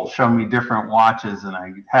people show me different watches and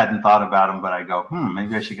I hadn't thought about them, but I go,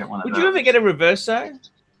 maybe I should get one of those. Would you ever get a Reverso?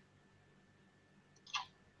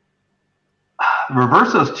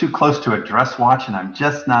 Reverso's too close to a dress watch, and I'm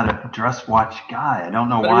just not a dress watch guy. I don't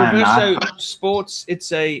know why I'm not. Reverso Sports,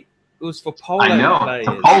 it was for polo I know, players.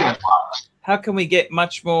 it's a polo watch. How can we get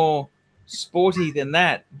much more sporty than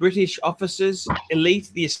that? British officers, elite,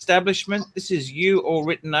 the establishment. This is you all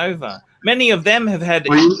written over. Many of them have had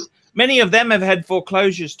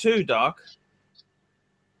foreclosures too, Doc.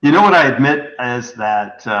 You know what I admit is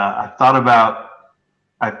that I've thought about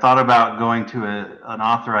going to an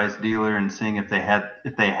authorized dealer and seeing if they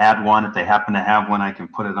happen to have one, I can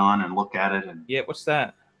put it on and look at it. And yeah, what's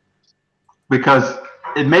that? Because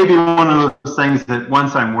it may be one of those things that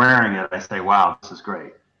once I'm wearing it, I say, "Wow, this is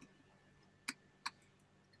great."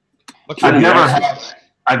 I've never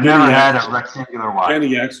had a rectangular watch.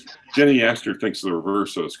 Jenny Astor thinks the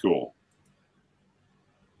Reverso is cool.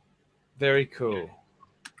 Very cool.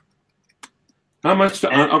 How much?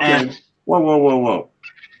 Whoa.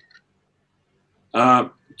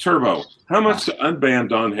 Turbo, how much to unban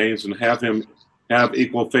Don Haynes and have him have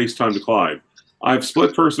equal face time to Clive? I've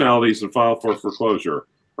split personalities and filed for foreclosure,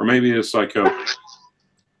 or maybe it's psychosis.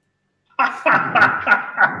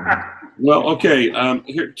 Well, okay.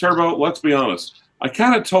 Here, Turbo. Let's be honest. I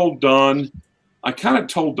kind of told Don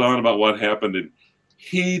about what happened, and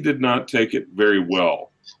he did not take it very well.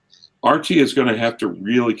 Archie is going to have to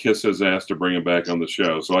really kiss his ass to bring him back on the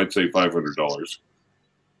show. So I'd say $500.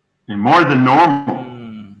 More than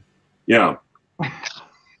normal. Yeah.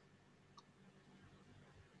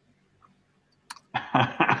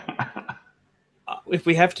 If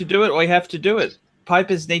we have to do it, we have to do it.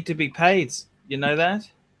 Pipers need to be paid. You know that?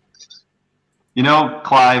 You know,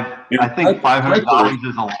 Clive, I think $500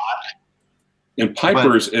 is a lot. And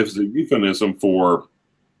Pipers is the euphemism for,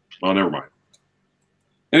 well, never mind.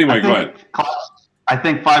 Anyway, go ahead. I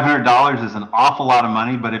think $500 is an awful lot of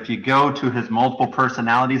money, but if you go to his multiple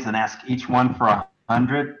personalities and ask each one for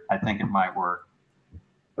 100, I think it might work.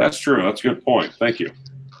 That's true. That's a good point. Thank you.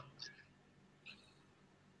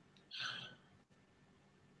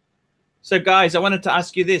 So, guys, I wanted to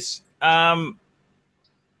ask you this.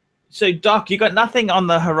 So, Doc, you got nothing on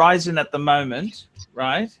the horizon at the moment,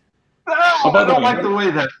 right? No, I don't like the way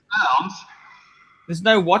that sounds. There's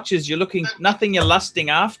no watches. You're looking, nothing you're lusting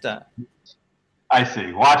after. I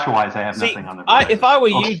see. Watch-wise, I have nothing on the horizon. If I were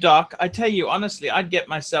you, Doc, I tell you honestly, I'd get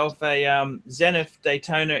myself a Zenith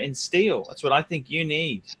Daytona in steel. That's what I think you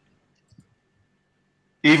need.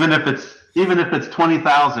 Even if it's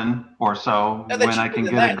 20,000 or so, when I can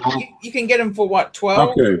get it. You can get them for what,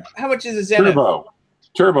 12? Okay. How much is a Zenith?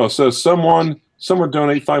 Turbo says someone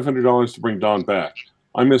donate $500 to bring Don back.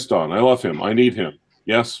 I miss Don. I love him. I need him.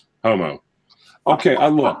 Yes, homo. Okay,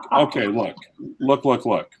 look. Okay, look.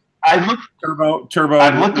 I look, Turbo.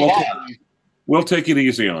 We'll take it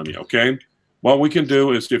easy on you. Okay. What we can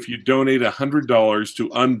do is if you donate $100 to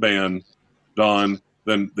unban Don,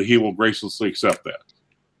 then he will graciously accept that.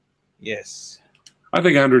 Yes. I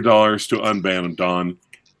think $100 to unban Don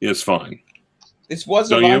is fine. This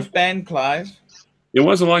was a live ban, Clive. It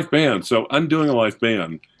was a live ban, so undoing a live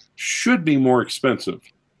ban should be more expensive.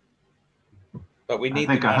 But we need.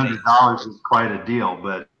 I think $100 is quite a deal,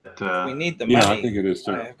 but we need the money. Yeah, I think it is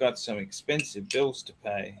too. I've got some expensive bills to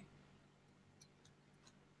pay.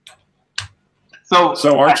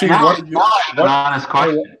 So Archie, now what? I have an honest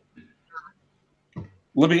question.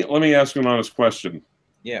 Let me ask you an honest question.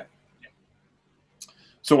 Yeah.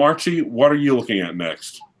 So Archie, what are you looking at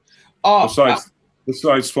next? Oh,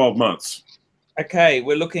 besides 12 months. okay.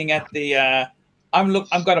 We're looking at the.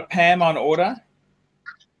 I've got a Pam on order.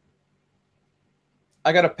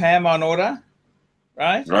 I got a Pam on order,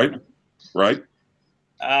 right? Right.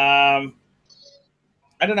 I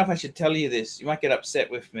don't know if I should tell you this. You might get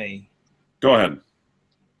upset with me. Go ahead.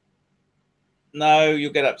 No,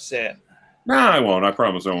 you'll get upset. No, I won't. I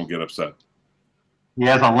promise I won't get upset. He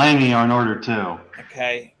has a Langy on order too.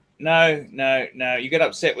 Okay. No. You get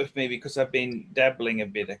upset with me because I've been dabbling a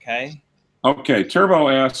bit, okay? Okay. Turbo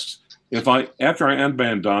asks if after I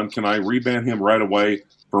unban Don, can I reban him right away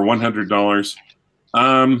for $100?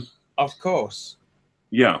 Of course.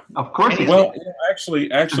 Yeah. Of course. Well, actually,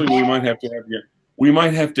 we might have to have you. We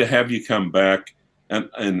might have to have you come back and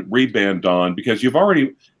reban Don, because you've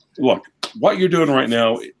already look what you're doing right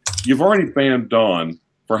now. You've already banned Don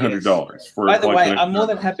for $100. Yes. By the way, I'm more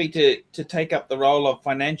than happy to take up the role of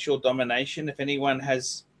financial domination if anyone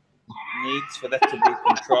has needs for that to be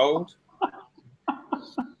controlled.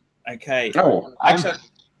 Okay. Oh, actually,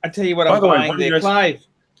 I tell you what I'm buying there, Clive.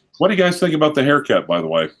 What do you guys think about the haircut, by the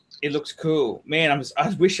way? It looks cool. Man, I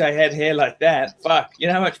wish I had hair like that. Fuck. You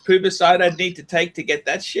know how much pubicide I'd need to take to get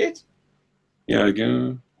that shit? Yeah,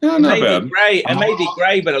 again. Yeah, not bad. It may be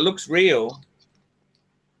gray, but it looks real.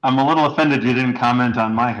 I'm a little offended you didn't comment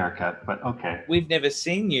on my haircut, but okay. We've never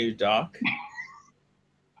seen you, Doc.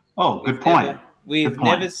 Oh, good point. We've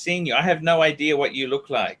never seen you. I have no idea what you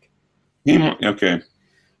look like. Okay.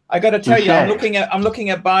 I got to tell you, I'm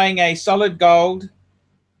looking at buying a solid gold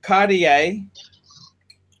Cartier.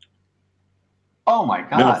 Oh my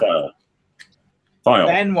God. File.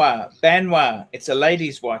 Benoit. It's a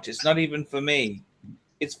ladies' watch. It's not even for me.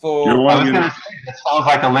 It's for. I was going to say, it sounds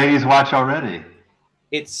like a ladies' watch already.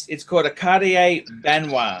 It's called a Cartier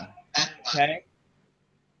Benoit. Okay.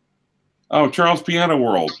 Oh, Charles Piano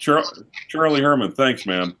World. Charlie Herman. Thanks,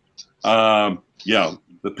 man. Yeah,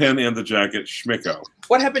 the pen and the jacket. Schmicko.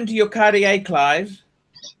 What happened to your Cartier, Clive?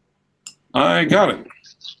 I got it.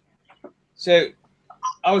 So,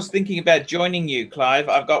 I was thinking about joining you, Clive.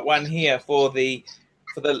 I've got one here for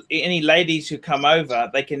any ladies who come over.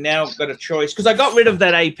 They can now got a choice, because I got rid of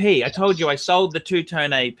that AP. I told you I sold the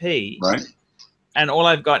two-tone AP. Right. And all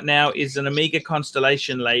I've got now is an Omega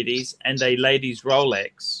Constellation ladies and a ladies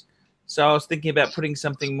Rolex. So I was thinking about putting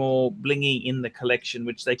something more blingy in the collection,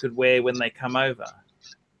 which they could wear when they come over.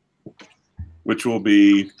 Which will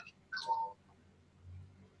be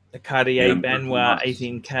the Cartier Benoit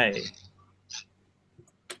 18K.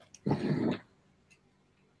 Do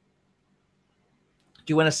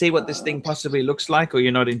you want to see what this thing possibly looks like, or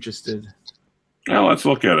you're not interested? Yeah, let's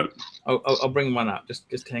look at it. I'll bring one up.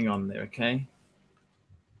 Just hang on there, okay?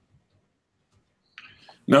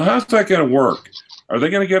 Now, how's that going to work? Are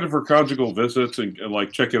they going to get it for conjugal visits and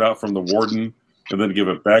like check it out from the warden and then give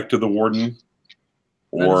it back to the warden?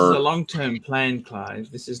 No, this is a long-term plan,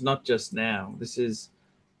 Clive. This is not just now. This is.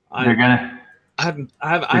 You're gonna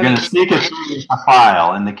sneak it through a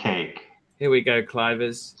file in the cake. Here we go,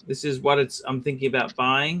 Clivers. This is what I'm thinking about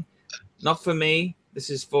buying. Not for me. This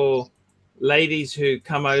is for ladies who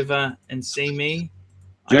come over and see me.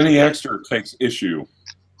 Jenny Exter takes issue.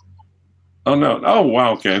 Oh no! Oh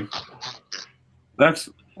wow! Okay, that's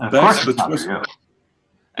the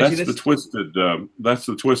twisted. That's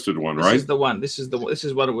the twisted one, right? This is the one. This is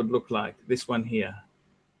what it would look like. This one here.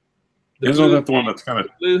 Isn't that the one that's kind of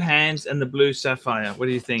blue hands and the blue sapphire? What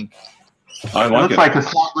do you think? I like it. Looks like a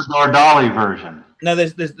Salvador Dali version. No,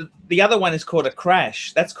 there's the other one is called a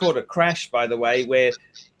crash. That's called a crash, by the way, where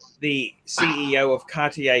the CEO of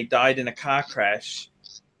Cartier died in a car crash,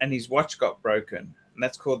 and his watch got broken. And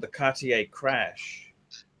that's called the Cartier crash.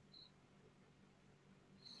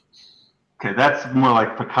 Okay, that's more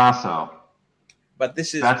like Picasso. But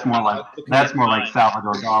this is that's more like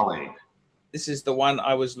Salvador Dali. This is the one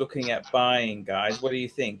I was looking at buying, guys. What do you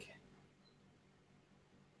think?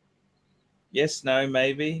 Yes, no,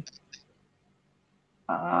 maybe.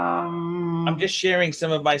 I'm just sharing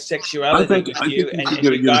some of my sexuality with you, and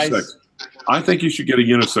you guys. I think you should get a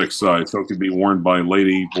unisex size so it can be worn by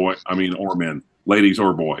or men, ladies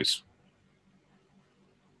or boys.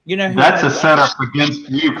 You know, that's a setup against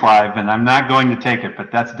you, Clive, and I'm not going to take it,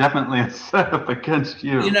 but that's definitely a setup against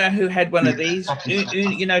you. You know who had one of these?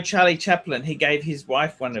 You know, Charlie Chaplin. He gave his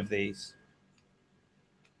wife one of these,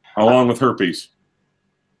 along with herpes.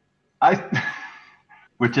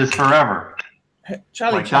 Which is forever.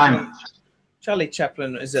 Charlie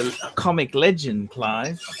Chaplin is a comic legend,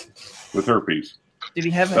 Clive. With herpes. Did he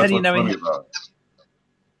have? How do you know?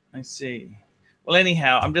 I see. Well,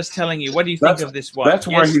 anyhow, I'm just telling you. What do you think of this watch? That's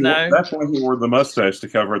why Yes, no? That's why he wore the mustache to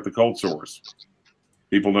cover at the cold sores.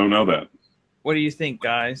 People don't know that. What do you think,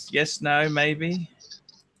 guys? Yes, no, maybe?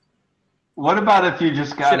 What about if you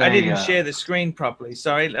just got I didn't share the screen properly.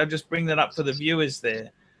 Sorry, I'll just bring that up for the viewers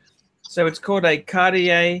there. So it's called a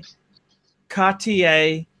Cartier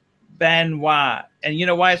Banois. And you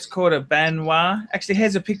know why it's called a Banois? Actually,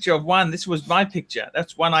 here's a picture of one. This was my picture.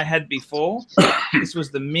 That's one I had before. This was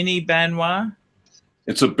the mini Banois.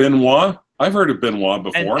 It's a Benoit. I've heard of Benoit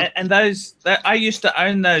before. And I used to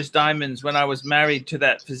own those diamonds when I was married to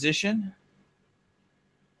that physician.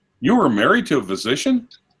 You were married to a physician?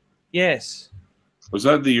 Yes. Was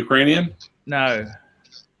that the Ukrainian? No.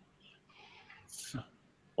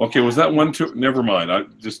 Okay, was that one too? Never mind. I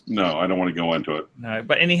don't want to go into it. No,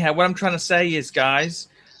 but anyhow, what I'm trying to say is, guys.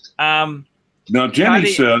 Now,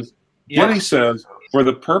 Jenny says, for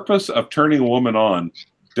the purpose of turning a woman on,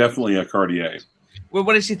 definitely a Cartier. Well,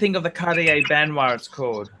 what does she think of the Cartier Banois? It's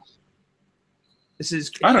called. This is.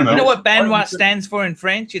 I don't know. You know what Banois stands for in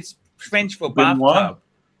French? It's French for bathtub.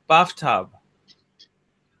 Bathtub.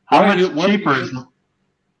 How much cheaper is it?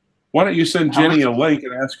 Why don't you send Jenny a link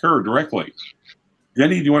and ask her directly?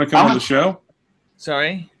 Jenny, do you want to come on the show?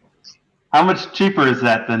 Sorry? How much cheaper is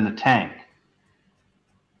that than the tank?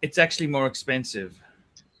 It's actually more expensive.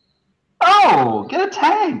 Oh, get a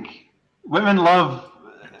tank. Women love.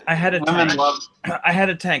 I had a tank. I had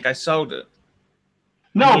a tank. I sold it.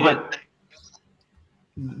 No, but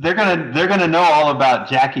they're gonna know all about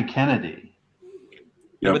Jackie Kennedy.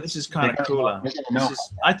 Yeah, but this is kind of cooler.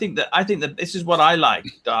 I think that this is what I like,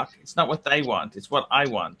 Doc. It's not what they want. It's what I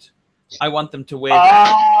want. I want them to wear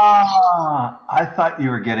that. I thought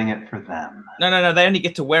you were getting it for them. No. They only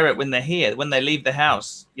get to wear it when they're here. When they leave the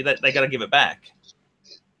house, they got to give it back.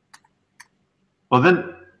 Well,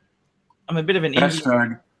 then. I'm a bit of an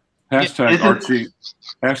hashtag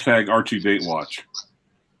Archie date watch.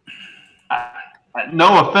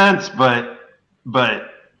 No offense, but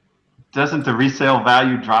doesn't the resale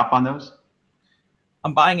value drop on those?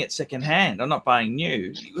 I'm buying it secondhand. I'm not buying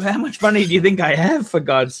new. How much money do you think I have, for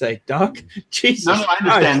God's sake, Doc? Jesus. No, I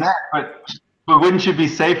understand that, but wouldn't you be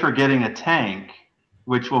safer getting a tank,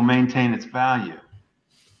 which will maintain its value?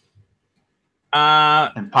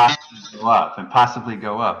 And possibly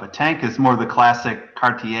go up. A tank is more the classic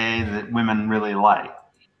Cartier that women really like.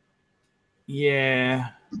 Yeah.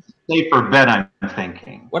 Safer bet, I'm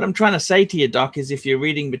thinking. What I'm trying to say to you, Doc, is if you're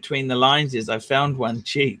reading between the lines, is I found one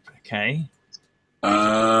cheap. Okay.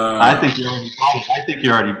 I think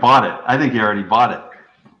you already bought it.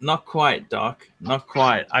 Not quite, Doc. Not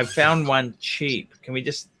quite. I found one cheap. Can we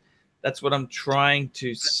just? That's what I'm trying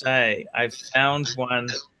to say. I found one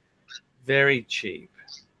very cheap.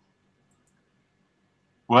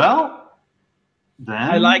 Well, then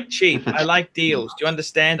I like cheap. I like deals. Do you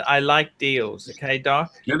understand? I like deals. Okay,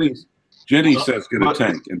 Doc. Jenny says get a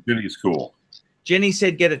tank, and Jenny's cool. Jenny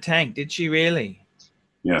said get a tank. Did she really?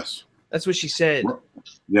 Yes. That's what she said.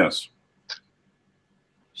 Yes.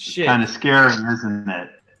 Shit. Kind of scary, isn't it?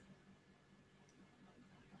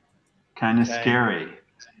 Kind of scary.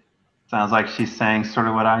 Sounds like she's saying sort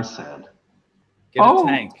of what I said. Get a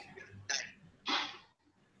tank.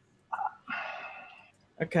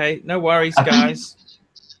 Okay, no worries, guys.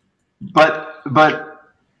 But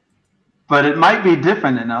it might be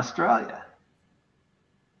different in Australia.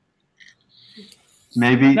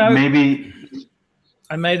 Maybe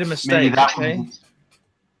I made a mistake. Okay.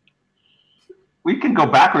 We can go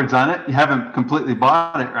backwards on it. You haven't completely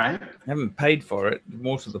bought it, right? I haven't paid for it.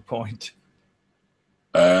 More to the point.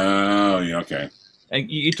 Oh, yeah, okay.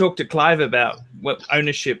 And you talked to Clive about what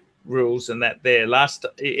ownership rules and that there.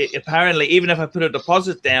 Apparently, even if I put a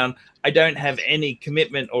deposit down, I don't have any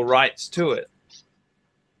commitment or rights to it.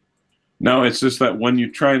 No, it's just that when you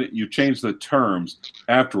change the terms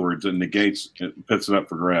afterwards, it puts it up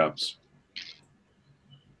for grabs.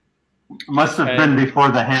 Must have been before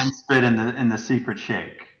the hand spit in the secret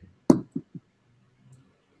shake.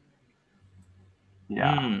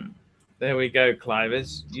 Yeah. There we go,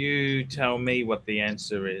 Clivers. You tell me what the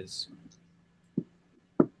answer is.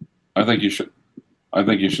 I think you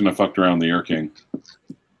shouldn't have fucked around the Air King.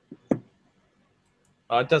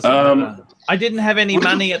 Oh, it doesn't matter. I didn't have any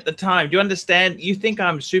money at the time. Do you understand? You think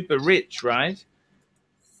I'm super rich, right?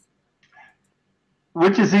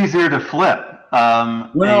 Which is easier to flip?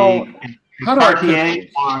 Well, how do Cartier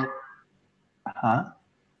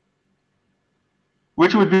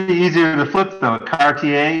Which would be easier to flip, though, a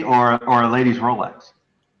Cartier or a lady's Rolex?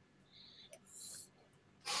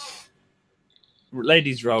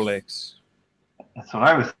 Ladies Rolex. That's what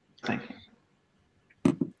I was thinking.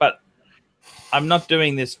 But I'm not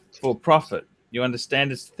doing this for profit. You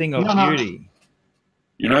understand? It's a thing of No. beauty.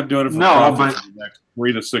 You're not doing it for No, profit but- for the next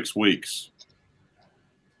 3 to 6 weeks.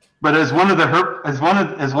 But as one of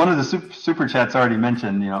the super chats already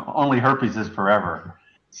mentioned, only herpes is forever.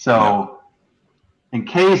 So in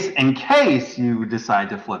case you decide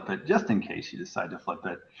to flip it, just in case you decide to flip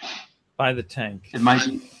it, Buy the tank. it might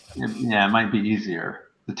be easier.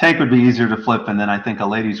 The tank would be easier to flip, and then I think a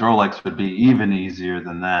lady's Rolex would be even easier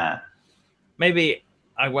than that. Maybe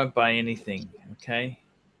I won't buy anything, okay?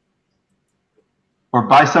 Or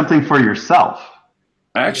buy something for yourself.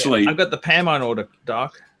 Actually, I've got the Pam on order,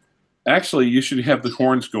 Doc. Actually, you should have the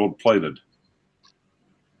horns gold plated.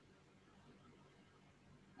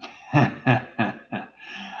 I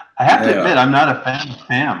have to admit, I'm not a fan of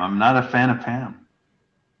Pam. I'm not a fan of Pam.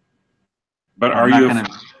 But are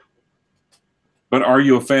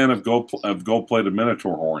you a fan of gold plated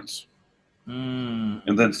Minotaur horns? Mm.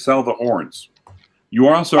 And then sell the horns.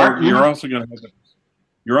 You're also going to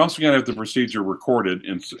have the procedure recorded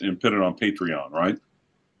and put it on Patreon, right?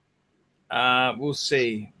 We'll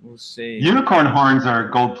see. We'll see. Unicorn horns are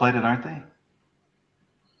gold plated, aren't they?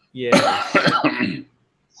 Yeah.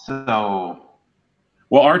 So.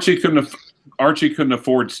 Well, Archie couldn't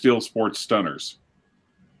afford Steel Sports Stunners.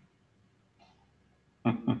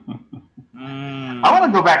 I want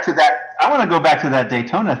to go back to that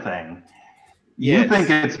Daytona thing.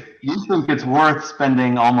 Yes. You think it's worth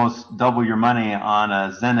spending almost double your money on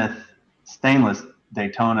a Zenith stainless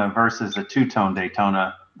Daytona versus a two-tone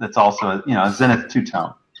Daytona that's also a Zenith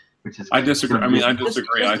two-tone, which is. I disagree. I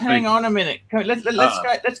disagree. Just hang on a minute.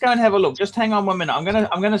 Let's go and have a look. Just hang on 1 minute. I'm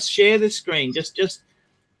gonna share the screen. Just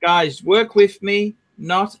guys, work with me,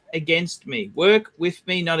 not against me. Work with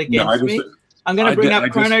me, not against me. I'm going to bring up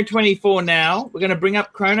Chrono 24 now. We're going to bring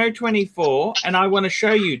up Chrono 24, and I want to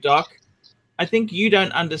show you, Doc. I think you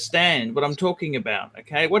don't understand what I'm talking about,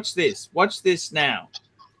 okay? Watch this. Watch this now.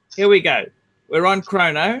 Here we go. We're on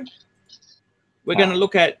Chrono. We're going to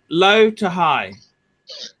look at low to high,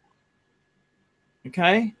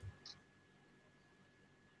 okay?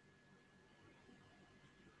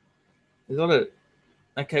 There's a lot of...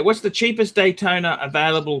 Okay, what's the cheapest Daytona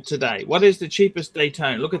available today? What is the cheapest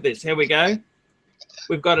Daytona? Look at this. Here we go.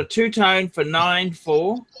 We've got a two-tone for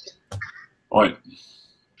 9.4. Right.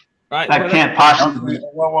 Right. That can't possibly.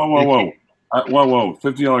 Whoa.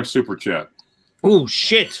 $50 super chat. Oh,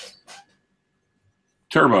 shit.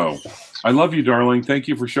 Turbo. I love you, darling. Thank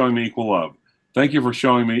you for showing me equal love. Thank you for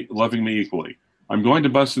loving me equally. I'm going to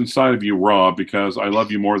bust inside of you raw because I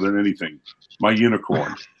love you more than anything. My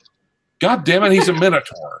unicorn. God damn it, he's a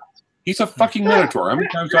Minotaur. He's a fucking Minotaur. How many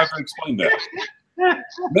times do I have to explain that?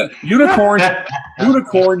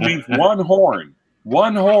 Unicorn means one horn.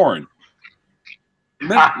 One horn.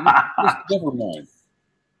 Never mind.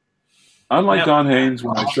 Unlike Don Haynes,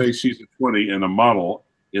 when I say she's a 20 and a model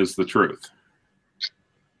is the truth.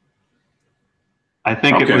 I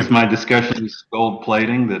think it was my discussion of gold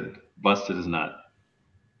plating that busted his nut.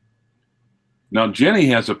 Now, Jenny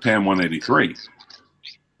has a PAM 183.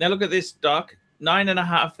 Now look at this, Doc.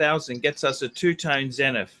 9,500 gets us a two-tone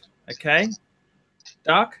Zenith. Okay,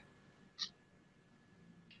 Doc.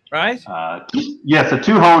 Right? Yes, a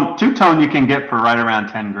two-tone you can get for right around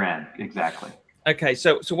 10 grand. Exactly. Okay,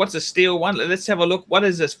 so what's a steel one? Let's have a look. What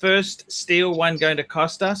is this first steel one going to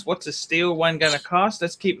cost us? What's a steel one going to cost?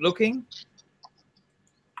 Let's keep looking.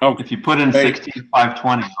 Oh, if you put in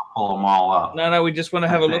 6520, you'll pull them all up. No, we just want to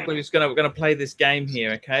have a look. We're going to play this game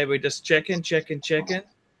here. Okay, we're just checking.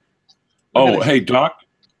 Oh, hey, Doc,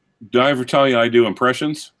 did I ever tell you I do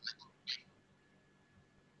impressions?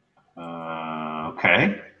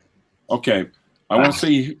 Okay. Okay. I want to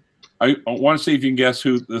see if you can guess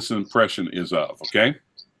who this impression is of, okay?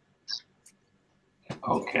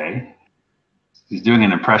 Okay. He's doing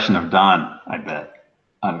an impression of Don, I bet.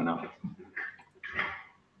 I don't know.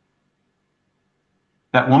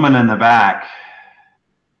 That woman in the back.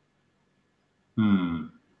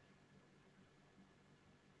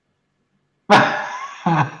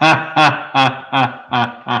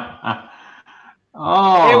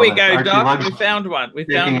 Oh, here we go, Doc. We found one. We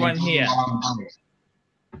found one here.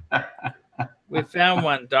 We found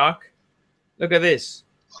one, Doc. Look at this.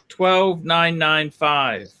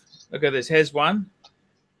 12,995. Look at this. Here's one.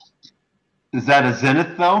 Is that a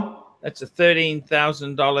Zenith though? That's a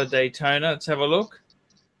 $13,000 Daytona. Let's have a look.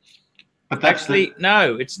 But actually,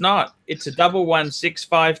 no, it's not. It's a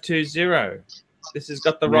 116520. This has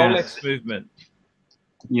got the Rolex movement.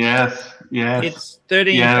 Yes. It's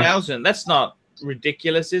 13,000. Yes. That's not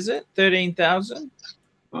ridiculous, is it? 13,000?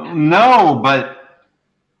 No, but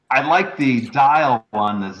I like the dial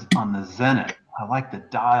on the Zenith. I like the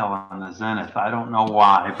dial on the Zenith. I don't know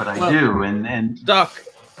why, but I do. And Doc,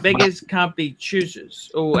 beggars can't be choosers.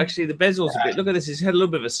 Oh, actually, the bezel's a bit. Look at this. He's had a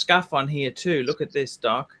little bit of a scuff on here too. Look at this,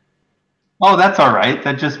 Doc. oh, that's all right.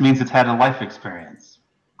 That just means it's had a life experience.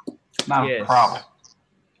 Not a problem.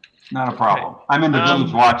 Not a problem. I'm into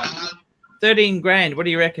vintage watches. 13 grand. What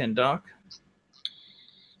do you reckon, Doc?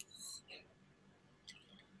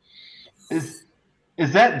 Is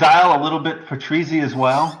that dial a little bit Patrizi as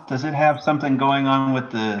well? Does it have something going on with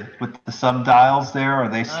the sub dials there? Are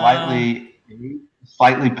they slightly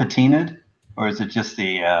patinaed, or is it just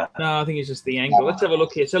the? No, I think it's just the angle. Let's have a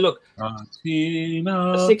look here. So look,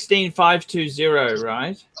 16520,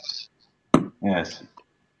 right? Yes.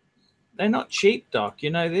 They're not cheap, Doc.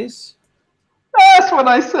 You know this? That's what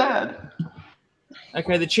I said.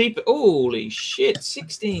 Okay, the cheap. Holy shit,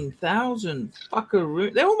 16,000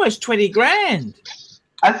 fuckaroo. They're almost 20 grand.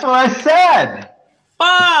 That's what I said.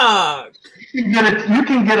 Fuck. You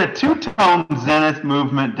can get a two-tone Zenith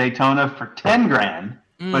movement Daytona for 10 grand,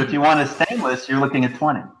 but if you want a stainless, you're looking at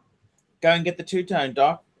 20. Go and get the two-tone,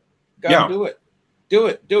 Doc. Go and do it. Do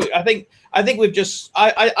it. Do it. I think we've just.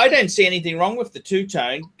 I don't see anything wrong with the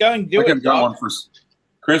two-tone. Go and do it. I could have got one for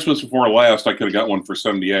Christmas before last. I could have got one for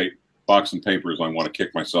 78. Box and papers. I want to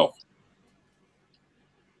kick myself.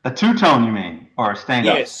 A two-tone, you mean, or a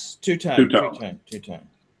stainless? Yes, two-tone.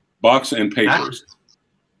 Box and papers.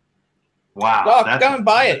 Wow. Doc, go and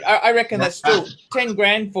buy it. I reckon that's still 10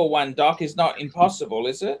 grand for one, Doc, is not impossible,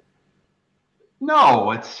 is it? No,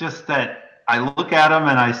 it's just that I look at them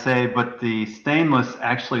and I say, but the stainless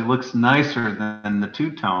actually looks nicer than the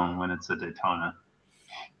two-tone when it's a Daytona.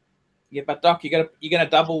 Yeah, but Doc, you're gonna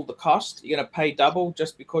double the cost. You're gonna pay double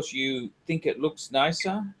just because you think it looks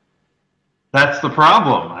nicer. That's the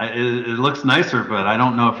problem. It looks nicer, but I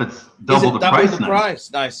don't know if it's double the price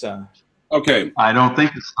nicer. Okay. I don't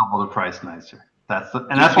think it's double the price nicer. That's why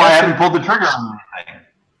I haven't pulled the trigger on anything.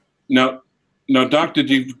 No, Doc. Did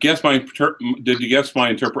you guess my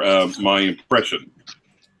my impression?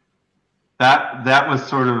 That was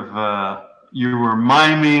sort of you were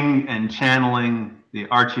miming and channeling the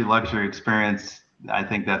ArchieLuxury experience. I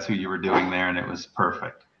think that's who you were doing there, and it was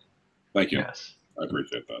perfect. Thank you. Yes, I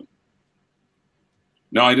appreciate that.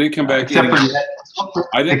 No, I didn't come back. Except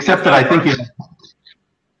that I think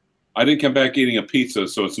I didn't come back eating a pizza,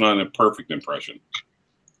 so it's not a perfect impression.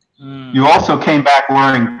 You also came back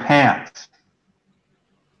wearing pants.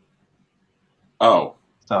 Oh.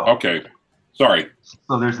 So okay. Sorry.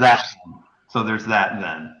 So there's that. So there's that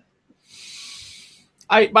then.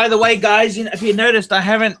 By the way, guys, if you noticed, I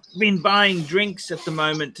haven't been buying drinks at the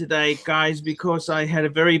moment today, guys, because I had a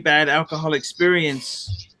very bad alcohol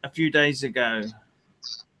experience a few days ago.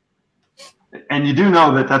 And you do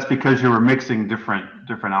know that that's because you were mixing different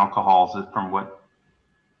alcohols from what.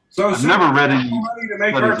 So I've never read any money to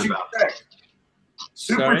make studies Archie about.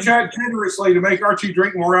 Super chat generously to make Archie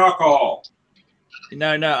drink more alcohol.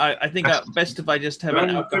 No, I think best if I just have an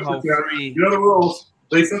alcohol-free. You know the rules.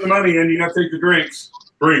 They send the money in. You got to take the drinks.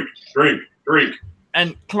 Drink.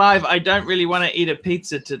 And Clive, I don't really want to eat a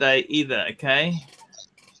pizza today either. Okay.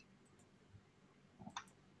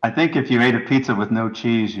 I think if you ate a pizza with no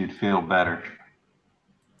cheese, you'd feel better.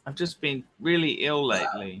 I've just been really ill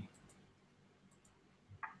lately.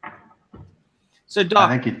 So, Doc,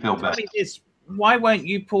 I think you'd feel better. Why won't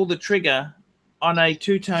you pull the trigger on a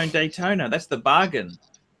two-tone Daytona? That's the bargain.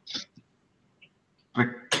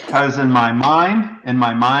 Because in my mind and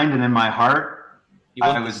in my heart,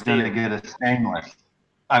 I was going to get a stainless.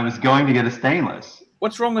 I was going to get a stainless.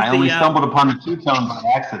 What's wrong with I only stumbled upon the two-tone by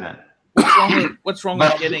accident. What's wrong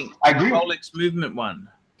with getting a Rolex movement one?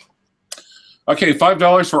 Okay,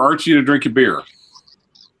 $5 for Archie to drink a beer.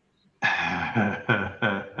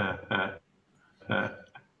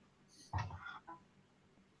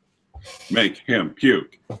 Make him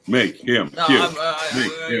puke. Make him puke.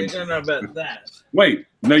 I don't know about that. Wait,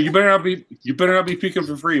 no, you better not be puking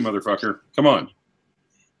for free, motherfucker. Come on.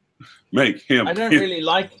 Make him. I don't really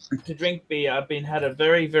like to drink beer. I've had a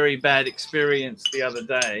very, very bad experience the other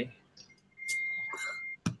day.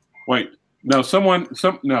 Wait, no,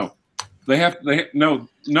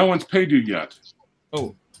 no one's paid you yet.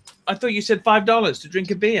 Oh, I thought you said $5 to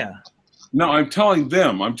drink a beer. No, I'm telling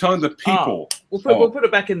them. I'm telling the people. We'll put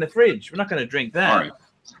it back in the fridge. We're not going to drink that. All right.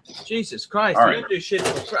 Jesus Christ! All you right. don't do shit.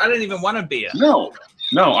 I don't even want a beer. No,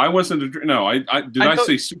 I wasn't. No, I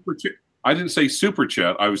say super chat? I didn't say super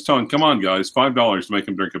chat. I was telling, come on, guys, $5 to make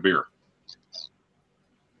him drink a beer.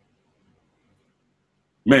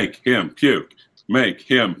 Make him puke. Make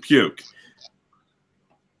him puke.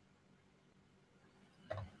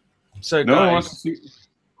 So No guys, one wants to see.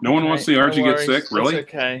 No one wants to see Archie get sick, really? It's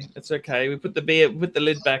okay. It's okay. We put the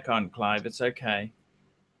lid back on, Clive. It's okay.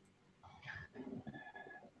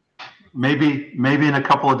 Maybe in a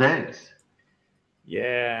couple of days.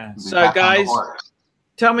 Yeah. So guys,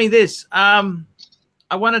 tell me this. I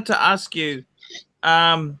wanted to ask you,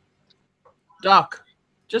 Doc,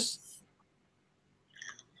 just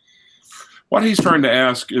what he's trying to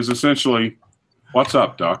ask is essentially, what's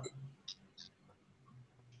up, Doc?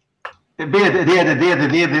 Yeah,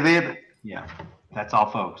 that's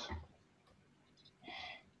all, folks.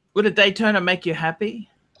 Would a Daytona make you happy?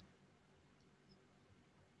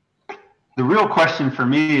 The real question for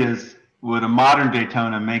me is, would a modern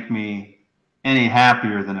Daytona make me any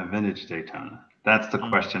happier than a vintage Daytona? That's the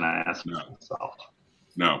question I ask myself.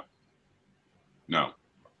 No.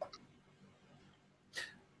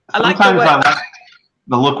 Sometimes I like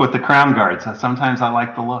the look with the crown guards. Sometimes I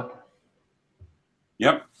like the look.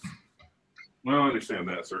 Yep. Well, I understand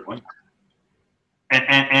that, certainly.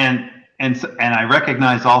 And I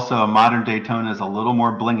recognize also a modern Daytona is a little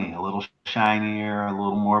more blingy, a little shinier, a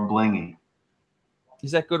little more blingy.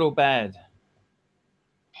 Is that good or bad?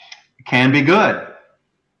 It can be good.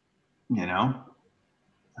 You know,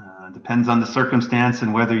 depends on the circumstance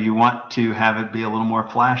and whether you want to have it be a little more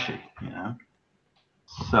flashy. You know,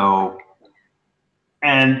 so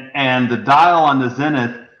and the dial on the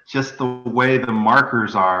Zenith, just the way the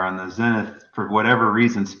markers are on the Zenith, for whatever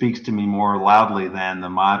reason, speaks to me more loudly than the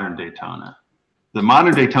modern Daytona. The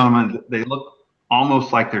modern Daytona, they look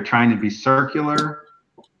almost like they're trying to be circular,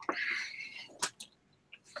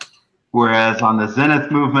 whereas on the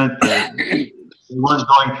Zenith movement, they weren't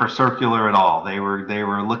going for circular at all. They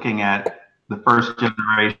were looking at the first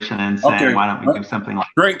generation and saying, why don't we do something like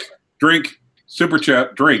drink, super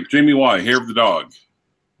chat, drink. Jamie Y, hair of the dog.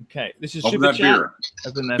 Okay, this is Open super that chat. beer.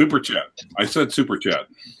 Super chat. I said super chat.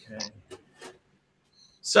 Okay.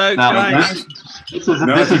 So now, guys, this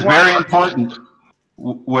is very important.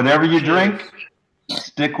 Whatever you drink,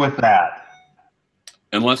 stick with that.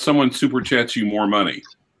 Unless someone super chats you more money.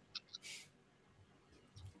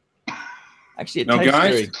 Actually,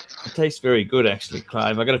 it tastes very good, actually,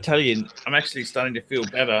 Clive. I got to tell you, I'm actually starting to feel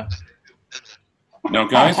better. Now,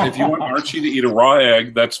 guys, if you want Archie to eat a raw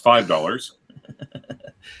egg, that's $5.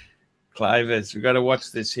 CLYVERS, we got to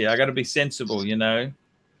watch this here. I got to be sensible, you know.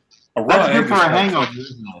 A raw egg for a hangover,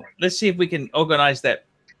 isn't it? Let's see if we can organize that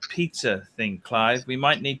pizza thing, Clive. We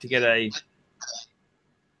might need to get I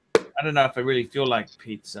don't know if I really feel like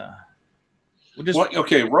pizza. We'll just...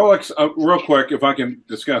 Okay, Rolex, real quick, if I can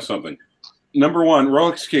discuss something. Number one,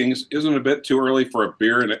 Rolex Kings isn't a bit too early for a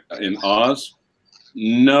beer in Oz.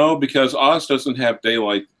 No, because Oz doesn't have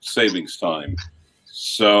daylight savings time.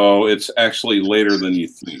 So it's actually later than you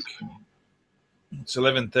think. It's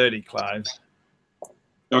 11:30, Clive.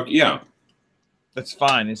 Okay, yeah. That's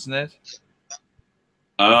fine, isn't it?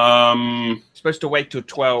 You're supposed to wait till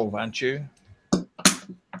 12, aren't you?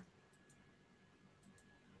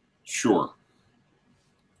 Sure.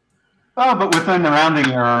 Oh, but within the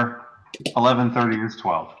rounding error, 11:30 is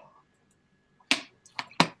 12.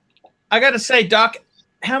 I got to say, Doc,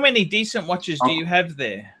 how many decent watches do you have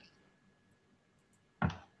there?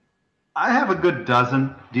 I have a good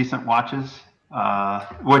dozen decent watches.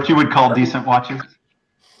 What you would call decent watches.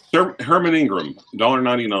 Herman Ingram,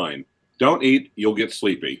 $1.99. Don't eat, you'll get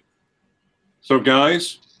sleepy. So,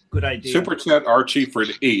 guys, good idea. Super chat Archie for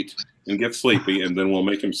to eat and get sleepy, and then we'll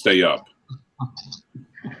make him stay up.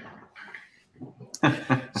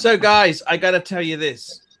 So, guys, I got to tell you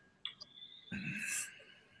this.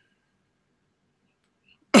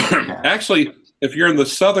 Actually, if you're in the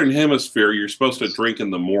southern hemisphere, you're supposed to drink in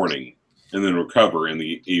the morning and then recover in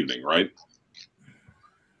the evening, right?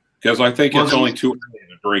 Because I think it's only too early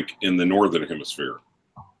to drink in the northern hemisphere.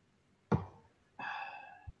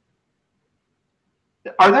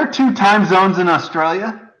 Are there 2 time zones in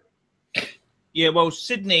Australia? Yeah, well,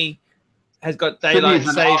 Sydney has got daylight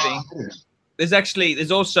saving.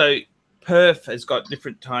 There's also Perth has got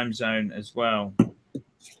different time zone as well.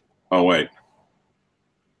 Oh, wait.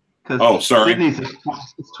 Oh, sorry. Sydney's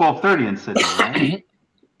it's 12:30 in Sydney,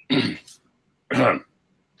 right?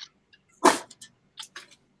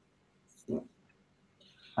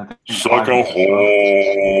 Suck a hole.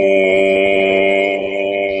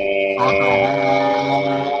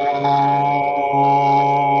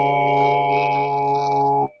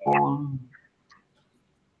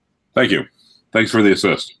 Thank you. Thanks for the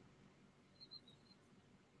assist.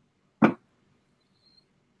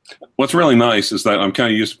 What's really nice is that I'm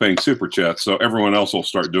kind of used to paying super chats, so everyone else will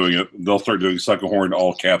start doing it. They'll start doing suck a horn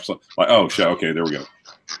all caps. Like, oh, shit, okay, there we go.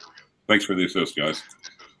 Thanks for the assist, guys.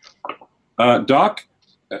 Doc,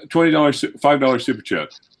 $20, $5 super chat.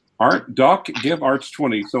 Doc, give Arch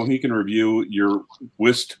 20 so he can review your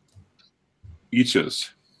wrist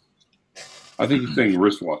eaches. I think he's saying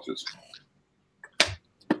wristwatches.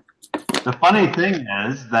 The funny thing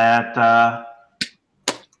is that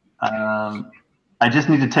I just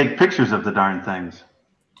need to take pictures of the darn things.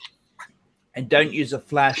 And don't use a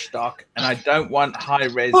flash, Doc. And I don't want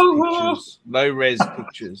high-res pictures, low-res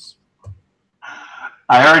pictures.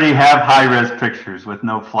 I already have high-res pictures with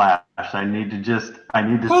no flash. I need to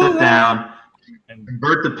sit down and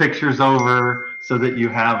convert the pictures over so that you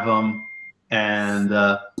have them, and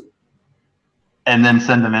then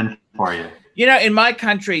send them in for you. You know, in my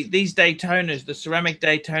country, these Daytonas, the ceramic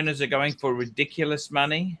Daytonas, are going for ridiculous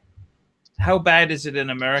money. How bad is it in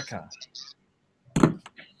America?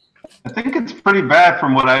 I think it's pretty bad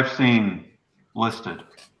from what I've seen listed.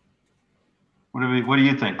 What do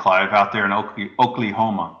you think, Clive, out there in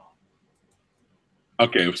Oklahoma?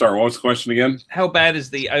 Okay, sorry, what was the question again? How bad is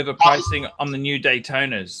the overpricing on the new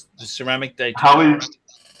Daytonas, the ceramic Daytona?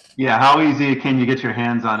 How easy can you get your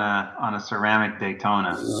hands on a ceramic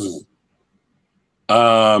Daytona?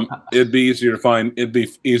 It'd be easier to find. It'd be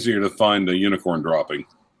easier to find a unicorn dropping.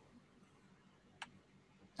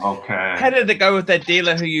 Okay. How did it go with that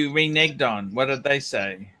dealer who you reneged on? What did they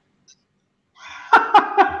say?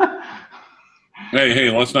 Hey,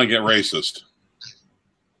 let's not get racist.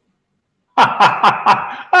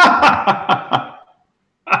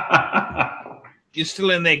 You're still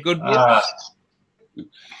in their good books?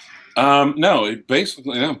 No, it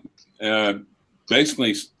basically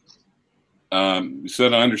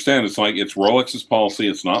said, I understand. It's like it's Rolex's policy.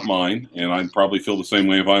 It's not mine, and I'd probably feel the same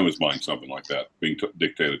way if I was buying something like that, being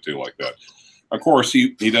dictated to like that. Of course, he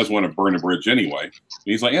doesn't want to burn a bridge anyway. And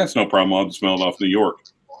he's like, yeah, it's no problem. I'll just mail it off New York.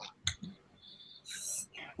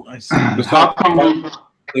 I see.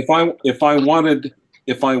 If I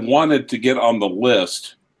wanted to get on the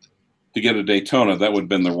list to get a Daytona, that would have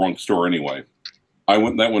been the wrong store anyway. That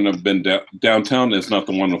wouldn't have been downtown. Is not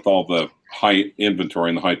the one with all the high inventory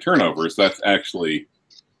and the high turnovers. That's actually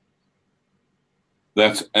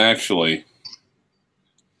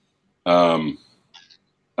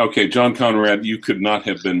okay, John Conrad, you could not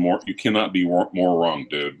have been more. You cannot be more wrong,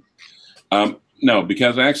 dude. No,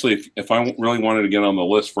 because actually, if I really wanted to get on the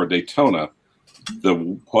list for Daytona,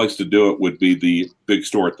 the place to do it would be the big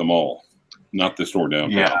store at the mall, not the store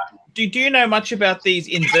downtown. Yeah. Do you know much about these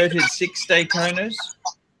inverted 6 Daytonas?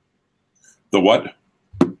 The what?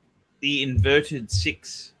 The inverted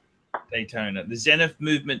 6 Daytona, the Zenith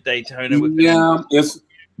movement Daytona. With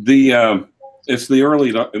it's the early,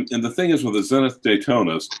 and the thing is with the Zenith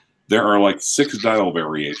Daytonas, there are like 6 dial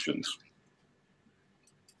variations.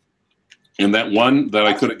 And that one that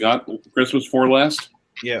I could have got Christmas for last,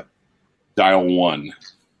 yeah, dial 1.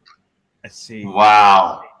 I see.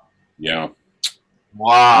 Wow. Yeah.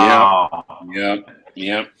 Wow. Yeah.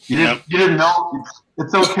 You didn't know.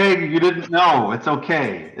 It's okay. You didn't know. It's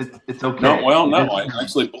okay. It's okay. No, I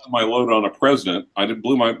actually blew my load on a president. I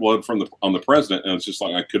blew my load on the president, and it's just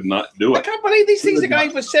like I could not do it. I can't believe these things are going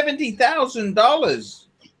for $70,000.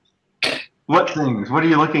 What things? What are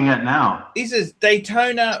you looking at now? This is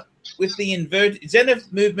Daytona with the inverted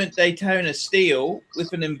Zenith movement Daytona steel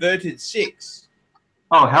with an inverted 6.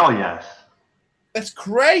 Oh, hell yes. That's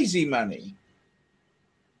crazy money.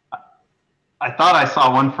 I thought I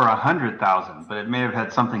saw one for 100,000, but it may have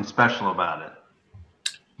had something special about it.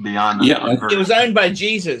 Beyond. Yeah, it was owned by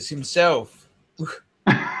Jesus himself.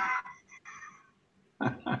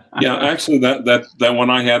 Yeah, actually, that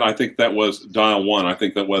one I had, I think that was dial 1. I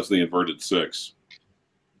think that was the inverted 6.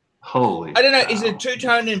 Holy! I don't know. Is a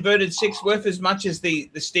 2-tone inverted 6 worth as much as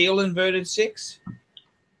the steel inverted 6?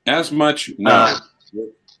 As much, no.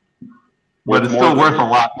 But it's still worth a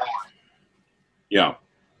lot more. Yeah.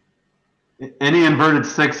 Any inverted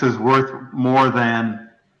 6 is worth more than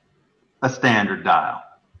a standard dial.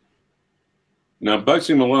 Now,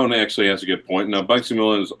 Bugsy Malone actually has a good point. Now, Bugsy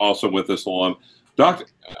Malone is also with us along.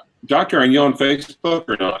 Doctor, are you on Facebook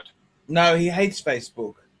or not? No, he hates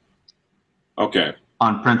Facebook. Okay.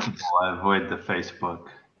 On principle, I avoid the Facebook,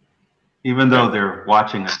 even though they're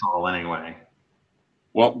watching us all anyway.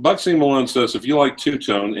 Well, Bugsy Malone says if you like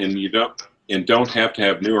 2-tone and you don't have to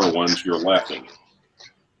have newer ones, you're laughing.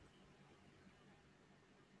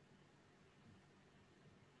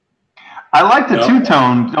 I like the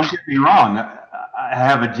 2-tone, don't get me wrong. I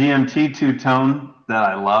have a GMT 2-tone that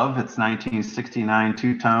I love. It's 1969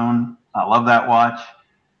 2-tone. I love that watch.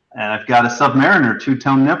 And I've got a Submariner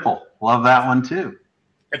 2-tone nipple. Love that one too.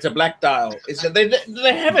 It's a black dial. Do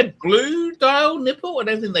they have a blue dial nipple? I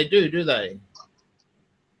don't think they do they?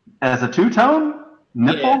 As a 2-tone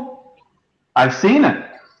nipple? Yeah. I've seen it.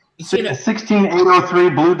 16803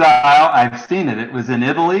 blue dial. I've seen it. It was in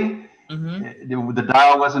Italy. The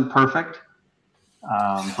dial wasn't perfect,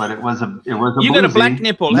 but it was a You got a black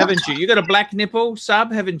nipple, haven't you? You got a black nipple,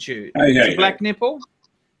 Sub, haven't you? It's a black nipple.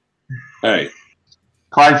 Hey,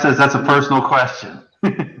 Clive says that's a personal question.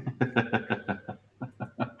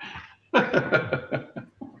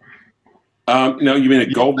 No, you mean a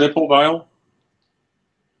gold nipple dial?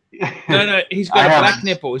 No, he's got a black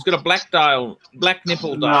nipple. He's got a black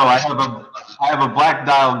nipple dial. No, I have a black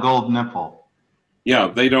dial gold nipple. Yeah,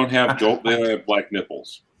 they don't have gold. They don't have black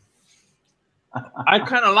nipples. I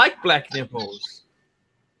kind of like black nipples.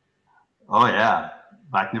 Oh yeah,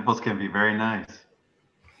 black nipples can be very nice.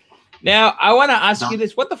 Now I want to ask you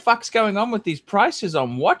this: what the fuck's going on with these prices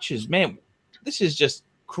on watches, man? This is just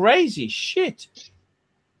crazy shit.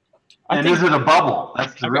 And is it a bubble?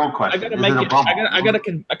 That's the real question.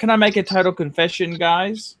 Can I make a total confession,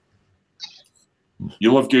 guys?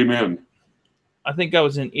 You love gay men. I think I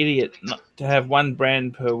was an idiot not to have one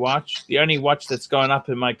brand per watch. The only watch that's gone up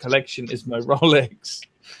in my collection is my Rolex.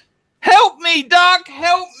 Help me, Doc!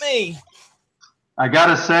 Help me! I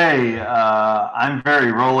gotta say, I'm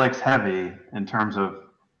very Rolex heavy in terms of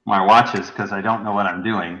my watches because I don't know what I'm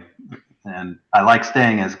doing, and I like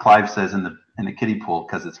staying, as Clive says, in the kiddie pool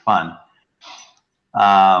because it's fun.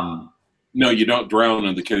 No, you don't drown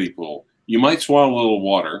in the kiddie pool. You might swallow a little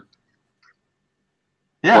water.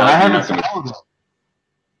 Yeah, I haven't swallowed it.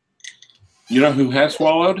 You know who has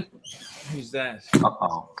swallowed? Who's that?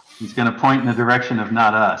 Uh-oh. He's going to point in the direction of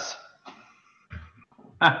not us.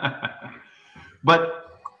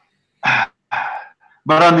 But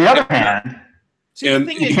on the other hand, see, the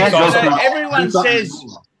thing is, everyone says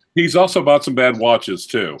he's also bought some bad watches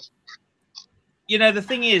too. You know, the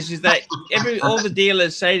thing is that all the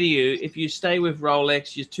dealers say to you, if you stay with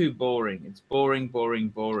Rolex, you're too boring. It's boring, boring,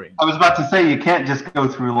 boring. I was about to say, you can't just go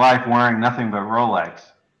through life wearing nothing but Rolex.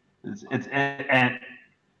 It's the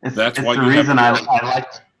reason I like.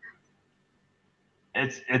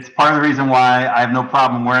 It's part of the reason why I have no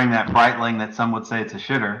problem wearing that Breitling that some would say it's a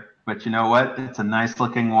shitter. But you know what? It's a nice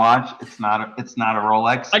looking watch. It's not a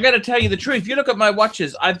Rolex. I got to tell you the truth. You look at my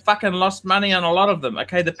watches, I've fucking lost money on a lot of them.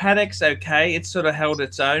 Okay, the Pateks, okay, it's sort of held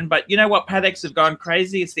its own. But you know what? Pateks have gone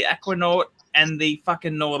crazy. It's the Aquanaut and the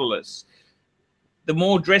fucking Nautilus. The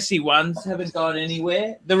more dressy ones haven't gone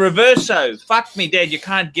anywhere. The Reverso, fuck me dead. You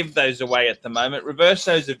can't give those away at the moment.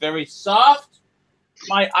 Reversos are very soft.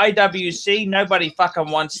 My IWC, nobody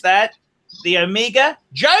fucking wants that. The Omega,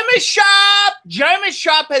 Joe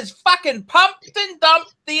Sharp has fucking pumped and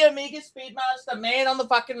dumped the Omega Speedmaster, man on the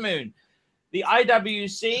fucking moon. The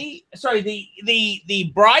IWC, sorry, the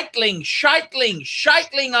Breitling,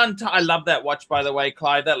 Scheitling on I love that watch, by the way,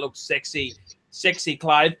 Clive. That looks sexy,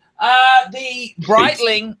 Clive. The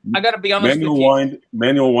Breitling, I got to be honest with you.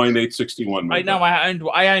 Manual wind 861. I know, I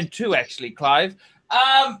own two actually, Clive.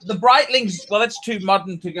 The Breitlings, well, that's too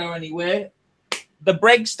modern to go anywhere. The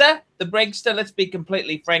Bregster, let's be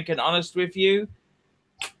completely frank and honest with you.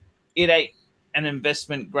 It ain't an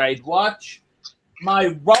investment grade watch. My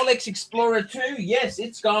Rolex Explorer 2, yes,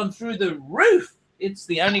 it's gone through the roof. It's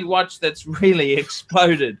the only watch that's really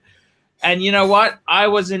exploded. And you know what? I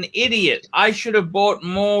was an idiot. I should have bought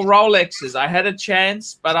more Rolexes. I had a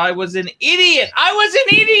chance, but I was an idiot.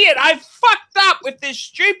 I fucked up with this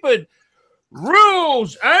stupid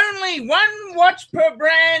rules. Only one watch per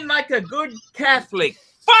brand like a good Catholic.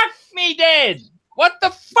 Fuck me dead. What the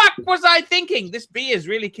fuck was I thinking? This beer is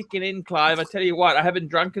really kicking in, Clive. I tell you what, I haven't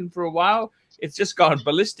drunken for a while. It's just gone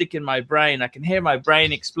ballistic in my brain. I can hear my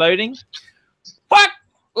brain exploding. Fuck.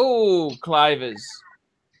 Oh, CLYVERS.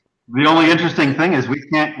 The only interesting thing is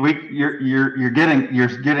you're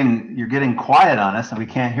getting quiet on us and we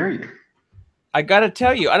can't hear you. I got to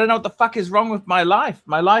tell you, I don't know what the fuck is wrong with my life.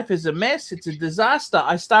 My life is a mess. It's a disaster.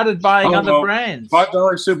 I started buying other brands.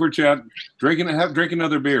 $5 super chat. Drink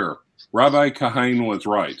another beer. Rabbi Kahane was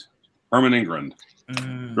right. Herman England.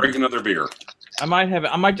 Drink another beer. I might have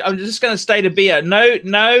it. I'm just going to state a beer.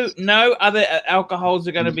 No other alcohols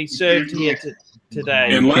are going to be served here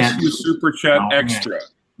today. Unless you super chat extra.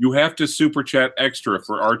 You have to super chat extra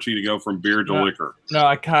for Archie to go from beer to liquor. No,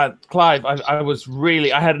 I can't. Clive, I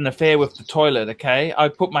had an affair with the toilet, okay? I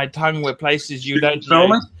put my tongue where places you don't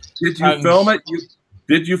film it? Did you film it?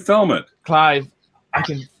 Did you film it? Clive, I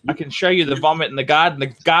can show you the vomit in the garden. The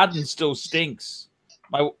garden still stinks.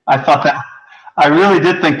 I really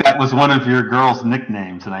did think that was one of your girls'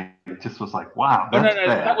 nicknames, and I just was like, wow. No,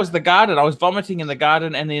 that was the garden. I was vomiting in the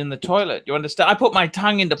garden and in the toilet. You understand? I put my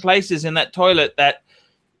tongue into places in that toilet that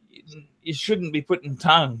you shouldn't be putting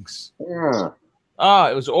tongues. Yeah. Oh,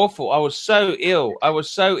 it was awful. I was so ill.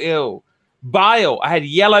 Bile. I had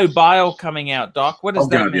yellow bile coming out, Doc. What does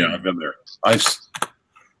that mean? Yeah, I've been there.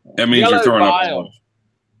 That means Yellow you're throwing bile. up.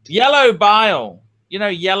 Yellow bile. You know,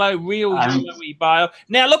 yellow, real yellowy bile.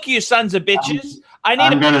 Now, look, you sons of bitches.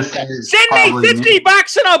 I'm gonna say send me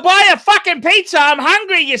 $50 and I'll buy a fucking pizza. I'm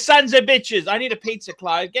hungry, you sons of bitches. I need a pizza,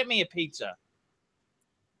 Clive. Get me a pizza.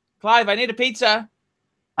 Clive, I need a pizza.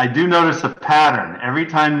 I do notice a pattern. Every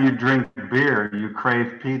time you drink beer, you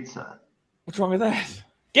crave pizza. What's wrong with that?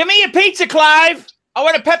 Give me a pizza, Clive. I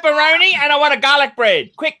want a pepperoni and I want a garlic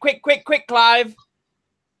bread. Quick, quick, quick, quick, Clive.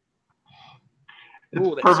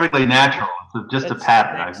 It's perfectly natural. It's just a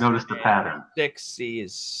pattern. I've noticed a pattern. Sexy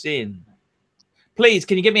as sin. Please,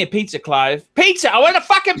 can you give me a pizza, Clive? Pizza! I want a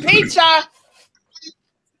fucking pizza!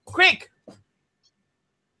 Quick!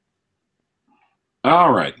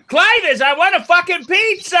 All right. CLYVERS, I want a fucking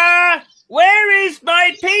pizza! Where is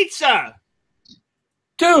my pizza?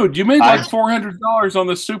 Dude, you made like $400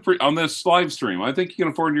 on this live stream. I think you can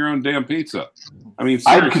afford your own damn pizza. I mean,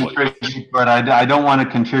 seriously. I'd contribute, but I don't want to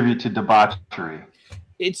contribute to debauchery.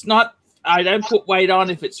 It's not... I don't put weight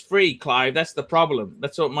on if it's free, Clive. That's the problem.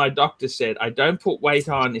 That's what my doctor said. I don't put weight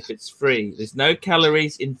on if it's free. There's no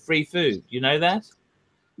calories in free food. You know that?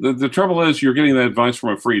 The trouble is you're getting that advice from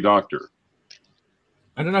a free doctor.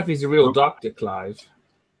 I don't know if he's a real doctor, Clive.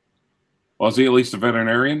 Was he at least a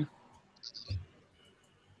veterinarian?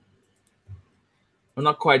 I'm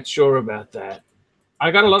not quite sure about that.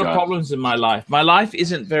 I got a lot of problems in my life. My life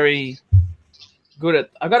isn't very good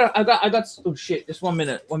at... I got... Oh, shit. Just 1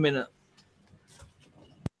 minute. 1 minute.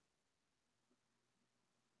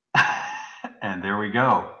 And there we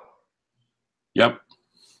go. Yep.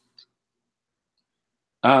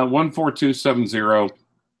 14270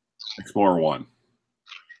 Explorer 1.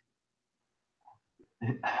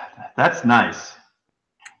 That's nice.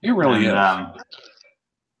 It really is.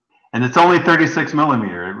 And it's only 36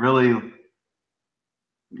 millimeter. It really,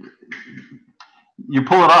 you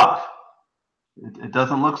pull it off. It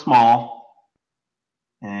doesn't look small,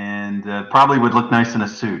 and probably would look nice in a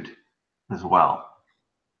suit as well.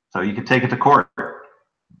 So you could take it to court.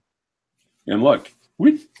 And look,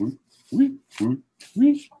 oh.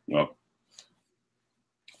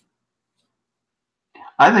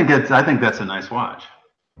 I think that's a nice watch.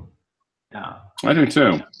 Yeah, I do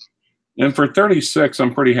too. And for 36,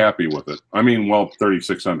 I'm pretty happy with it. I mean, well,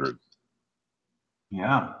 3600.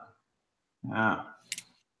 Yeah, yeah.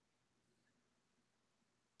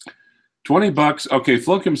 $20. Okay,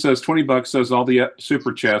 Flunkum says $20. Says all the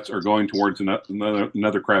super chats are going towards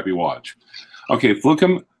another crappy watch. Okay,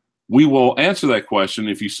 Flunkum, we will answer that question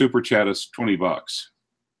if you super chat us $20.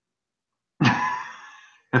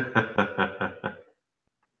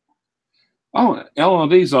 Oh,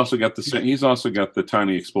 LLD's also got the same. He's also got the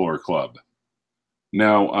Tiny Explorer Club.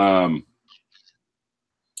 Now,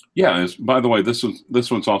 yeah. By the way, this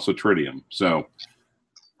one's also tritium. So,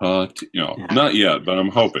 not yet, but I'm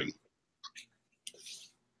hoping.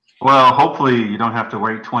 Well, hopefully you don't have to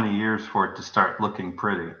wait 20 years for it to start looking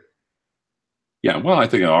pretty. Yeah, well, I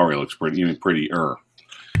think it already looks prettier.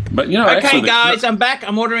 But okay, actually, guys, I'm back.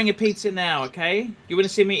 I'm ordering a pizza now. Okay, you want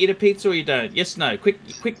to see me eat a pizza or you don't? Yes, no. Quick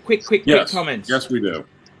comments. Yes, we do.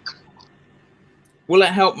 Will it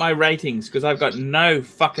help my ratings? Because I've got no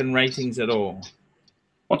fucking ratings at all.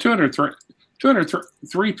 Well,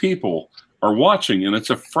 203 people are watching, and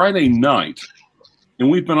it's a Friday night,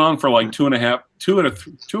 and we've been on for like 2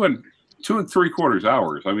 3/4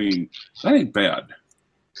 hours. I mean, that ain't bad.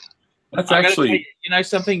 That's actually... You know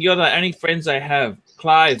something? You're the only friends I have.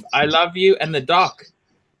 Clive, I love you, and the doc.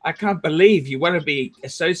 I can't believe you want to be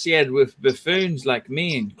associated with buffoons like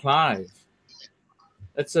me and Clive.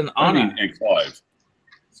 That's an honor. And Clive.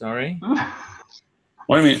 Sorry?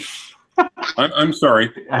 What do you mean? I'm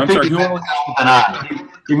sorry. I'm sorry.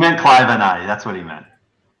 He meant Clive and I. That's what he meant.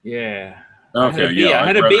 Yeah. Okay, I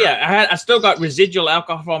had a beer. I still got residual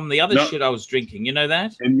alcohol from the other shit I was drinking. You know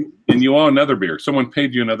that? And you owe another beer. Someone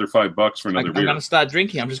paid you another $5 for another beer. I'm going to start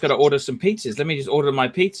drinking. I'm just going to order some pizzas. Let me just order my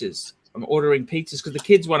pizzas. I'm ordering pizzas because the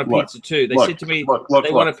kids want a pizza too. They said to me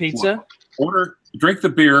they want a pizza. Drink the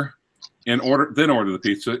beer, and then order the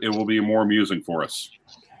pizza. It will be more amusing for us.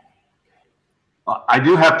 I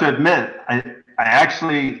do have to admit, I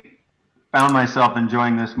actually found myself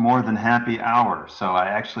enjoying this more than happy hour, so I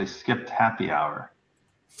actually skipped happy hour.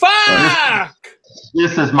 Fuck!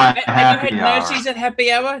 This is my happy hour. Have you had nurses at happy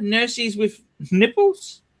hour? Nurses with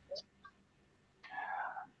nipples?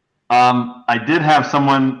 I did have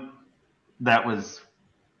someone that was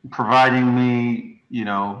providing me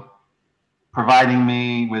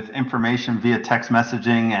with information via text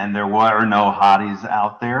messaging, and there were no hotties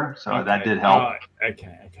out there, so that did help.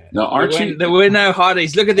 Okay. No, Archie. There were no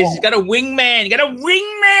hotties. Look at this. He's got a wingman. You got a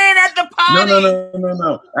wingman at the party.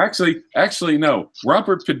 No. Actually, no.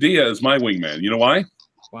 Robert Padilla is my wingman. You know why?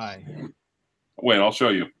 Why? Wait, I'll show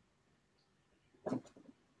you.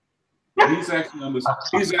 He's actually on this.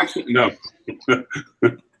 He's actually no.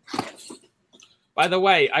 By the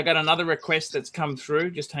way, I got another request that's come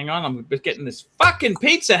through. Just hang on. I'm getting this fucking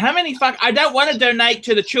pizza. How many I don't want to donate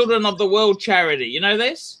to the Children of the World charity. You know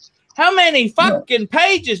this? How many fucking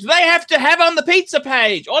pages do they have to have on the pizza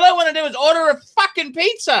page? All I want to do is order a fucking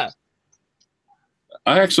pizza.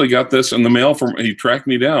 I actually got this in the mail from. He tracked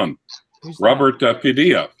me down. Who's Robert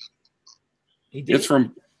Padilla. He did? It's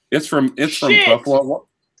from Buffalo.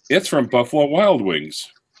 It's from Buffalo Wild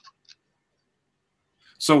Wings.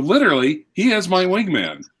 So literally, he is my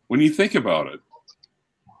wingman. When you think about it,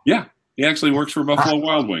 yeah, he actually works for Buffalo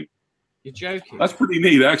Wild Wings. You're joking. That's pretty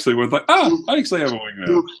neat, actually. With like, oh, I actually have a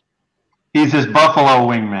wingman. He's his Buffalo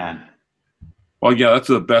wingman. Well, yeah, that's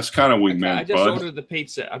the best kind of wingman, Okay, I just bud. ordered the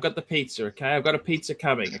pizza. I've got the pizza, okay? I've got a pizza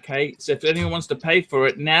coming, okay? So if anyone wants to pay for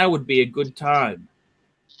it, now would be a good time.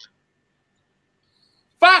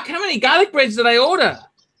 Fuck, how many garlic breads did I order?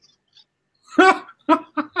 Fuck!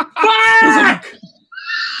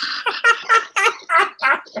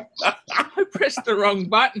 I pressed the wrong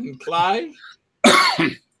button, Clive. What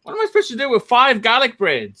am I supposed to do with 5 garlic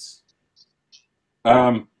breads?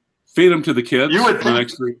 Feed them to the kids. You would for the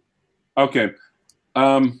next 3. Okay.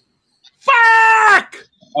 Fuck!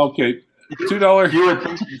 Okay. $2. You would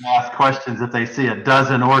think you'd ask questions if they see a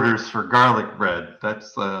dozen orders for garlic bread.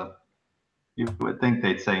 That's you would think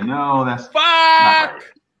they'd say no. That's Fuck! not right.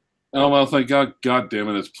 Oh well, thank God. God damn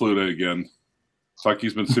it, it's Pluta again. It's like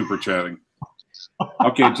he's been super chatting.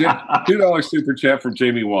 Okay, $2 super chat from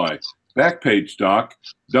Jamie Y. Back page, Doc.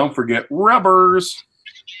 Don't forget rubbers.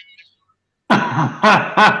 Archie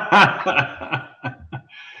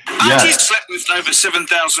slept with over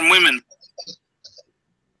 7,000 women.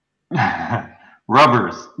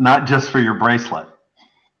 Rubbers, not just for your bracelet.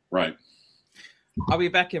 Right. I'll be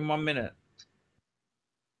back in 1 minute.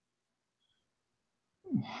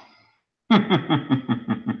 I'm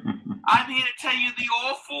here to tell you the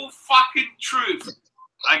awful fucking truth.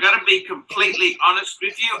 I gotta be completely honest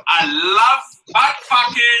with you. I love butt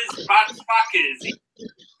fuckers.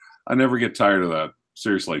 I never get tired of that.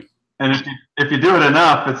 Seriously. And if you do it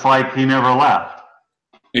enough, it's like he never left.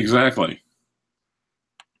 Exactly.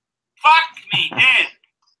 Fuck me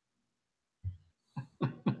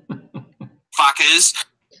dead. Fuckers.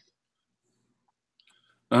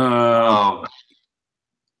 Oh,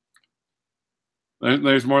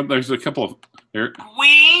 There's more. There's a couple of here.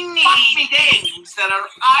 We need things that are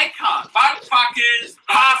icon. Butt fuckers.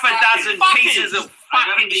 Half a dozen pieces of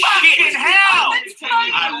fucking shit. Hell.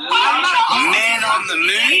 Man on the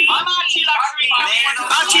moon. I'm ArchieLuxury.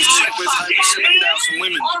 Archie slept with over 7,000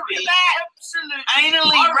 women.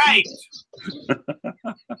 Anally raped.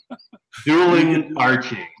 dueling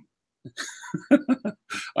Archie.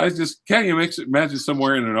 I just can't you imagine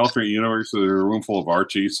somewhere in an alternate universe there's a room full of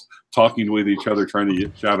Archies talking with each other, trying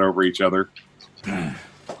to shout over each other. It's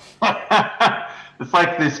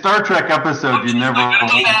like the Star Trek episode you never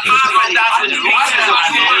watched. Think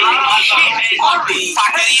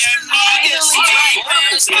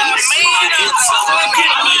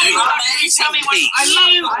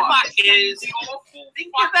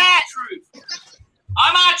of that.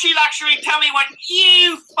 I'm ArchieLuxury. Tell me what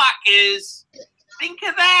you fuckers think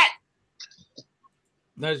of that.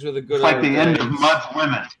 Those were the good It's like old the end days. of Mud's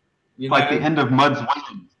Women. You Like know? the end of Mud's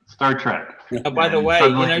Women, Star Trek. By the And way, you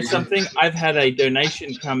suddenly know something? I've had a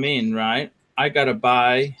donation come in, right? I gotta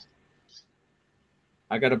buy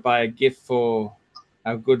a gift for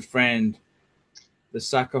our good friend, the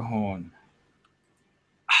sucker horn.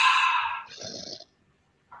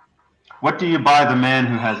 What do you buy the man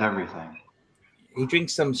who has everything? He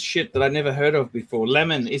drinks some shit that I never heard of before.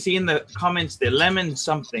 Lemon. Is he in the comments there? Lemon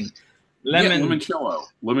something. Lemon. Yeah, limoncello.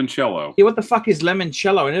 Limoncello. Yeah, what the fuck is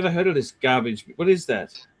limoncello? I never heard of this garbage. What is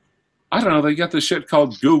that? I don't know. They got this shit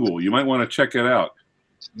called Google. You might want to check it out.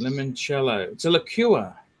 Limoncello. It's a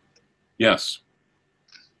liqueur. Yes.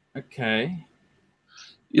 Okay.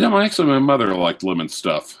 You know, actually, my mother liked lemon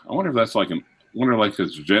stuff. I wonder if that's like his I'll get the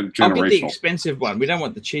generational. expensive one. We don't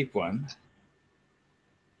want the cheap one.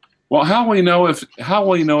 Well, how will you know it's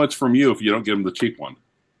from you if you don't give him the cheap one?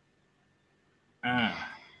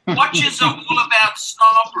 Watches are all about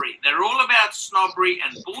snobbery. They're all about snobbery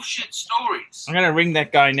and bullshit stories. I'm gonna ring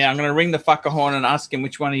that guy now. I'm gonna ring the fucker horn and ask him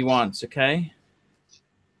which one he wants. Okay.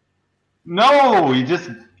 No,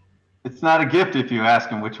 it's not a gift if you ask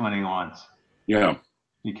him which one he wants. Yeah.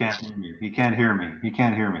 He can't hear me. He can't hear me. He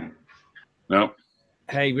can't hear me. No.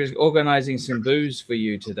 Hey, we're organizing some booze for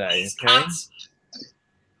you today, okay?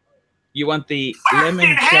 You want the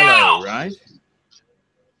limoncello, right?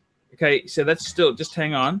 Okay, so that's still, just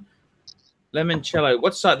hang on. Limoncello.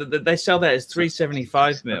 What size? They sell that as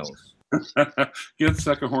 375 mils. Get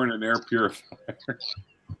second horn and air purifier.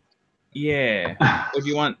 Yeah. What do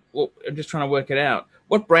you want? Well, I'm just trying to work it out.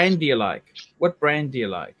 What brand do you like? What brand do you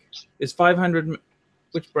like? Is 500?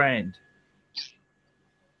 Which brand?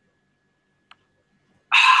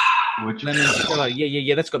 Which limoncello?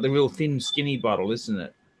 Yeah. That's got the real thin, skinny bottle, isn't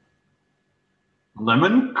it?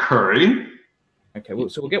 lemon curry. Okay. Well,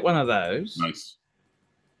 so we'll get one of those. Nice.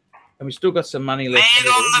 And we still got some money left.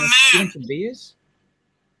 Man on the moon. You want some beers?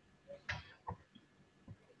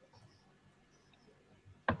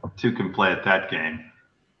 Two can play at that game.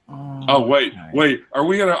 Oh, wait. Are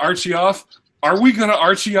we going to Archie off? Are we going to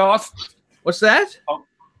Archie off? What's that? Oh,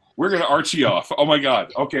 we're going to Archie off. Oh, my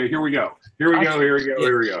God. Okay, here we go. Here we go.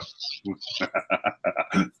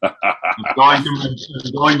 I'm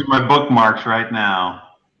going to my bookmarks right now.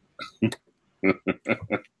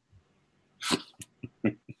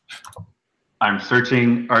 I'm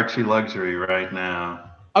searching ArchieLuxury right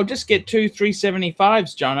now. I'll just get 2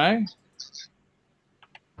 375s, Jono.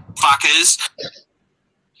 Fuckers.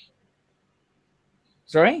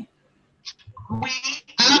 Sorry?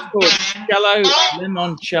 Cello,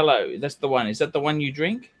 limoncello. That's the one. Is that the one you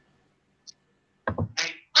drink?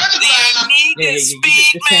 The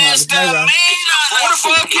Speedmaster made on the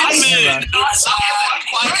fucking moon. It's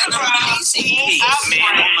quite an amazing piece.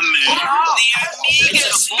 Man on the moon. The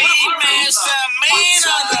Omega Speedmaster made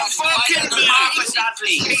on the fucking moon.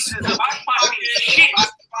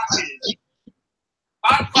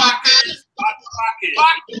 Fuckers.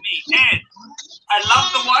 Fuck me, Ed. I love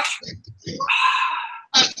the watch.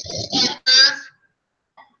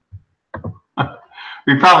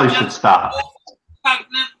 We probably should stop.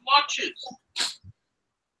 Pregnant watches.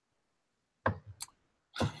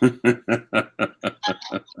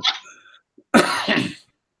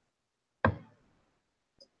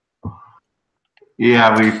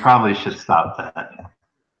 Yeah, we probably should stop that.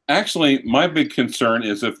 Actually, my big concern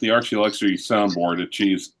is if the ArchieLuxury soundboard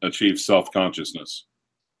achieves self-consciousness.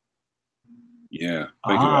 Yeah,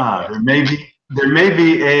 think about that. There may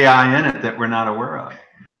be AI in it that we're not aware of.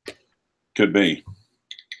 Could be.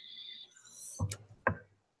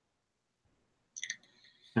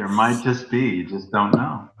 There might just be. You just don't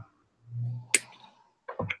know.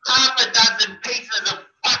 Half a dozen pieces of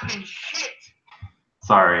fucking shit.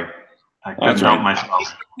 Sorry, I couldn't help myself.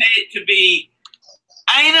 Prepared to be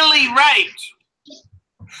anally raped.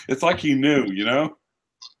 It's like he knew, you know?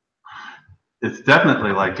 It's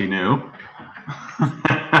definitely like he knew.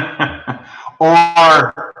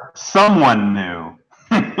 Or someone knew.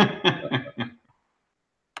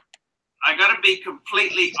 I gotta be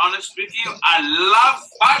completely honest with you. I love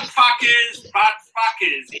butt fuckers.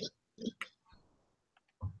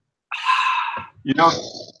 You know,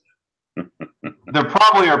 there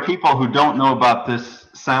probably are people who don't know about this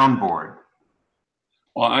soundboard.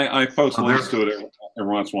 Well, I post links to it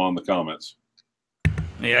every once in a while in the comments.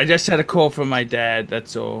 Yeah, I just had a call from my dad.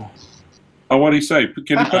 That's all. Oh, what did he say?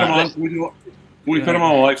 Can you put him on? Can we put him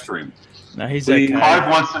on a live stream? No, he's okay. Clive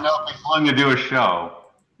wants to know if he's willing to do a show.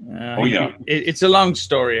 Oh yeah, it's a long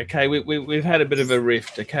story. Okay, we've had a bit of a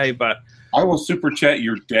rift. Okay, but I will super chat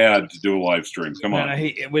your dad to do a live stream. Come on. No,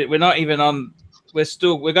 we're not even on.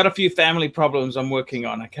 We've got a few family problems I'm working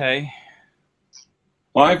on. Okay.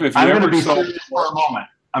 Clive, if you I'm going to ever be saw serious for a moment.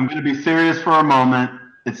 I'm going to be serious for a moment.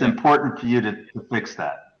 It's important for you to fix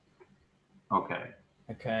that. Okay.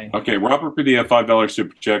 Okay. Okay, Robert Padilla, $5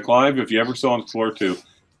 super chat. Clive, if you ever saw on Floor 2,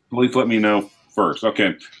 please let me know first.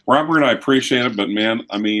 Okay, Robert, I appreciate it, but man,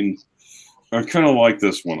 I mean, I kind of like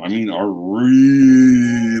this one. I mean, I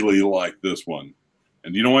really like this one.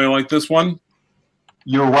 And do you know why I like this one?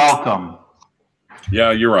 You're welcome.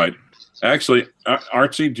 Yeah, you're right. Actually,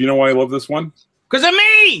 Archie, do you know why I love this one? Because of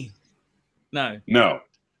me. No.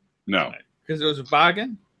 Because it was a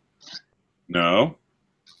bargain. No.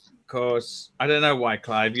 Because I don't know why,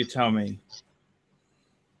 Clive. You tell me.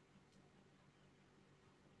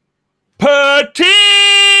 Patina.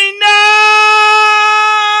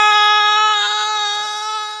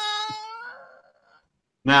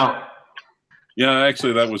 Now. Yeah,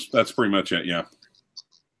 actually, that's pretty much it. Yeah.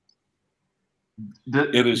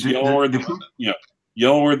 It is yellower than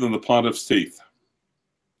the pontiff's teeth.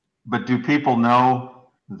 But do people know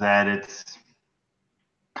that it's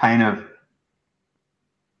kind of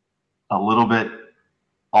a little bit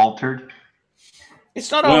altered?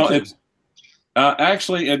 It's not altered. It's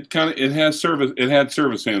actually it had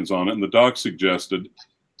service hands on it, and the doc suggested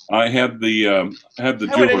I had the How would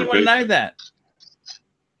jeweler anyone know that?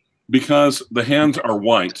 because the hands are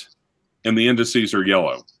white and the indices are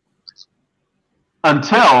yellow.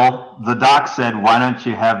 Until the doc said, "Why don't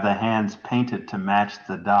you have the hands painted to match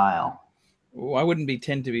the dial?" Oh, I wouldn't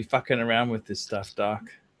tend to be fucking around with this stuff, Doc.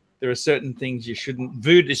 There are certain things you shouldn't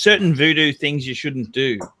certain voodoo things you shouldn't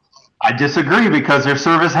do. I disagree because they're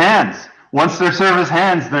service hands. Once they're service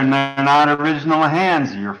hands, they're not original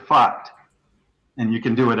hands. You're fucked, and you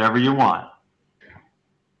can do whatever you want.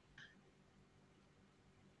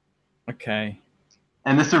 Okay.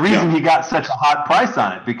 And it's the reason he got such a hot price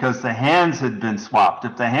on it, because the hands had been swapped.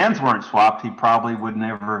 If the hands weren't swapped, he probably would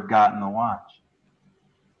never have gotten the watch.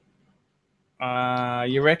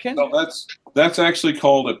 You reckon? No, that's actually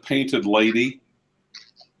called a painted lady.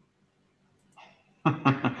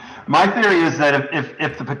 My theory is that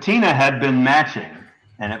if the patina had been matching,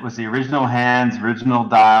 and it was the original hands, original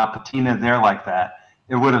dial, patina there like that,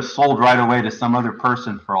 it would have sold right away to some other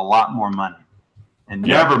person for a lot more money and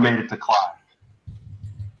never made it to Clive.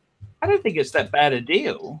 I don't think it's that bad a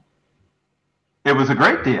deal. It was a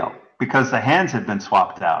great deal because the hands had been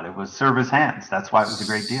swapped out. It was service hands. That's why it was a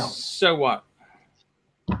great deal. So what?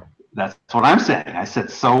 That's what I'm saying. I said,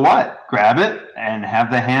 so what? Grab it and have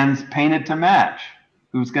the hands painted to match.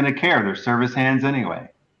 Who's going to care? They're service hands anyway.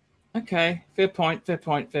 Okay. Fair point. Fair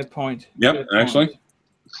point. Fair point. Yep, fair actually.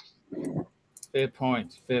 Point. Fair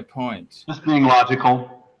point. Fair point. Just being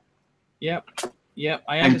logical. Yep. Yep.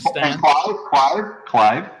 I understand. And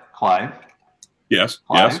Clive. Yes,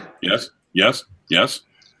 Clive. yes.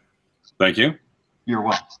 Thank you. You're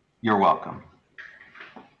welcome. You're welcome.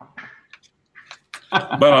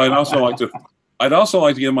 But I'd also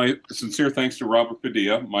like to give my sincere thanks to Robert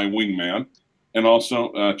Padilla, my wingman, and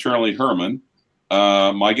also Charlie Herman,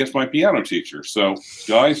 my piano teacher. So,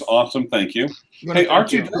 guys, awesome. Thank you. Hey,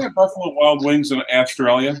 Archie, do they have Buffalo Wild Wings in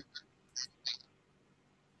Australia?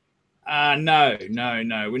 No.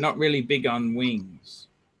 We're not really big on wings.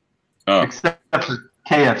 Oh. Except for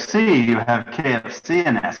KFC, you have KFC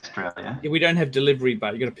in Australia. Yeah, we don't have delivery,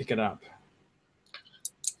 but you got to pick it up.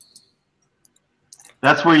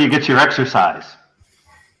 That's where you get your exercise.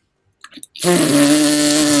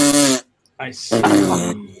 I see.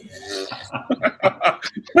 That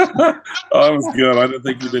was good. I didn't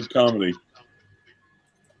think you did comedy.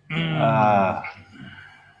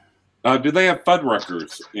 Do they have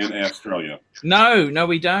Fuddruckers in Australia? No,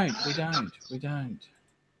 we don't. We don't.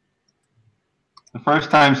 The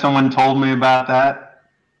first time someone told me about that,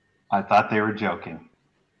 I thought they were joking.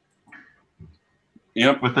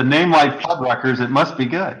 Yep. With a name like Fuddruckers, it must be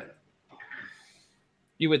good.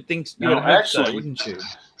 You would think. You No, would hope actually, so, wouldn't you?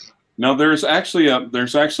 No, there's actually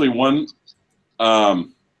one,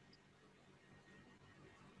 and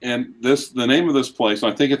the name of this place,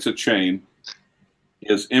 I think it's a chain,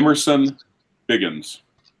 is Emerson Biggins.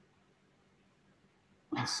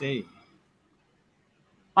 I see.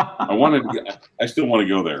 I still want to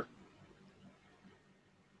go there.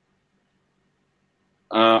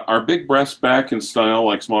 Are big breasts back in style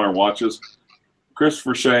like smaller watches?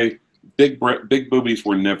 Christopher Shea, big boobies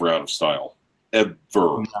were never out of style.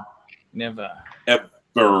 Ever. Never.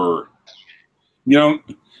 Ever. You know,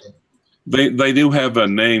 they do have a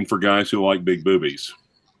name for guys who like big boobies.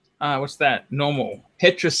 What's that? Normal.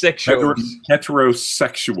 Heterosexuals.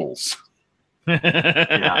 Heterosexuals.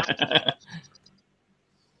 Yeah.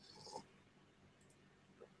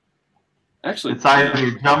 Actually, It's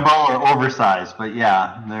either jumbo or oversized, but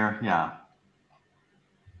yeah.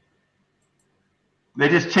 They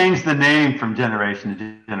just changed the name from generation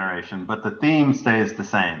to generation, but the theme stays the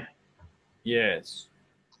same. Yes.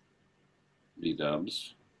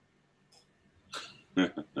 B-dubs.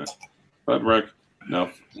 Fuddruck. No,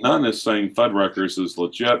 none is saying Fuddruckers is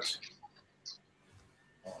legit.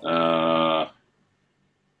 I've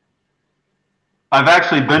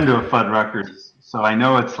actually been to a Fuddruckers, so I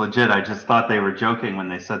know it's legit. I just thought they were joking when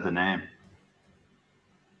they said the name.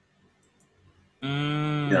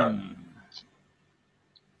 Yeah.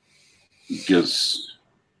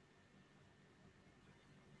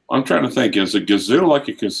 I'm trying to think, is a gazoo like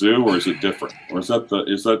a kazoo, or is it different? Or is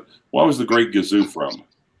that what was the great gazoo from?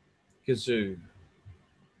 Kazoo.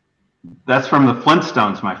 That's from the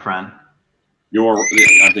Flintstones, my friend.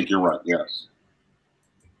 I think you're right, yes.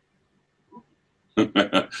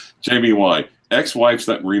 Jamie Y. Ex-wives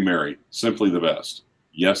that remarry, simply the best.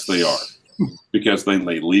 Yes, they are. Because they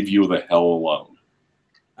leave you the hell alone.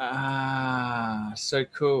 Ah, so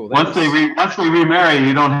cool. Once they remarry,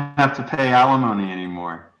 you don't have to pay alimony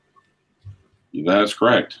anymore. That's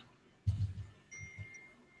correct.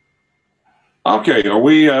 Okay, are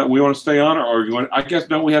we want to stay on, or you want? I guess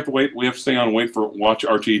no. We have to wait. We have to stay on and wait for watch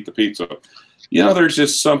Archie eat the pizza. You know, there's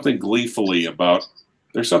just something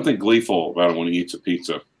there's something gleeful about it when he eats a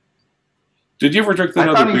pizza. Did you ever drink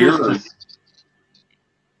another beer?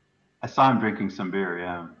 I saw him drinking some beer.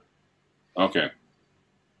 Yeah. Okay.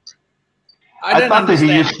 I thought that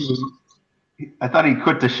he used to. I thought he'd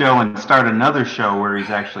quit the show and start another show where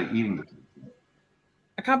he's actually eating the pizza.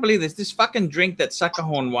 I can't believe this. This fucking drink that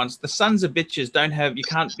Suckerhorn wants, the sons of bitches don't have. You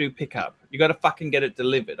can't do pickup. You got to fucking get it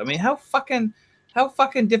delivered. I mean, how fucking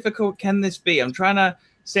difficult can this be? I'm trying to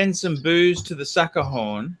send some booze to the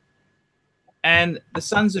Suckerhorn, and the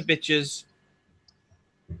sons of bitches.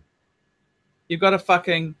 You've got to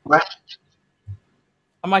fucking. What?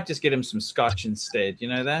 I might just get him some scotch instead. You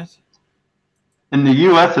know that? In the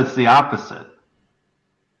U.S., it's the opposite.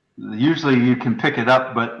 Usually, you can pick it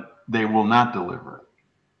up, but they will not deliver it.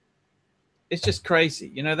 It's just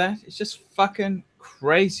crazy. You know that? It's just fucking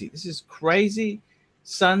crazy. This is crazy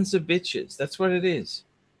sons of bitches. That's what it is.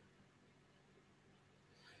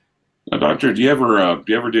 Now, Doctor, do you ever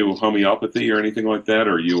do homeopathy or anything like that,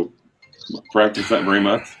 or you practice that very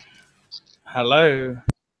much? Hello.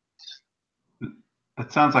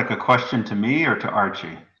 That sounds like a question to me or to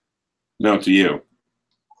Archie. No, to you.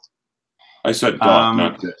 I said God,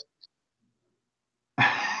 not to.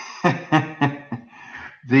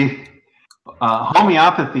 The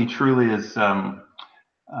homeopathy truly is, at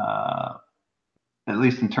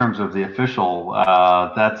least in terms of the official,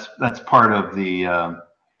 that's part of the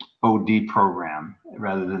OD program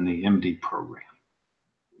rather than the MD program.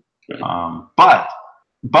 Okay.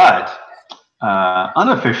 But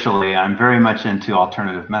unofficially, I'm very much into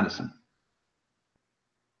alternative medicine.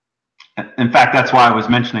 In fact, that's why I was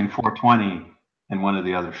mentioning 420 in one of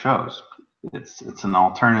the other shows. It's an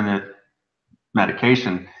alternate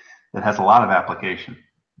medication that has a lot of application.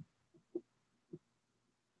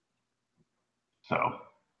 So.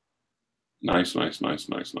 Nice. Was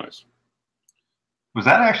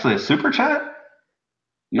that actually a super chat?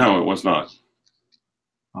 No, it was not.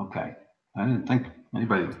 Okay. I didn't think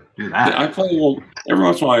anybody would do that. I play every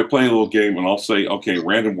once in a while I play a little game and I'll say, okay,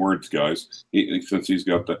 random words, guys, since he's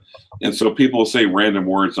got the, and so people will say random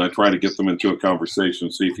words and I try to get them into a conversation,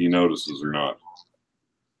 see if he notices or not.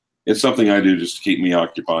 It's something I do just to keep me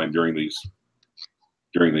occupied during these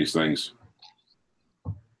things.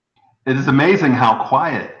 It is amazing how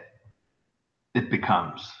quiet it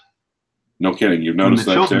becomes. No kidding. You've noticed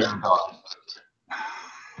that too?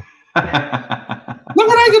 Look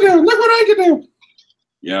what I can do. Look what I can do.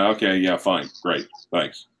 Yeah, okay. Yeah, fine. Great.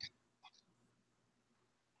 Thanks.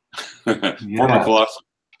 Yeah. Former philosophy.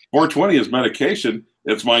 420 is medication.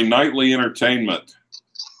 It's my nightly entertainment.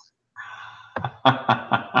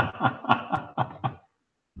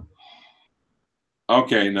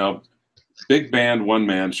 Okay, now, big band, one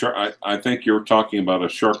man. Sure, I think you're talking about a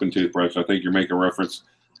sharpened toothbrush. I think you're making reference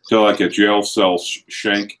to like a jail cell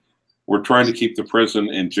shank. We're trying to keep the prison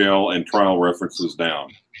and jail and trial references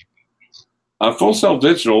down. Full Sail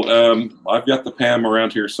Digital. I've got the PAM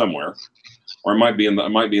around here somewhere, or it might be in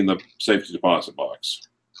the safety deposit box.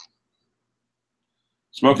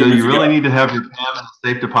 Smoking. Do you really need to have your PAM in the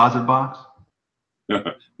safe deposit box?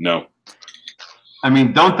 No. I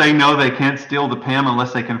mean, don't they know they can't steal the PAM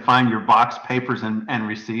unless they can find your box, papers, and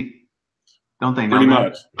receipt? Don't they know Pretty that?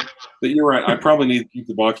 much. But you're right. I probably need to keep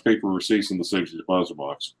the box, paper, receipts in the safety deposit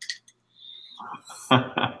box.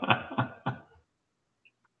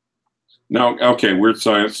 No, okay, weird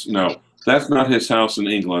science. No, that's not his house in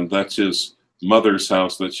England. That's his mother's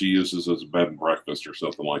house that she uses as a bed and breakfast or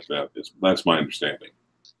something like that. That's my understanding.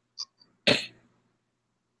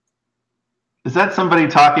 Is that somebody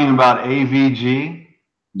talking about AVG?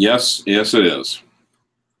 Yes, yes, it is.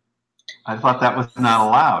 I thought that was not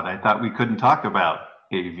allowed. I thought we couldn't talk about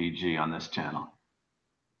AVG on this channel.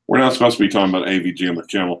 We're not supposed to be talking about AVG on the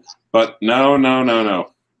channel, but no.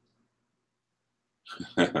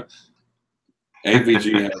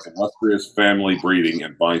 AVG has illustrious family breeding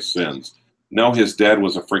and vice sins. No, his dad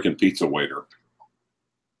was a freaking pizza waiter.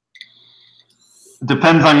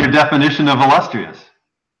 Depends on your definition of illustrious.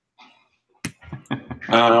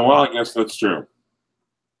 Well, I guess that's true.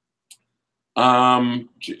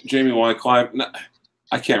 Jamie Y. Clive, no,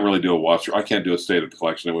 I can't really do a watch. I can't do a state of the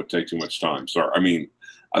collection. It would take too much time. Sorry. I mean,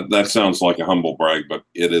 that sounds like a humble brag, but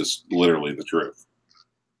it is literally the truth.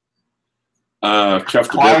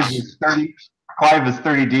 Clive is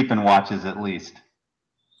 30 deep in watches at least.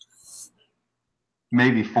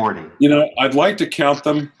 Maybe 40. You know, I'd like to count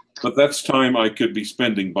them, but that's time I could be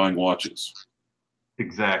spending buying watches.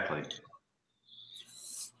 Exactly.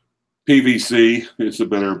 PVC is a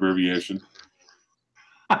better abbreviation.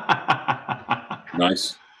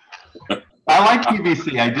 Nice. I like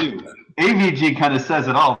PVC. I do. AVG kind of says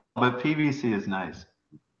it all, but PVC is nice.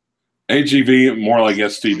 AGV, more like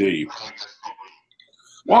STD.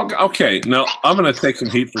 Well, okay. Now I'm going to take some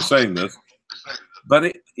heat for saying this,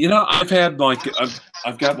 but you know, I've got like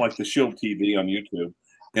the Shield TV on YouTube,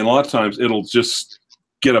 and a lot of times it'll just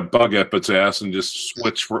get a bug up its ass and just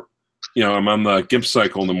switch for, you know, I'm on the GIMP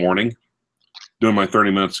cycle in the morning, doing my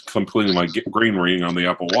 30 minutes, completing my green reading on the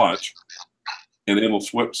Apple Watch, and it'll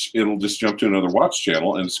switch. It'll just jump to another watch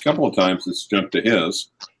channel, and a couple of times it's jumped to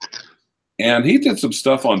his. And he did some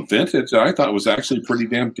stuff on vintage that I thought was actually pretty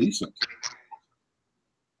damn decent.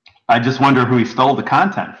 I just wonder who he stole the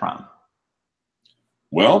content from.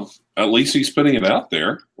 Well, at least he's putting it out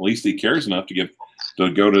there. At least he cares enough to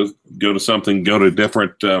go to something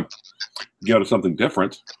different.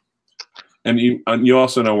 And you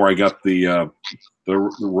also know where I got the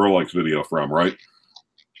Rolex video from, right?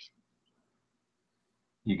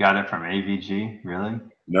 You got it from AVG, really?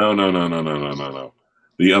 No.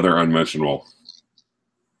 The other unmentionable.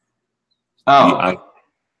 Oh.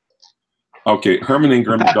 Okay, Herman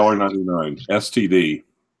Ingram, $1.99. STD.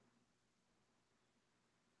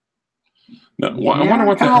 No, I wonder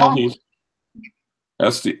what the hell he's...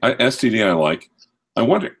 STD I like. I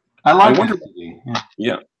wonder... STD.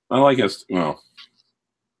 Yeah, I like STD. Well...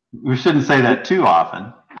 We shouldn't say that too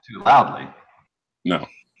often, too loudly. No.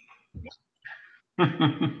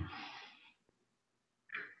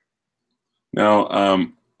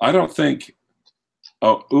 Now, I don't think.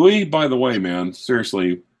 Oh, Uwe, by the way, man,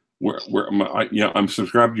 seriously, I'm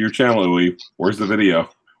subscribed to your channel, Uwe. Where's the video?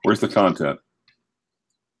 Where's the content?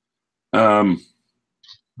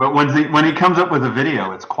 But when he comes up with a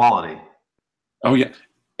video, it's quality. Oh yeah,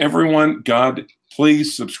 everyone, God,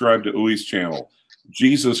 please subscribe to Uwe's channel.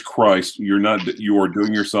 Jesus Christ, you are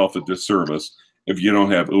doing yourself a disservice if you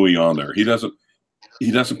don't have Uwe on there. He doesn't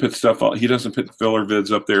put stuff out. He doesn't put filler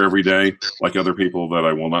vids up there every day like other people that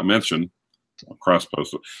I will not mention. I'll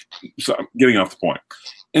cross-post it. So I'm getting off the point.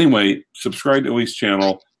 Anyway, subscribe to Uwe's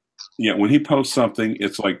channel. Yeah, when he posts something,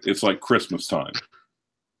 it's like Christmas time.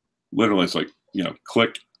 Literally, it's like, you know,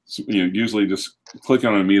 click. You know, usually just click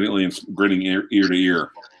on it immediately and grinning ear to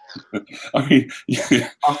ear. I mean, you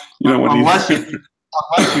know what? Unless you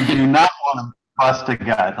do not want to bust a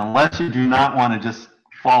gut, unless you do not want to just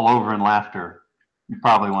fall over in laughter, you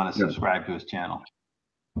probably want to subscribe to his channel.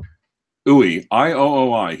 Uwe,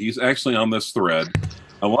 IOOI. He's actually on this thread.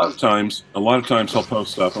 A lot of times he'll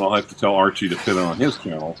post stuff, and I'll have to tell Archie to put it on his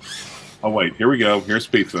channel. Oh wait, here we go. Here's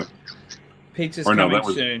pizza. Pizza's coming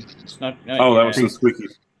soon. It's not. Oh, that was the squeaky.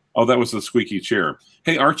 Oh, that was the squeaky chair.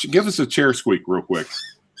 Hey, Archie, give us a chair squeak real quick.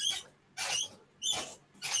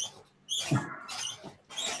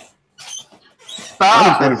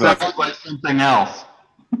 Stop! It sounds like something else.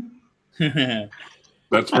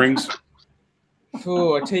 That springs.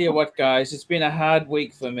 Oh, I tell you what, guys, it's been a hard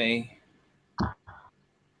week for me.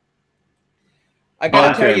 I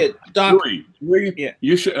gotta tell you, Doc. Uwe, yeah.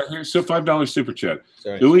 You should. So $5 super chat.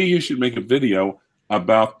 Sorry. Uwe, you should make a video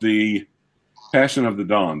about the Passion of the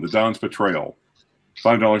Dawn, the Dawn's Betrayal.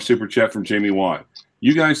 $5 super chat from Jamie Watt.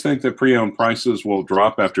 You guys think that pre-owned prices will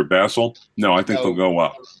drop after Basel? No, I think they'll go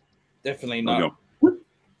up. Definitely not.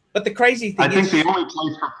 But the crazy thing is, I think the only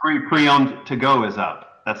place for pre-owned to go is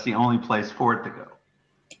up. That's the only place for it to go.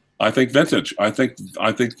 I think vintage. I think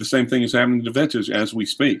the same thing is happening to vintage as we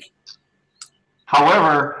speak.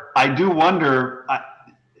 However, I do wonder.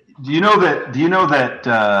 Do you know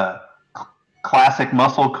that classic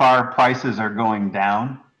muscle car prices are going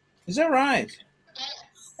down? Is that right?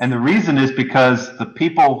 And the reason is because the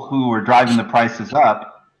people who are driving the prices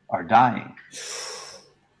up are dying.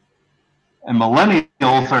 And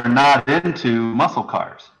millennials are not into muscle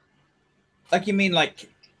cars. Like you mean like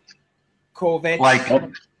Corvettes? Like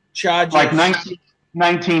Chargers? Like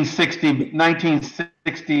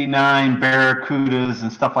 1969 Barracudas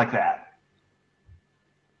and stuff like that.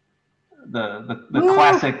 The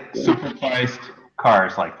classic super priced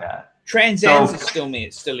cars like that. Trans Am's is still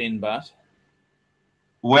in, but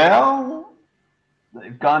well,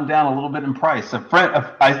 they've gone down a little bit in price. A friend of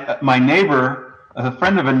a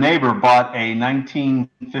friend of a neighbor bought a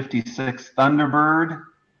 1956 Thunderbird.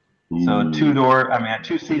 So a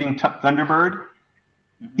two-seating Thunderbird.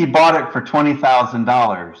 He bought it for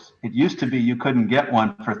 $20,000. It used to be you couldn't get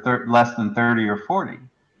one for less than 30 or 40.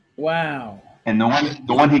 Wow. And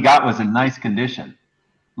the one he got was in nice condition.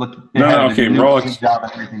 Look, Rolex job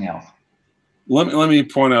and everything else. Let me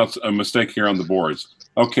point out a mistake here on the boards.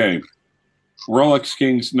 Okay, Rolex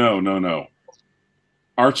Kings. No.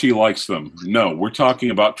 Archie likes them. No, we're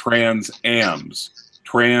talking about Trans Ams.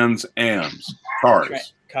 Cars.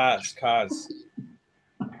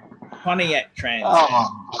 Pontiac Trans.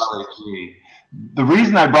 Oh, gee. The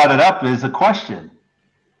reason I brought it up is a question.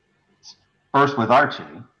 First with Archie.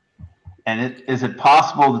 And is it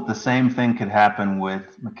possible that the same thing could happen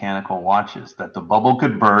with mechanical watches? That the bubble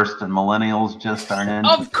could burst and millennials just aren't in?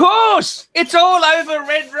 Of course! It's all over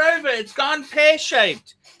Red Rover. It's gone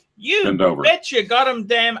pear-shaped. You bet you got them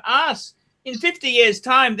damn ass. In 50 years'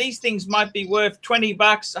 time, these things might be worth $20,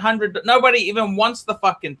 $100. Nobody even wants the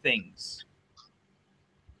fucking things.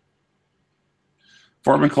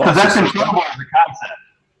 Because that's incredible as a concept.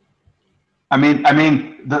 I mean,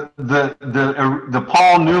 the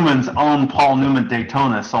Paul Newman's own Paul Newman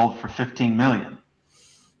Daytona sold for 15 million,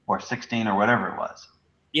 or 16, or whatever it was.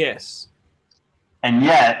 Yes. And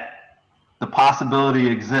yet, the possibility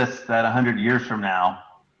exists that 100 years from now,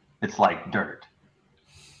 it's like dirt.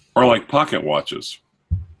 Or like pocket watches.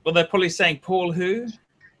 Well, they're probably saying Paul who?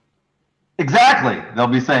 Exactly. They'll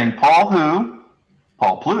be saying Paul who?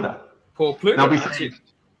 Paul Pluta. Paul Pluta.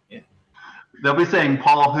 They'll be saying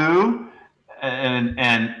Paul who?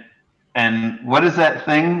 And what is that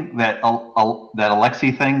thing that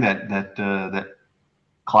Alexi thing that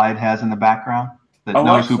Clyde has in the background that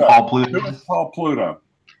knows who Paul Pluta is? Who is Paul Pluta?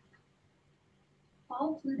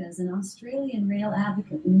 Paul Pluta is an Australian rail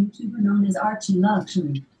advocate and YouTuber known as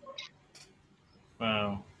ArchieLuxury.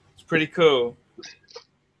 Wow, it's pretty cool.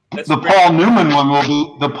 Paul Newman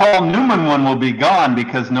one will be gone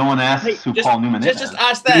because no one asks who Paul Newman is. Just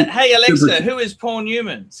ask that. Hey Alexa, who is Paul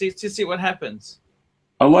Newman? See what happens.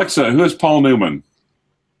 Alexa, who is Paul Newman?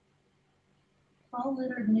 Paul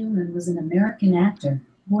Leonard Newman was an American actor,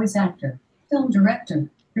 voice actor, film director,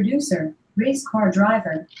 producer, race car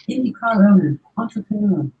driver, Indy car owner,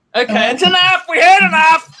 entrepreneur. Okay, it's enough. We heard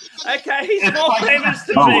enough. Okay, he's more famous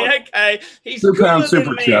than me. Okay, he's £2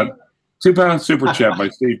 super chat. £2 super chat by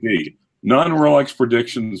Steve D. Non-Rolex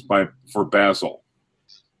predictions for Basil.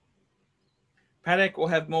 Patek will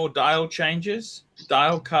have more dial changes,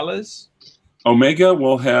 dial colors. Omega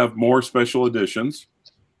will have more special editions.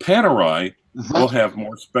 Panerai will have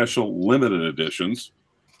more special limited editions.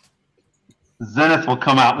 Zenith will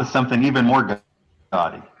come out with something even more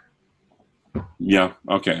gaudy. Yeah,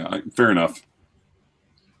 okay, fair enough.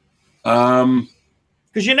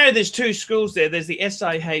 Because there's two schools there. There's the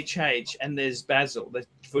SIHH and there's Basil.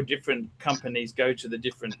 For different companies go to the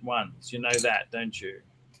different ones. You know that, don't you?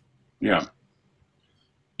 Yeah.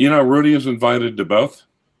 Rudy is invited to both.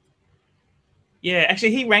 Yeah,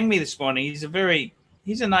 actually, he rang me this morning. He's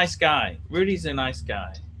a nice guy. Rudy's a nice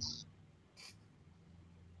guy.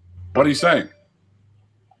 What do you say?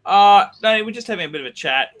 No, we're just having a bit of a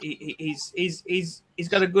chat. He's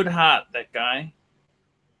got a good heart, that guy.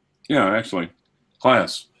 Yeah, actually,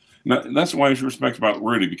 class. Now, that's why I respect about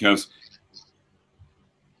Rudy, because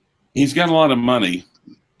he's got a lot of money,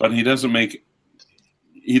 but he doesn't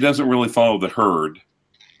really follow the herd,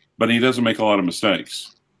 but he doesn't make a lot of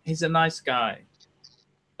mistakes. He's a nice guy.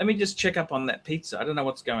 Let me just check up on that pizza. I don't know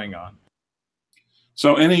what's going on.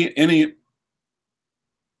 So any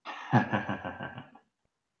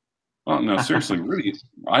Oh, no, seriously, Rudy,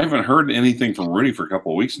 I haven't heard anything from Rudy for a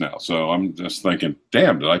couple of weeks now. So I'm just thinking,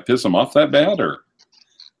 damn, did I piss him off that bad? Or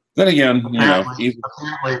then again, apparently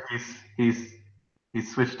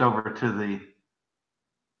he's switched over to the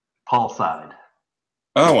Paul side.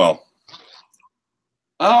 Oh, well.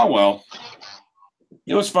 Oh, well.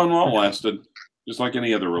 It was fun while it lasted, just like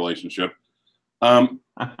any other relationship.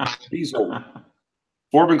 Bezel.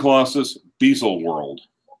 Forbin Colossus, Bezel World.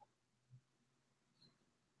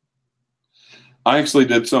 I actually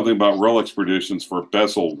did something about Rolex predictions for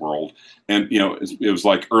Bezel World, and it was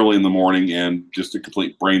like early in the morning and just a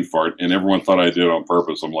complete brain fart, and everyone thought I did it on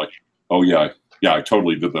purpose. I'm like, oh yeah, I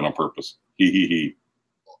totally did that on purpose. He.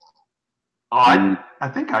 Oh, I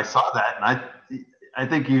think I saw that, and I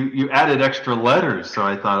think you added extra letters, so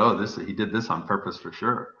I thought, oh, he did this on purpose for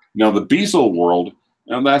sure. Now the Bezel World,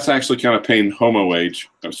 now that's actually kind of paying homage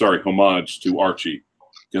to Archie,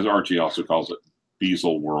 because Archie also calls it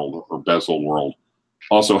Bezel World or Bezel World.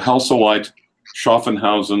 Also, Helsolite,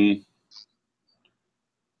 Schaffenhausen,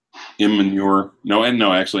 Immanure. No,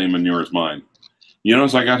 actually, Immanure is mine. You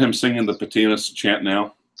notice I got him singing the Patinas chant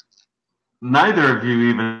now? Neither of you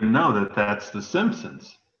even know that that's The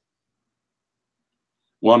Simpsons.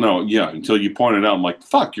 Well, no, yeah, until you pointed out, I'm like,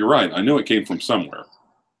 fuck, you're right. I knew it came from somewhere.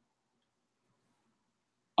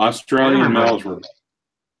 Australian males were.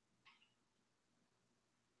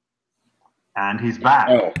 And he's back.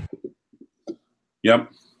 Oh.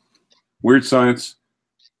 Yep. Weird Science.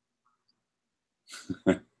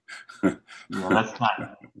 Yeah,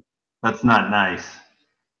 that's not nice.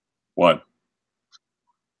 What?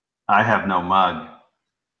 I have no mug.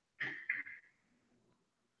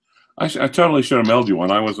 I totally should have mailed you one.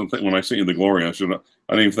 I wasn't when I sent you the glory. I didn't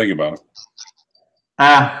even think about it.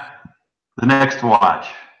 The next watch.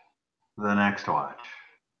 The next watch.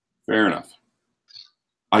 Fair enough.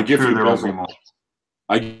 I give you more.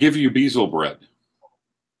 I give you bezel bread.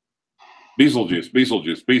 Bezel juice, bezel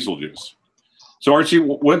juice, bezel juice. So Archie,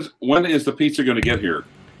 when is the pizza going to get here?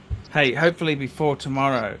 Hey, hopefully before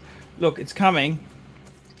tomorrow. Look, it's coming.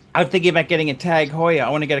 I'm thinking about getting a Tag Heuer. I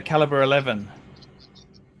want to get a caliber 11.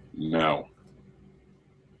 No.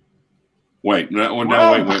 Wait,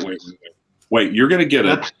 wait. You're going to get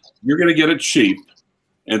it. You're going to get it cheap,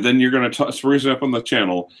 and then you're going to spruce it up on the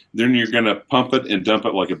channel. Then you're going to pump it and dump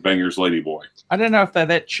it like a banger's ladyboy. I don't know if they're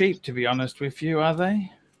that cheap, to be honest with you. Are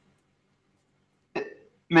they?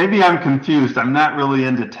 Maybe I'm confused. I'm not really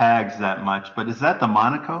into tags that much, but is that the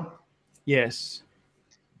Monaco? Yes.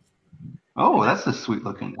 Oh, that's a sweet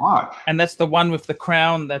looking watch. And that's the one with the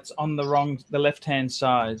crown that's on the left-hand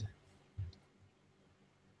side.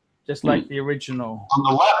 Just like the original. On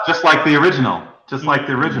the left, just like the original. Just like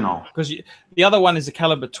the original. Because the other one is a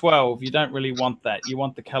caliber 12. You don't really want that. You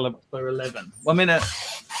want the caliber 11. 1 minute.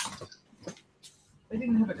 They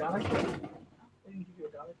didn't have a garlic bread? They didn't give you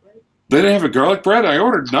a garlic bread? They didn't have a garlic bread? I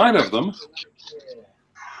ordered 9 of them.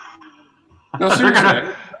 No,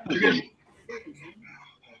 seriously.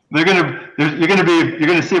 You're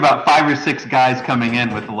gonna see about 5 or 6 guys coming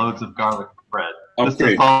in with loads of garlic bread. Okay. This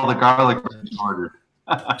is all the garlic bread ordered.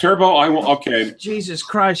 Turbo, I will. Okay. Jesus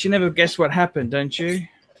Christ! You never guess what happened, don't you?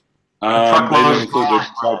 No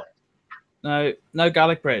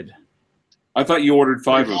garlic bread. I thought you ordered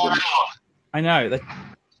 5 of them. I know.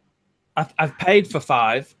 I've paid for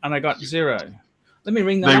 5 and I got 0. Let me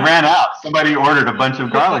ring them up. They ran out. Somebody ordered a bunch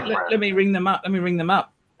of garlic bread. Let me ring them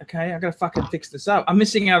up. Okay, I gotta fucking fix this up. I'm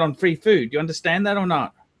missing out on free food. You understand that or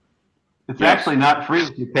not? It's actually not free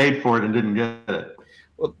if you paid for it and didn't get it.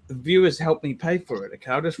 Well, the viewers helped me pay for it.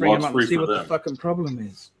 Okay, I'll just ring them up and see what the fucking problem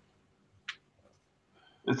is.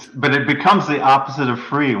 But it becomes the opposite of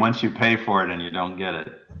free once you pay for it and you don't get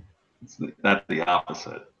it. That's the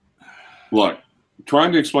opposite. Look,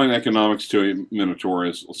 trying to explain economics to a Minotaur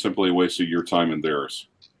is simply a waste of your time and theirs.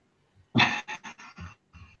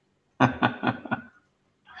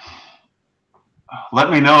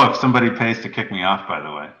 Let me know if somebody pays to kick me off, by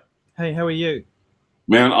the way. Hey, how are you?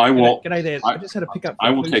 Man, I will. G'day there. I just had a pickup. I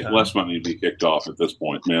will take less money to be kicked off at this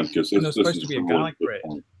point, man, because this supposed to be a garlic bread.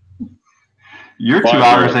 You're 2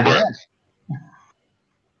 hours ahead.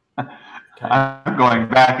 Okay. I'm going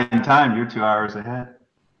back in time. You're 2 hours ahead.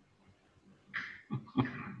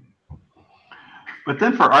 But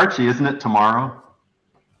then for Archie, isn't it tomorrow?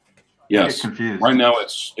 Yes. Right now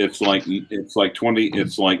it's like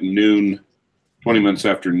noon, 20 minutes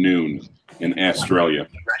after noon in Australia.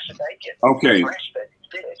 Okay.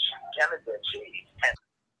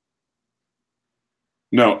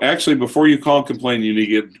 No, actually, before you call and complain, you need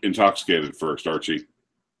to get intoxicated first, Archie.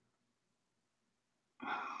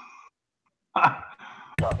 I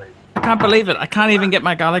can't believe it. I can't even get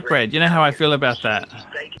my garlic bread. You know how I feel about that.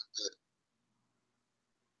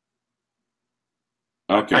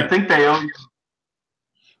 Okay. I think they owe you.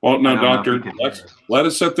 Well, no, Doctor, let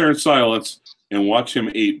us sit there in silence and watch him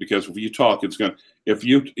eat, because if you talk, it's going to, if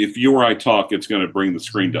you or I talk, it's going to bring the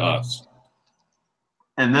screen to us.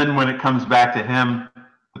 And then when it comes back to him,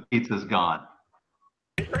 the pizza's gone.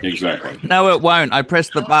 Exactly. No, it won't. I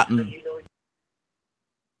pressed the button.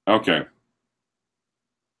 Okay.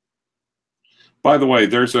 By the way,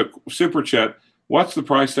 there's a super chat. What's the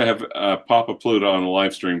price to have Papa Pluta on a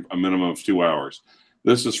live stream a minimum of 2 hours?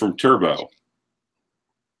 This is from Turbo.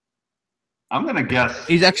 I'm gonna guess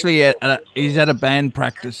he's actually at a band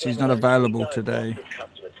practice. He's not available today.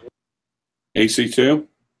 AC2?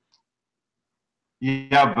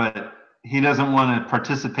 Yeah, but he doesn't want to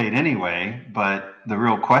participate anyway. But the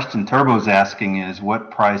real question Turbo's asking is,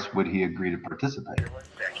 what price would he agree to participate?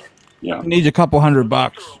 Yeah, he needs a couple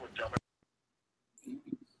 $100.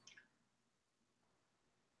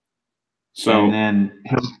 So and then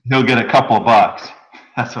he'll get a couple of bucks.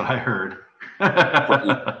 That's what I heard.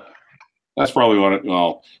 That's probably what it.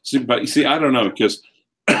 Well, see, I don't know, because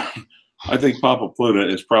I think Papa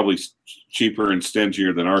Pluta is probably cheaper and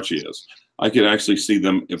stingier than Archie is. I could actually see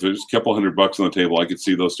them, if there's a couple $100 on the table, I could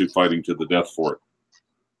see those two fighting to the death for it.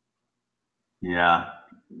 Yeah,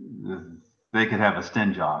 they could have a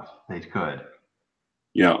stinge off. They could.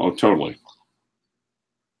 Yeah. Oh, totally.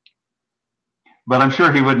 But I'm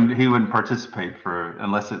sure he wouldn't participate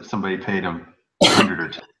unless somebody paid him $100 or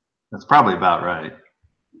 $200. That's probably about right.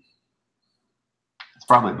 It's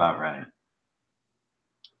probably about right.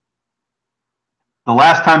 The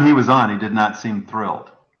last time he was on, he did not seem thrilled.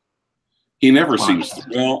 He never seems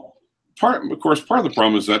well. Part of the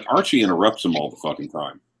problem is that Archie interrupts him all the fucking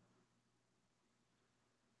time.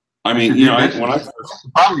 I mean, you know, when I first,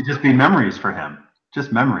 probably just be memories for him,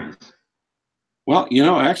 just memories. Well, you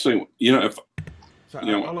know, actually, you know, if So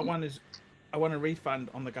you know, all I want is I want a refund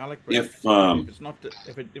on the garlic bread. if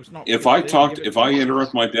I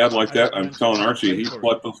interrupt my dad like that, I'm telling Archie he'd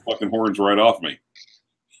slap those fucking horns right off me.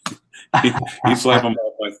 He'd slap them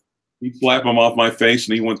off my face,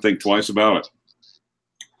 and he wouldn't think twice about it.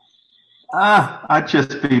 I'd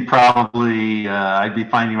just be probably I'd be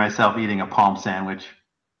finding myself eating a palm sandwich.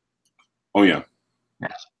 Oh yeah. Yeah.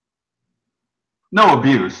 No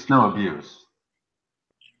abuse. No abuse.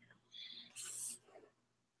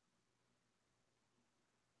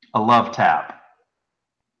 A love tap.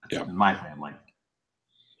 Yeah. In my family.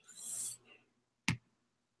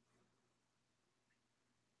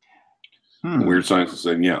 Weird Science is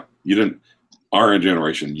saying, yeah, you didn't. Our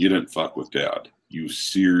generation, you didn't fuck with dad. You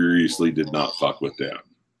seriously did not fuck with dad.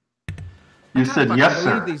 You said yes,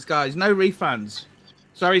 sir. These guys, no refunds.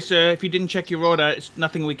 Sorry, sir. If you didn't check your order, it's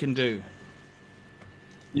nothing we can do.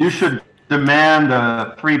 You should demand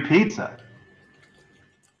a free pizza.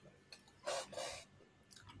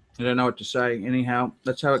 I don't know what to say. Anyhow,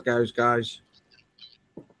 that's how it goes, guys.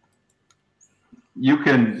 You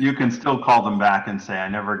can still call them back and say, I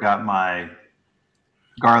never got my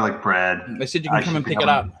garlic bread. They said you can come and pick it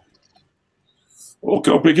up. Well,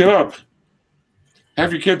 go pick it up.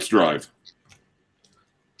 Have your kids drive.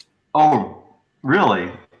 Oh,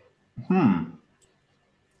 really? In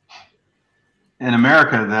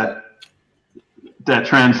America, that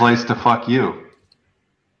translates to fuck you.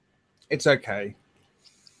 It's okay.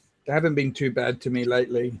 They haven't been too bad to me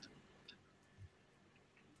lately.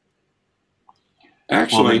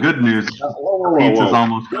 Actually, well, the good news is pizza's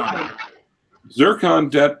almost gone. Zircon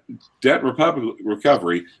Debt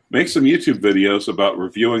Recovery makes some YouTube videos about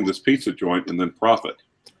reviewing this pizza joint and then profit.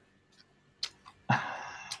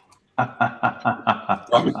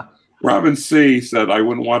 Robin C. said, I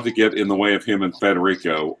wouldn't want to get in the way of him and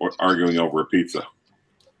Federico or arguing over a pizza.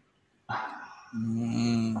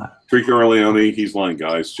 Trico Leone, he's lying,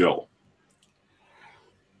 guys. Chill.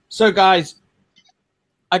 So, guys,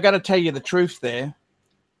 I got to tell you the truth there.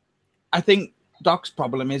 I think Doc's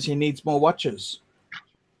problem is he needs more watches.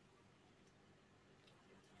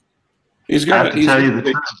 He's got a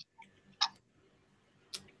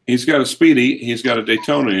Speedy, he's got a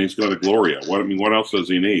Daytona, and he's got a Gloria. What else does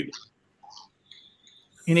he need?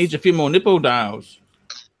 He needs a few more nipple dials.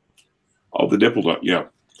 Oh, the nipple dial, yeah.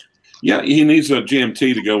 Yeah, he needs a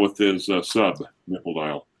GMT to go with his sub nipple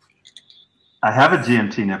dial. I have a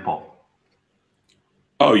GMT nipple.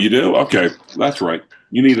 Oh, you do? Okay, that's right.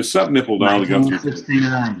 You need a sub nipple dial to go through.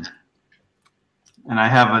 69. And I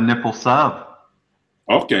have a nipple sub.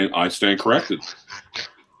 Okay, I stand corrected.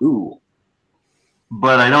 Ooh.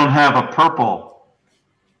 But I don't have a purple.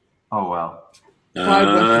 Oh, well. Clive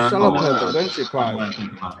wants to sell a purple, don't you,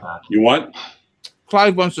 Clive? You what?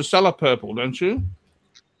 Clive wants to sell a purple, don't you?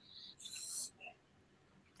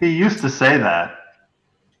 He used to say that.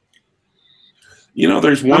 You know,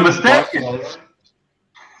 there's one. Mistake.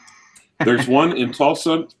 There's one in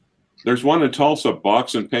Tulsa. There's one in Tulsa,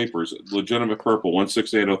 Box and Papers, legitimate purple,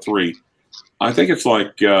 16803. I think it's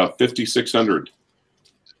like 5,600.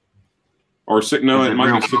 Or no, it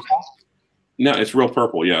might be 6. No, it's real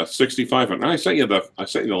purple. Yeah, 6,500. I sent you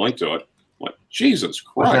the link to it. Like, Jesus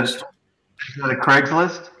Christ. Is that a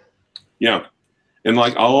Craigslist? Yeah, and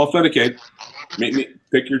like I'll authenticate. Meet me.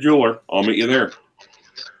 Pick your jeweler. I'll meet you there.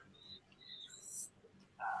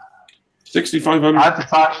 6,500.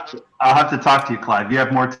 I'll have to talk to you, Clive. You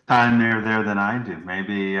have more time there than I do.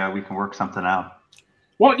 Maybe we can work something out.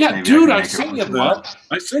 Well, yeah, maybe dude, I sent you that.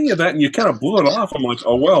 I sent you that, and you kind of blew it off. I'm like,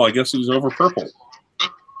 oh well, I guess it was over purple.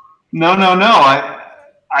 No.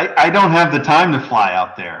 I don't have the time to fly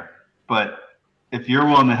out there. But if you're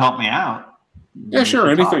willing to help me out, yeah, sure,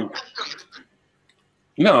 anything.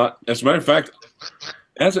 No, as a matter of fact,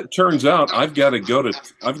 as it turns out, I've got to go to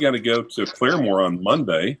Claremore on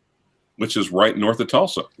Monday, which is right north of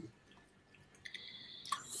Tulsa.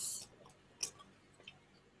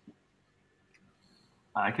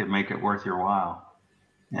 I could make it worth your while.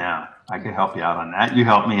 Yeah, I could help you out on that. You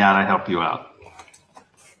help me out, I help you out.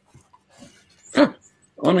 Yeah,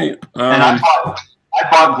 let me. And I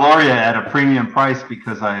bought Gloria at a premium price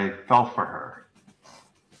because I fell for her.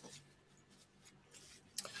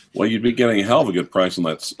 Well, you'd be getting a hell of a good price on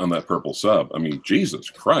that purple sub. I mean, Jesus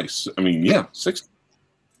Christ. I mean, yeah, 60.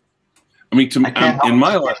 I mean, in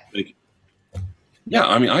my life, yeah.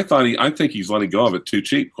 I mean, I think he's letting go of it too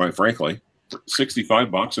cheap, quite frankly.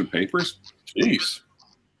 $65 in papers, jeez.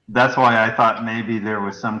 That's why I thought maybe there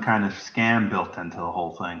was some kind of scam built into the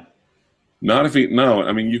whole thing. Not if he, no,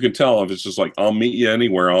 I mean, you can tell if it's just like, I'll meet you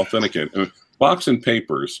anywhere, I'll authenticate. I mean, box and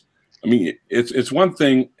papers. I mean, it's one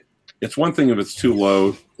thing. It's one thing if it's too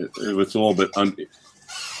low, if it's a little bit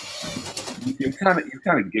you kind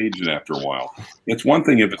of gauge it after a while. It's one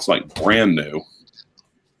thing if it's like brand new.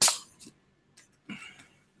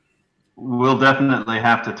 We'll definitely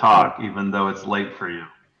have to talk, even though it's late for you.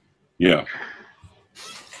 Yeah.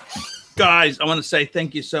 Guys, I want to say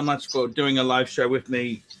thank you so much for doing a live show with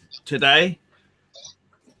me today.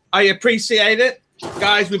 I appreciate it.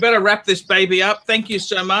 Guys, we better wrap this baby up. Thank you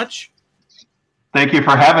so much. Thank you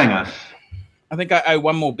for having us. I think I owe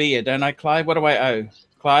one more beer, don't I, Clive? What do I owe?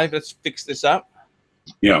 Clive, let's fix this up.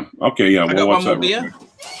 Yeah. Okay. Yeah. I got one more beer.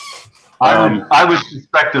 I would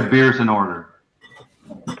suspect a beer's in order.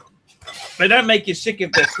 They don't make you sick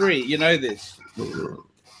if they're free. You know this.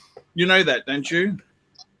 You know that, don't you?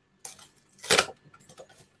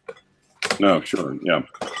 No, sure. Yeah.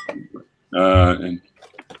 And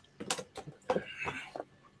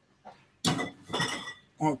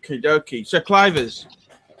okie dokie. So, CLYVERS,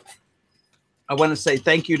 I want to say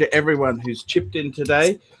thank you to everyone who's chipped in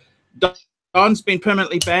today. Don's been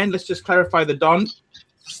permanently banned. Let's just clarify the Don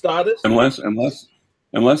status.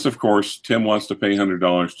 Unless, of course, Tim wants to pay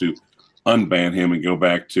 $100 to unban him and go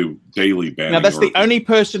back to daily banning. Now, that's the only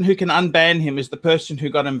person who can unban him is the person who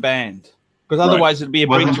got him banned. Because otherwise it'd be a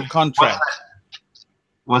breach of contract.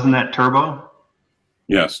 Wasn't that Turbo?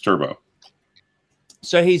 Yes, Turbo.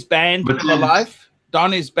 So he's banned for life?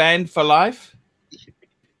 Don is banned for life?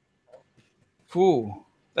 Ooh,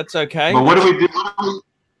 that's okay. But what do we do?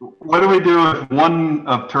 What do we do if one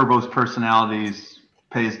of Turbo's personalities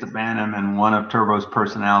pays to ban him and one of Turbo's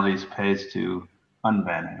personalities pays to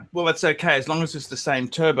unban him? Well, that's okay as long as it's the same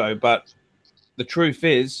Turbo. But the truth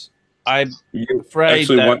is, I'm afraid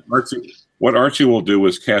actually that what Archie will do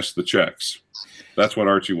is cash the checks. That's what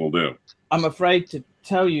Archie will do. I'm afraid to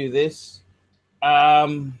tell you this.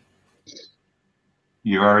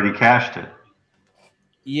 You already cashed it.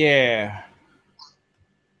 Yeah.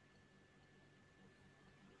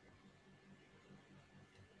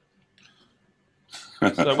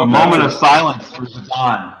 So a moment of silence for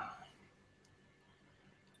Don.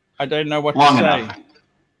 I don't know what to say.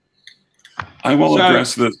 I will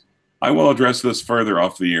address this. I will address this further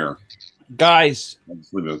off the air. Guys, I'll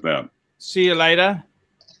just leave it at that. See you later.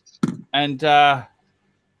 And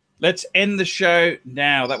let's end the show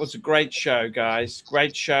now. That was a great show, guys.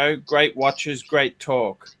 Great show, great watchers, great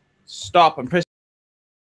talk. Stop and press